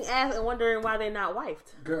are eating ass and wondering why they're not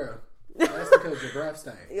wifed. Girl, that's because your breath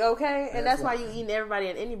stank. Okay? And that's why you eating everybody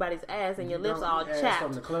and anybody's ass, and your lips all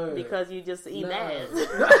chapped because you just eating ass.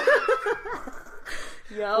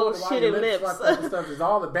 Your old shitty lips. Stuff is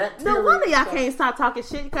all the bacteria. No wonder y'all can't stop talking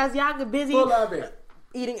shit, because y'all get busy. Full of it.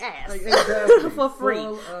 Eating ass. Like, exactly. For free.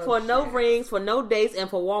 For no rings, for no dates, and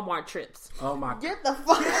for Walmart trips. Oh my God. Get the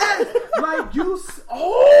fuck Like you.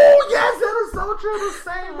 Oh, yes, that is so true.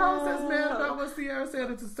 The same rose that's mad about what Sierra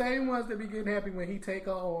said. It's the same ones that be getting happy when he take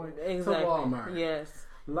her on to Walmart. Yes.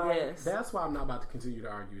 Like, yes. That's why I'm not about to continue to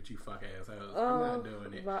argue with you fuck assholes. I'm not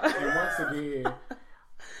doing it. And once again,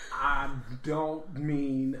 I don't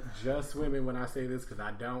mean just women when I say this, because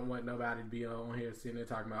I don't want nobody to be on here sitting there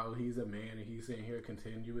talking about, oh, he's a man and he's sitting here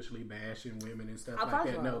continuously bashing women and stuff like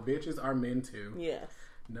that. No, bitches are men too. Yes.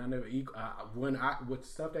 None of equal. With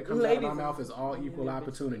stuff that comes out of my mouth is all equal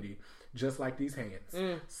opportunity, just like these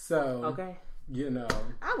hands. So okay. You know,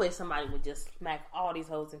 I wish somebody would just smack all these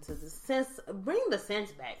hoes into the sense, bring the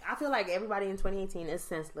sense back. I feel like everybody in 2018 is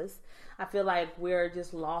senseless. I feel like we're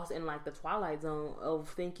just lost in like the twilight zone of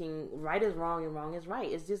thinking right is wrong and wrong is right.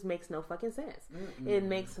 It just makes no fucking sense. It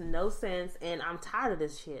makes no sense, and I'm tired of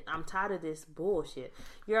this shit. I'm tired of this bullshit.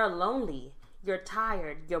 You're lonely. You're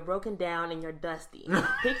tired, you're broken down, and you're dusty.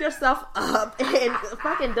 Pick yourself up and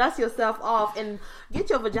fucking dust yourself off and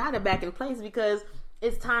get your vagina back in place, because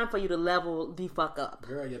it's time for you to level the fuck up.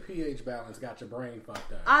 Girl, your pH balance got your brain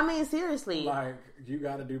fucked up. I mean, seriously. Like, you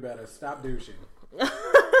gotta do better. Stop douching.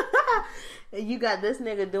 You got this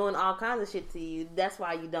nigga doing all kinds of shit to you. That's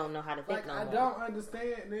why you don't know how to think like, no more. I don't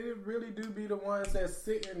understand. They really do be the ones that's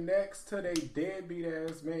sitting next to their deadbeat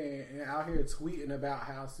ass man and out here tweeting about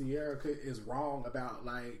how Sierra is wrong about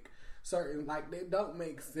like certain, like, they don't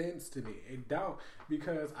make sense to me. It don't,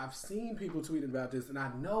 because I've seen people tweeting about this, and I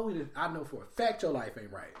know for a fact your life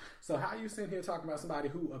ain't right. So how you sitting here talking about somebody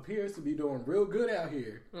who appears to be doing real good out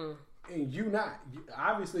here, and you not?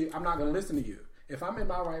 Obviously, I'm not gonna listen to you. If I'm in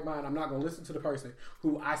my right mind, I'm not going to listen to the person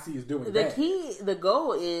who I see is doing bad. The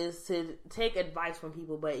goal is to take advice from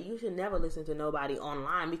people, but you should never listen to nobody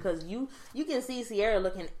online, because you can see Sierra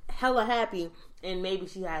looking hella happy, and maybe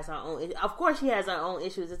she has her own. Of course, she has her own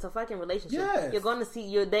issues. It's a fucking relationship. Yes. You're going to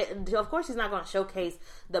see of course, she's not going to showcase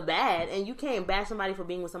the bad, and you can't bash somebody for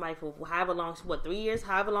being with somebody for however long. 3 years?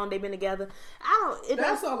 However long they've been together.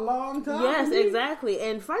 That's a long time. Yes, exactly.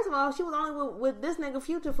 And first of all, she was only with this nigga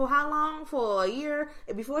Future for how long? For a year.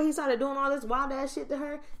 Before he started doing all this wild ass shit to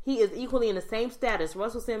her, he is equally in the same status.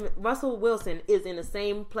 Russell Wilson is in the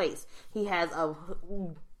same place. He has a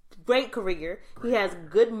great career. He has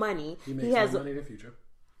good money. He has money in the future.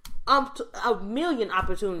 A million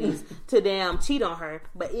opportunities to damn cheat on her,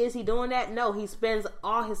 but is he doing that? No, he spends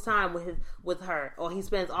all his time with her, or he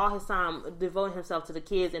spends all his time devoting himself to the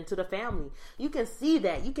kids and to the family. You can see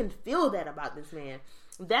that, you can feel that about this man.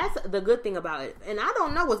 That's the good thing about it. And I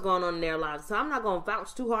don't know what's going on in their lives, so I'm not going to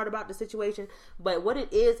vouch too hard about the situation. But what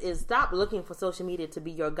it is stop looking for social media to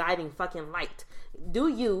be your guiding fucking light. Do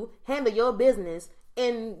you handle your business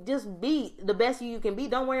and just be the best you can be.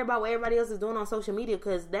 Don't worry about what everybody else is doing on social media,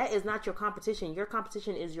 because that is not your competition. Your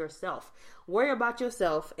competition is yourself. Worry about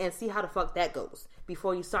yourself and see how the fuck that goes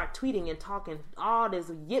before you start tweeting and talking all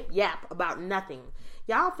this yip yap about nothing.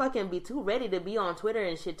 Y'all fucking be too ready to be on Twitter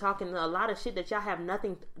and shit, talking a lot of shit that y'all have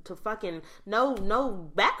nothing to fucking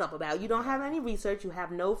no backup about. You don't have any research. You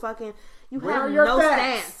have no fucking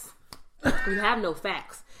stance. You have no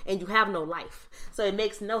facts, and you have no life. So it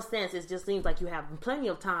makes no sense. It just seems like you have plenty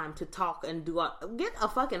of time to talk and get a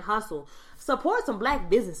fucking hustle. Support some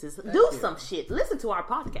black businesses. Do some shit. Listen to our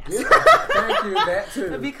podcast. Yeah. Thank you. That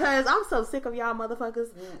too. Because I'm so sick of y'all motherfuckers.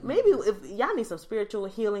 Mm-hmm. Maybe if y'all need some spiritual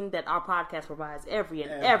healing that our podcast provides every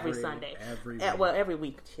Sunday. Every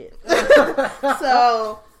week. Shit.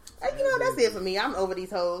 So... that's it for me. I'm over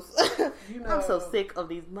these hoes. I'm so sick of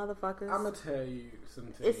these motherfuckers. I'm gonna tell you some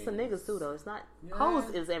things. It's the niggas too, though. It's not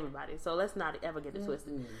hoes is everybody. So let's not ever get it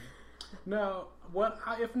twisted. No,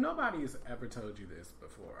 if nobody's ever told you this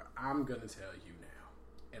before, I'm gonna tell you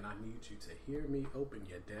now, and I need you to hear me. Open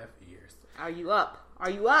your deaf ears. Are you up?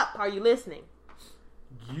 Are you up? Are you listening?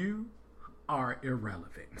 You are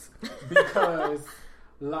irrelevant because.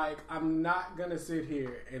 Like, I'm not going to sit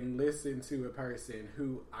here and listen to a person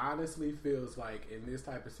who honestly feels like in this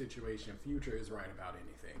type of situation, Future is right about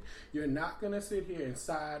anything. You're not going to sit here and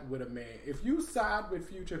side with a man. If you side with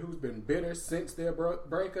Future, who's been bitter since their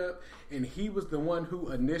breakup, and he was the one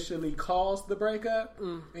who initially caused the breakup,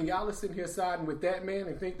 and y'all are sitting here siding with that man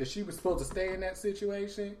and think that she was supposed to stay in that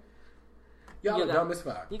situation, y'all are dumb as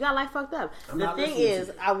fuck. You got like fucked up. The thing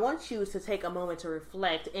is, I want you to take a moment to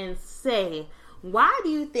reflect and say... Why do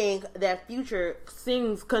you think that Future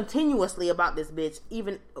sings continuously about this bitch,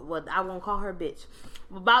 I won't call her a bitch,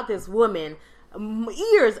 about this woman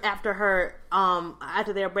years after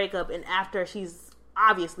after their breakup and after she's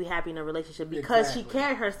obviously happy in a relationship, because she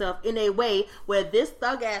carried herself in a way where this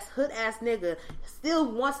thug-ass, hood-ass nigga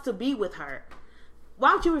still wants to be with her?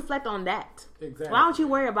 Why don't you reflect on that? Exactly. Why don't you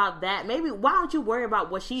worry about that? Maybe why don't you worry about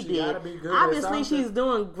what she did? Obviously, she's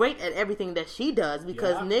doing great at everything that she does,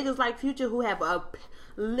 because niggas like Future who have a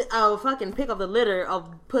fucking pick of the litter of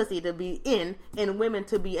pussy to be in and women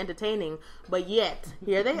to be entertaining, but yet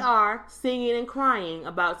here they are singing and crying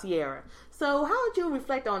about Ciara. So how would you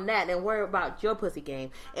reflect on that and worry about your pussy game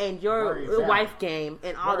and your wife game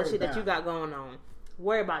and all the shit that you got going on?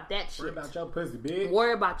 Worry about that shit. Worry about your pussy, bitch.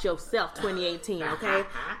 Worry about yourself, 2018, okay?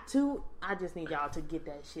 I just need y'all to get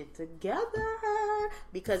that shit together,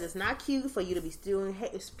 because it's not cute for you to be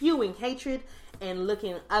spewing hatred and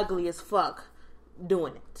looking ugly as fuck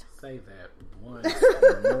doing it. Say that once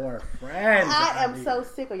more, friends. I am so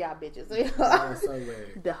sick of y'all bitches. So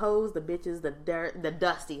weird. The hoes, the bitches, the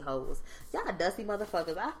dusty hoes. Y'all dusty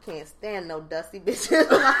motherfuckers. I can't stand no dusty bitches.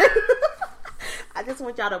 I just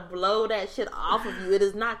want y'all to blow that shit off of you. It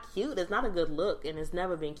is not cute. It's not a good look, and it's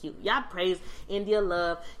never been cute. Y'all praise India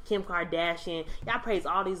Love, Kim Kardashian. Y'all praise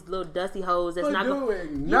all these little dusty hoes that's not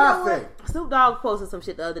doing nothing. Snoop Dogg posted some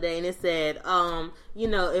shit the other day, and it said,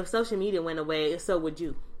 if social media went away, so would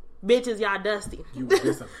you. Bitches, y'all dusty. You would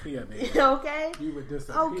disappear, nigga. Okay? You would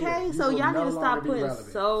disappear. Okay, so y'all need to stop putting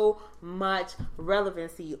so much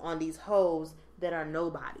relevancy on these hoes that are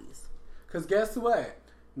nobodies. Because guess what?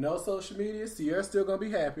 No social media, Ciara's still gonna be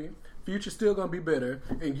happy, Future's still gonna be bitter,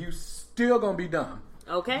 and you still gonna be dumb.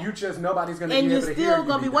 Okay. You just, nobody's gonna and be able to hear you. And you still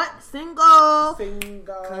gonna be what? Single.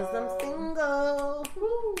 Single. Cause I'm single.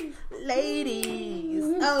 Woo. Ladies.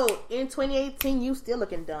 Oh, in 2018, you still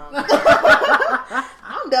looking dumb.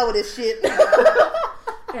 I'm done with this shit.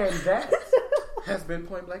 And that has been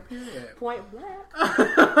Point Blank Period. Point Blank?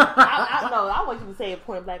 I want you to say it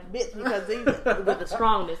Point Blank, bitch, because with the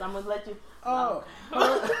strongness. I'm gonna let you... Oh.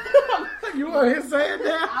 You want to say it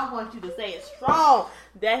now? I want you to say it strong.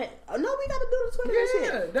 We gotta do the Twitter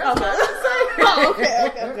shit. That's what I'm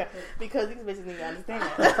saying. Okay. Because these bitches need to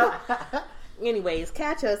understand. Anyways,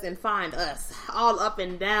 catch us and find us all up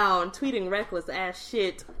and down, tweeting reckless ass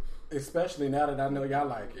shit. Especially now that I know y'all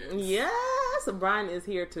like it. Yes, Brian is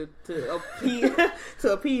here to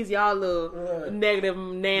appease y'all little negative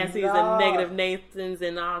Nancy's and negative Nathans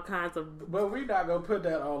and all kinds of. But we not gonna put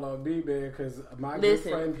that all on B-Man, because my good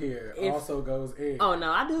friend here also goes in. Oh no,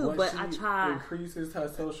 I do, but I try. Increases her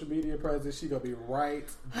social media presence, she gonna be right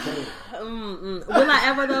there. Will I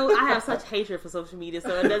ever though? I have such hatred for social media,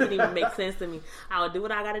 so it doesn't even make sense to me. I would do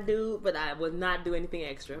what I gotta do, but I would not do anything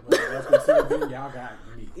extra. Well, that's what y'all got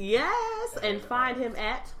me. Yes, and find him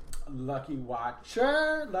at Lucky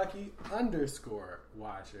Watcher, Lucky_Watcher.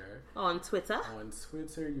 On Twitter. On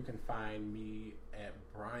Twitter, you can find me at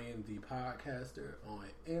Brian the Podcaster on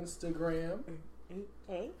Instagram.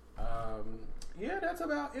 Hey. Yeah, that's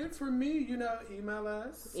about it for me. You know, email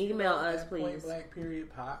us. Email us, at please.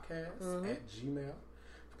 pointblackperiodpodcast at Gmail.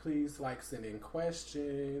 Please, send in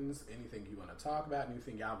questions, anything you want to talk about,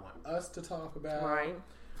 anything y'all want us to talk about. Right.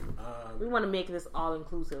 We want to make this all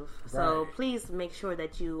inclusive. So please make sure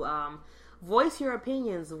that you voice your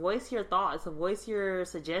opinions, voice your thoughts, voice your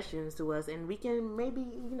suggestions to us, and we can maybe,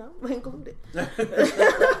 include it.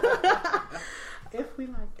 If we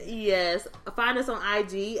like it. Yes. Find us on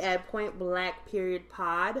IG at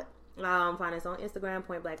pointblackperiodpod. Find us on Instagram,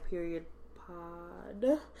 pointblackperiodpod.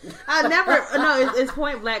 It's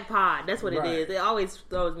Point Black Pod. That's what it is. It always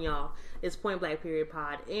throws me off. It's Point Black Period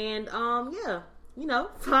Pod. And, find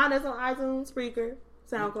us on iTunes, Spreaker,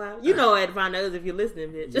 SoundCloud. You know where to find us if you're listening,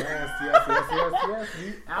 bitch. Yes. We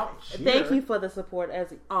out here. Thank you for the support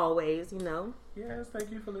as always, Yes, thank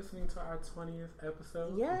you for listening to our 20th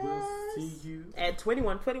episode. Yes. We'll see you at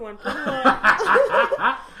 21.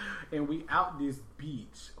 And we out this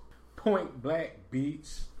beach. Point Black Beach.